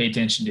pay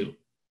attention to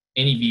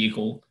any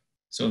vehicle.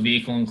 So a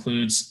vehicle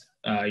includes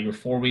your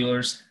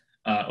four-wheelers,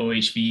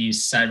 OHVs,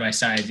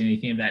 side-by-sides,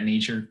 anything of that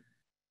nature.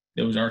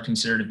 Those are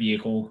considered a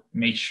vehicle.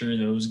 Make sure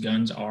those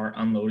guns are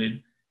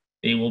unloaded.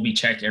 They will be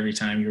checked every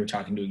time you're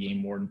talking to a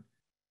game warden.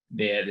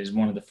 That is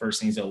one of the first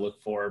things they'll look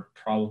for,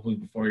 probably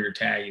before your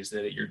tag, is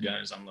that your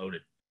gun is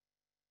unloaded.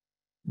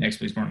 Next,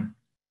 please, Martin.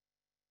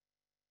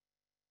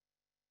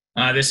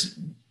 This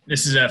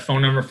is a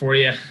phone number for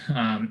you.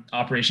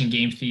 Operation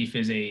Game Thief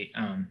is a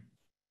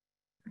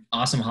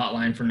awesome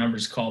hotline for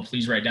numbers to call.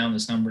 Please write down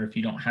this number if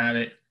you don't have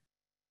it.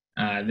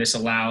 This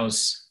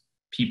allows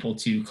people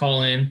to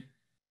call in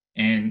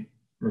and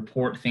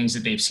report things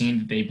that they've seen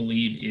that they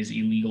believe is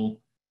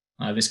illegal.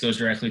 This goes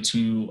directly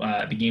to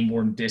the Game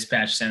Warden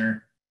Dispatch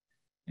Center,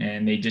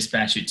 and they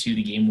dispatch it to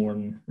the game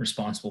warden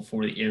responsible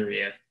for the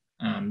area.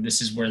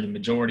 This is where the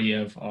majority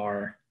of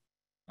our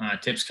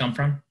tips come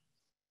from.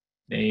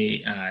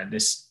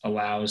 This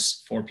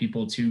allows for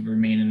people to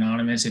remain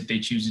anonymous if they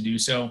choose to do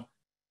so,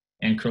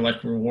 and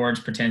collect rewards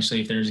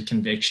potentially if there's a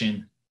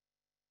conviction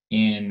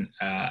in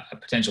a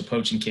potential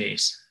poaching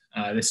case.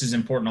 This is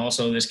important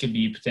also. This could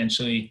be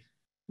potentially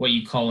what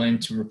you call in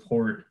to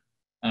report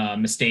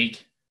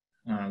mistake.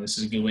 This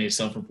is a good way to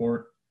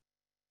self-report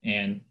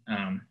and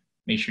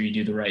make sure you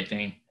do the right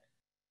thing.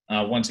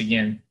 Once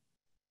again,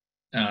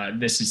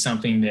 this is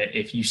something that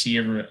if you see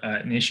ever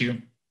an issue,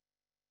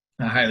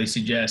 I highly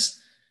suggest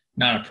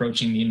not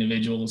approaching the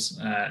individuals.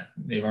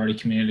 They've already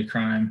committed a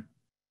crime.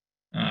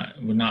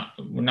 Would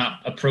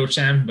not approach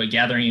them, but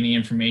gathering any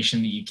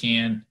information that you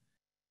can,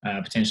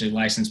 potentially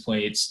license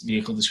plates,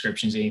 vehicle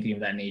descriptions, anything of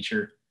that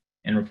nature,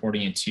 and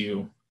reporting it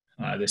to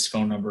this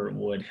phone number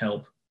would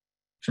help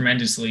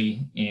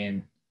tremendously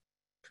in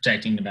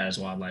protecting Nevada's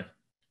wildlife.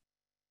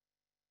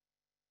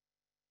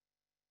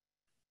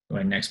 Go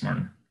ahead, next,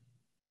 Martin.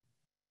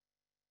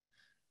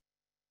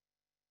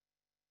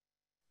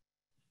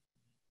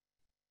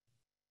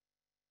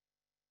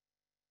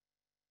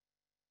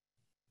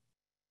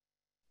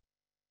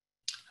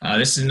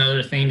 This is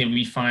another thing that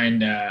we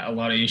find a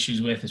lot of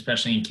issues with,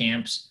 especially in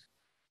camps.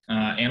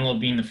 Antelope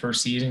being the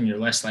first season, you're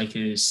less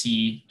likely to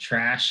see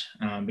trash,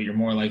 but you're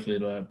more likely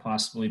to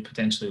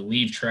potentially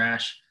leave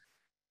trash.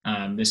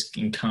 This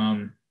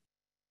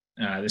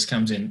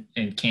comes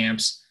in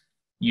camps.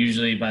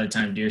 Usually by the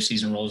time deer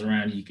season rolls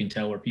around, you can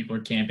tell where people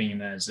are camping,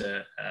 and that is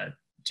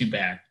too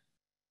bad.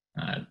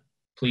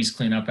 Please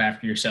clean up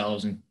after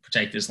yourselves and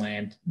protect this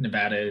land.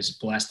 Nevada is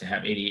blessed to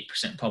have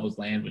 88% public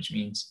land, which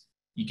means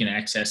you can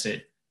access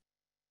it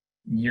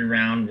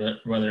year-round,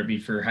 whether it be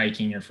for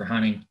hiking or for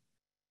hunting.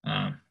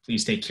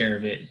 Please take care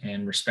of it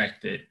and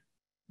respect that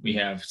we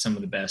have some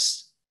of the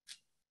best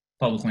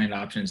public land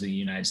options in the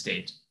United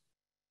States.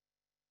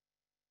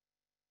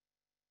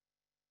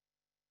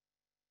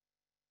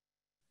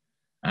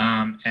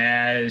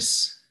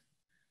 As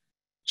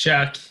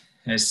Chuck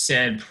has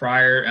said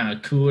prior,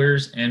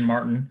 coolers and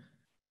Martin,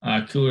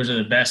 coolers are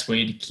the best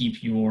way to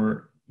keep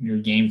your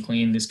game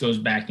clean. This goes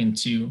back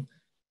into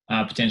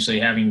potentially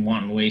having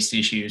want and waste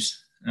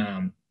issues.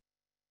 The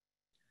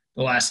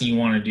last thing you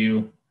want to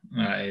do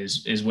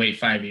is wait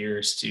 5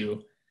 years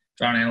to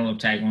draw an antelope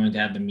tag only to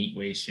have the meat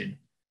wasted.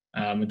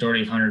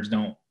 Majority of hunters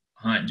don't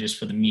hunt just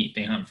for the meat;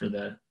 they hunt for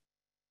the,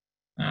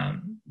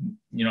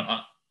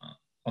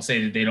 I'll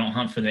say that they don't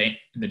hunt for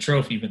the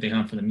trophy, but they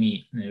hunt for the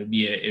meat. And it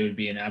would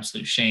be an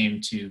absolute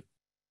shame to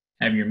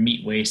have your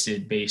meat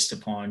wasted based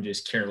upon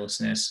just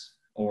carelessness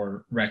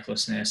or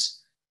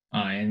recklessness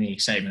and the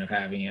excitement of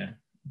having a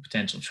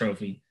potential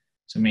trophy.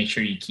 So make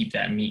sure you keep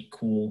that meat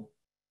cool,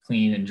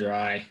 clean, and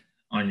dry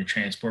on your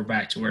transport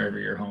back to wherever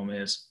your home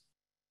is.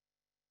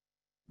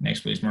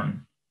 Next, please,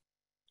 Martin.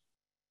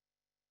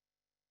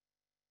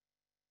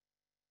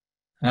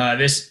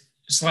 This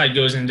slide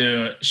goes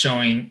into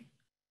showing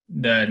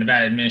the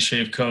Nevada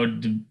Administrative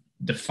Code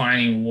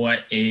defining what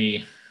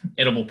a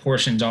edible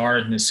portions are.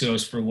 And this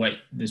goes for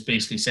this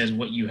basically says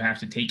what you have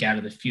to take out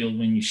of the field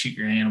when you shoot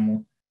your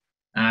animal.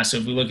 So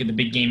if we look at the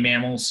big game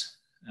mammals,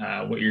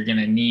 what you're going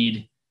to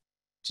need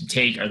to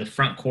take are the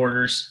front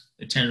quarters,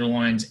 the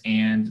tenderloins,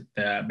 and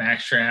the back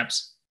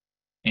straps,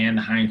 and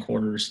the hind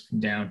quarters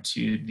down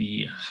to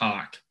the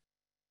hock.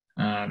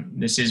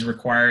 This is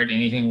required.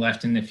 Anything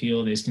left in the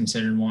field is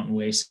considered wanton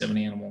waste of an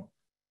animal.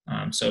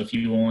 So if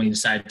you only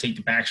decide to take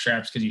the back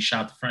straps because you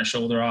shot the front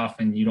shoulder off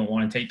and you don't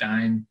want to take the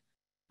hind,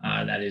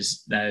 that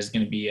is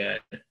going to be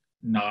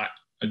not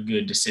a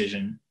good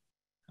decision.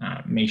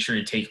 Make sure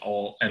you take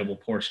all edible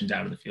portions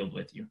out of the field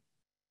with you.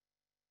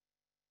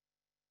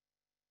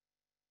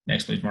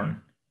 Next, please,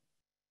 Martin.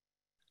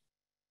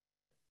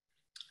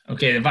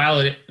 Okay, the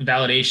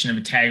validation of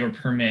a tag or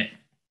permit.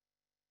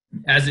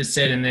 As it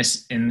said in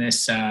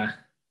this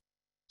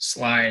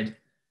slide,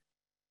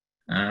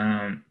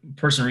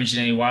 person reaches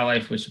any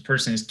wildlife which the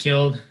person has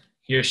killed,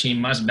 he or she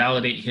must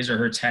validate his or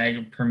her tag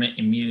or permit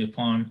immediately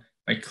upon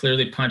by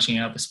clearly punching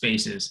out the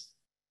spaces.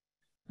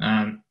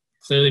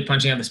 Clearly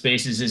punching out the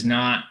spaces is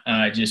not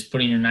just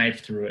putting your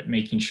knife through it,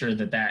 making sure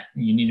that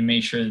you need to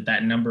make sure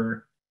that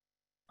number,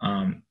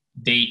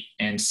 date,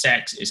 and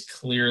sex is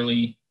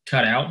clearly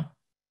cut out,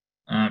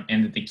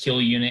 and that the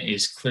kill unit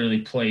is clearly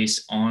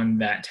placed on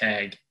that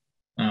tag.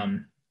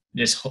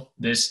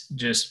 This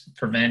just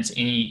prevents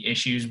any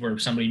issues where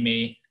somebody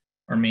may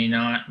or may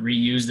not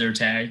reuse their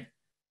tag.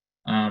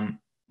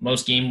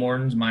 Most game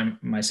wardens,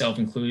 myself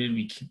included,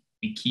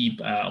 we keep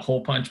a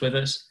hole punch with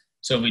us.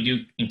 So if we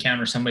do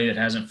encounter somebody that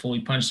hasn't fully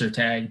punched their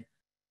tag,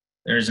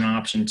 there's an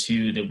option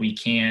too that we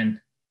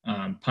can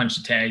punch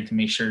the tag to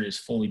make sure it is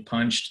fully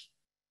punched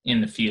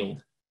in the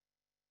field.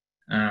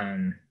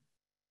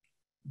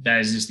 That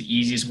is just the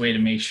easiest way to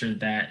make sure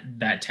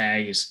that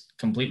tag is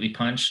completely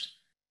punched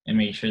and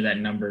make sure that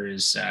number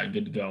is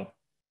good to go.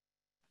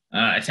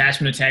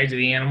 Attachment of tag to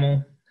the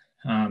animal.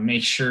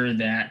 Make sure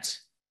that,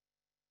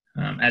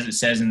 as it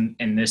says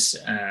in this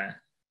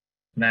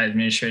Nevada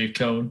Administrative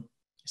Code,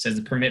 it says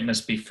the permit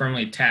must be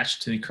firmly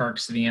attached to the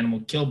carcass of the animal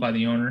killed by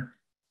the owner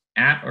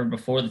at or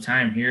before the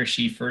time he or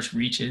she first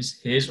reaches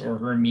his or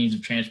her means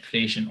of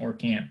transportation or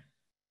camp.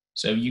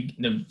 So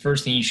the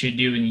first thing you should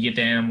do when you get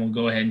the animal,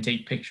 go ahead and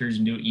take pictures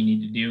and do what you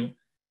need to do.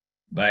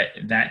 But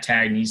that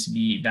tag needs to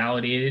be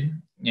validated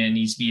and it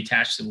needs to be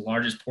attached to the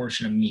largest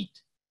portion of meat.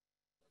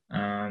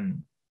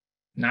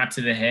 Not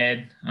to the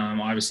head.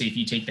 Obviously, if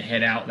you take the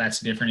head out,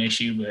 that's a different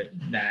issue, but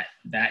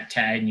that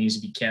tag needs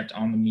to be kept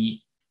on the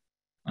meat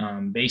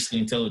basically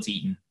until it's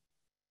eaten,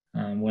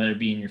 whether it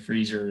be in your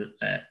freezer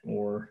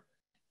or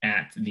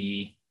at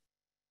the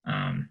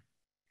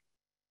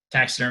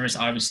taxidermist.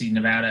 Obviously,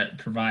 Nevada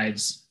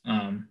provides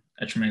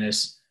a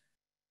tremendous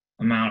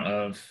amount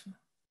of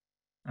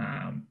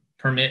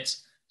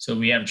permits. So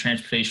we have a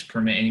transportation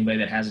permit. Anybody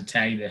that has a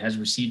tag that has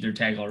received their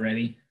tag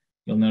already,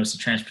 you'll notice a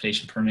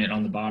transportation permit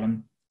on the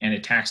bottom and a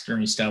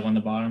taxidermy stub on the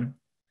bottom.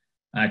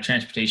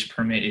 Transportation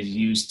permit is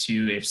used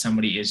to, if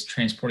somebody is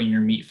transporting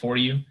your meat for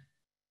you,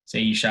 say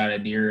you shot a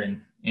deer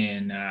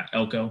in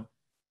Elko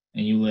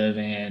and you live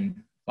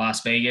in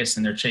Las Vegas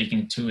and they're taking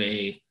it to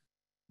a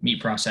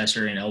meat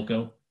processor in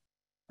Elko,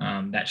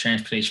 that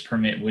transportation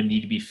permit would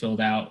need to be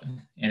filled out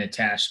and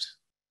attached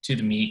to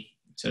the meat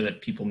so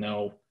that people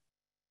know,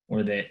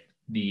 or that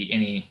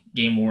any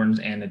game wardens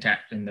and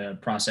the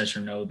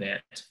processor know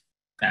that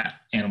that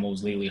animal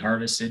is legally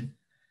harvested.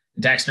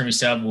 The taxidermy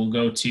sub will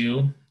go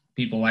to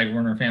people like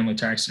Werner Family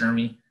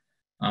Taxidermy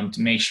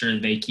to make sure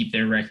they keep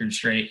their record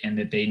straight and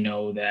that they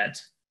know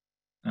that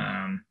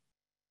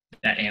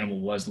that animal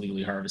was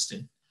legally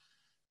harvested.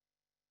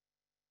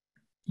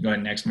 Go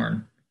ahead next,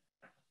 Martin.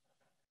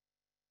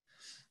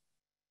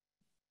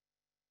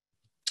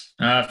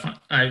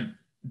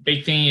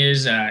 Big thing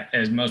is,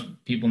 as most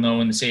people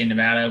know, in the state of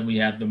Nevada, we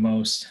have the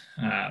most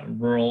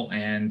rural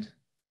and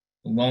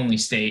lonely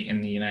state in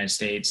the United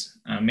States.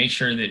 Make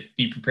sure that,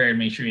 be prepared,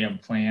 make sure you have a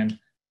plan.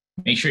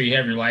 Make sure you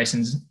have your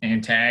license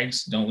and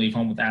tags. Don't leave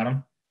home without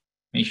them.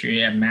 Make sure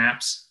you have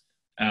maps.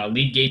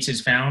 Lead gates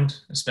is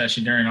found,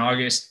 especially during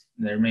August.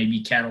 There may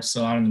be cattle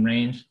still out in the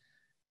range.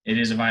 It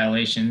is a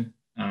violation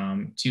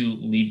to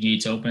leave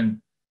gates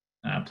open.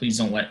 Please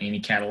don't let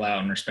any cattle out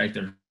and respect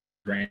their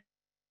range.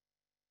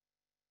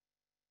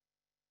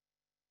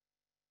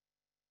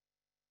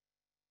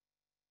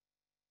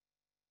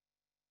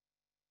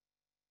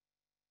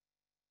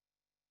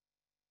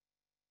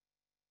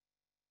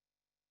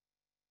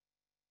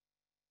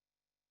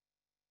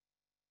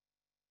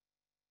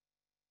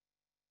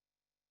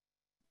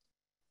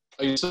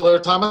 Are you still there,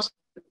 Thomas?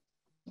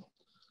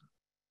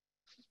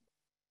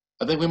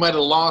 I think we might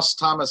have lost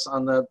Thomas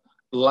on that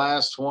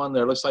last one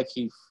there. Looks like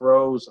he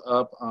froze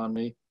up on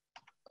me.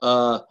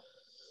 Where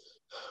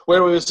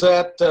we was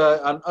at,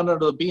 under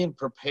the being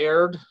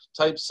prepared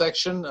type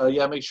section,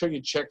 yeah, make sure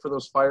you check for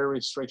those fire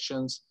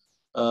restrictions.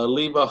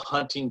 Leave a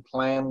hunting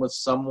plan with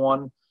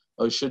someone.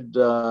 Should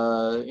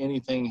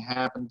anything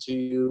happen to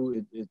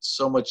you, it's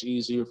so much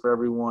easier for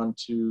everyone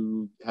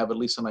to have at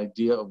least an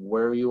idea of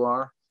where you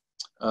are.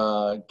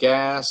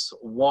 Gas,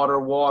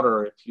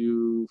 water. If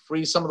you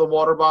freeze some of the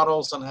water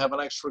bottles and have an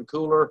extra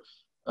cooler,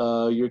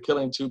 you're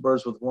killing two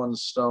birds with one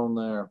stone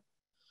there.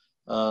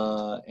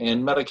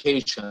 And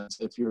medications,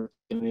 if you're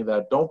any of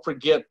that, don't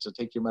forget to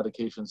take your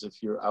medications if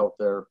you're out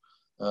there.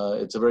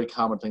 It's a very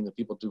common thing that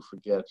people do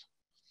forget.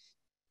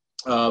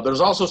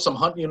 There's also some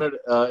hunt unit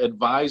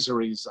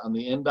advisories on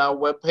the NDOW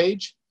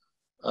webpage.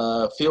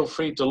 Feel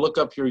free to look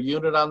up your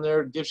unit on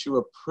there. It gives you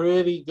a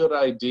pretty good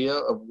idea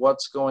of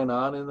what's going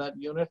on in that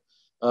unit.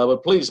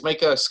 But please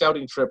make a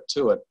scouting trip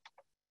to it.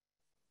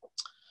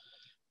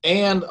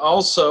 And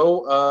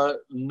also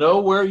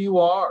know where you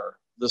are,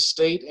 the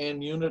state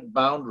and unit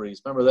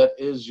boundaries. Remember, that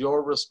is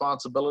your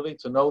responsibility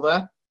to know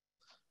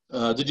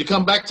that. Did you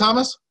come back,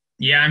 Thomas?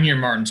 Yeah, I'm here,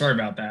 Martin. Sorry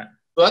about that.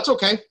 Well, that's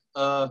okay.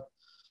 I'll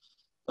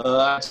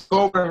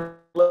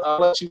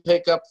let you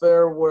take up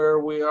there where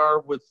we are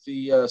with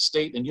the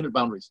state and unit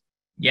boundaries.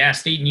 Yeah,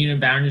 state and unit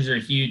boundaries are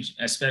huge,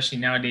 especially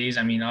nowadays.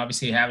 I mean,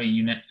 obviously, have a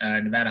unit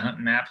Nevada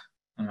hunting map,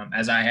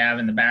 as I have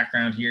in the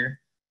background here,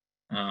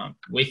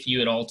 with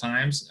you at all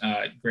times.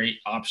 Great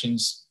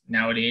options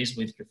nowadays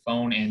with your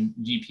phone and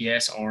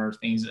GPS are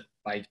things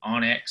like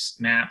Onyx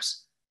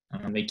maps.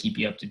 They keep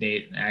you up to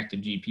date and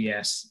active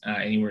GPS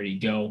anywhere you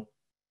go.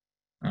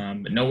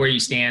 But know where you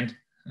stand.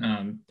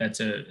 It's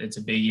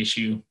a big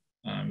issue.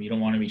 You don't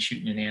want to be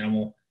shooting an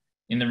animal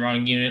in the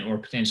wrong unit or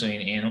potentially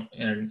an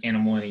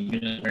animal in a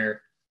unit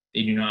where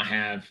they do not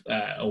have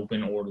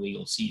open or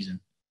legal season.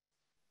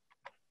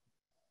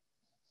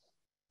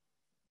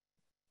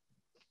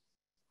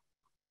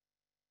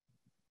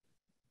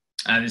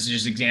 This is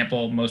just an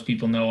example. Most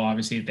people know,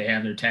 obviously, if they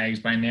have their tags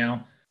by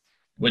now,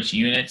 which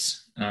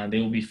units they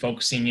will be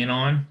focusing in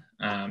on,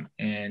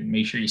 and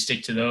make sure you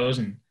stick to those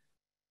and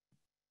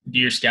do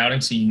your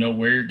scouting so you know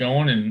where you're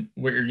going and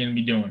what you're going to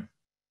be doing.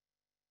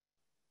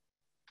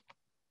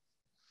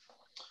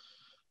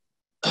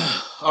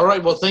 All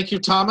right. Well, thank you,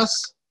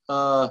 Thomas.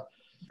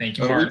 Thank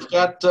you, Mark. We've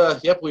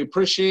got, we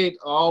appreciate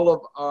all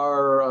of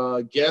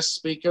our guest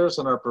speakers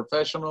and our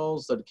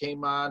professionals that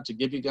came on to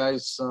give you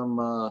guys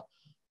some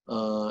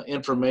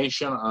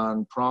information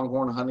on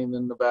pronghorn hunting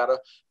in Nevada.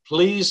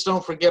 Please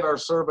don't forget our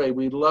survey.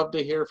 We'd love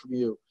to hear from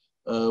you.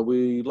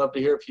 We'd love to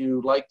hear if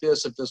you like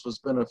this, if this was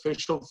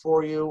beneficial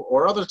for you,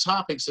 or other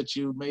topics that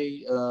you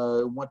may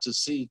want to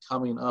see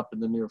coming up in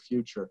the near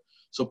future.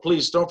 So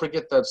please don't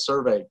forget that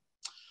survey.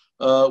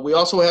 We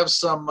also have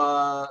some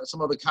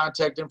of the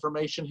contact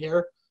information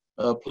here.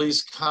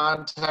 Please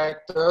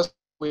contact us.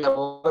 We have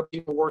a lot of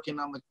people working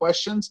on the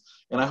questions,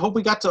 and I hope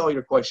we got to all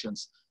your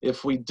questions.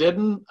 If we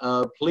didn't,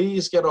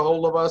 please get a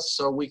hold of us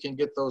so we can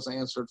get those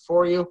answered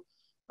for you.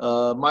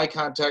 My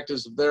contact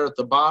is there at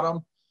the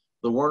bottom.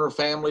 The Werner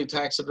Family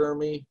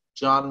Taxidermy,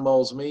 John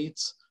Moles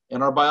Meats,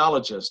 and our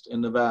biologist in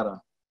Nevada.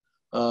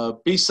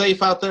 Be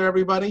safe out there,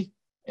 everybody,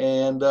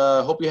 and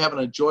hope you have an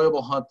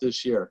enjoyable hunt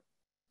this year.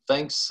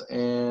 Thanks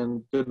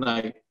and good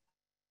night.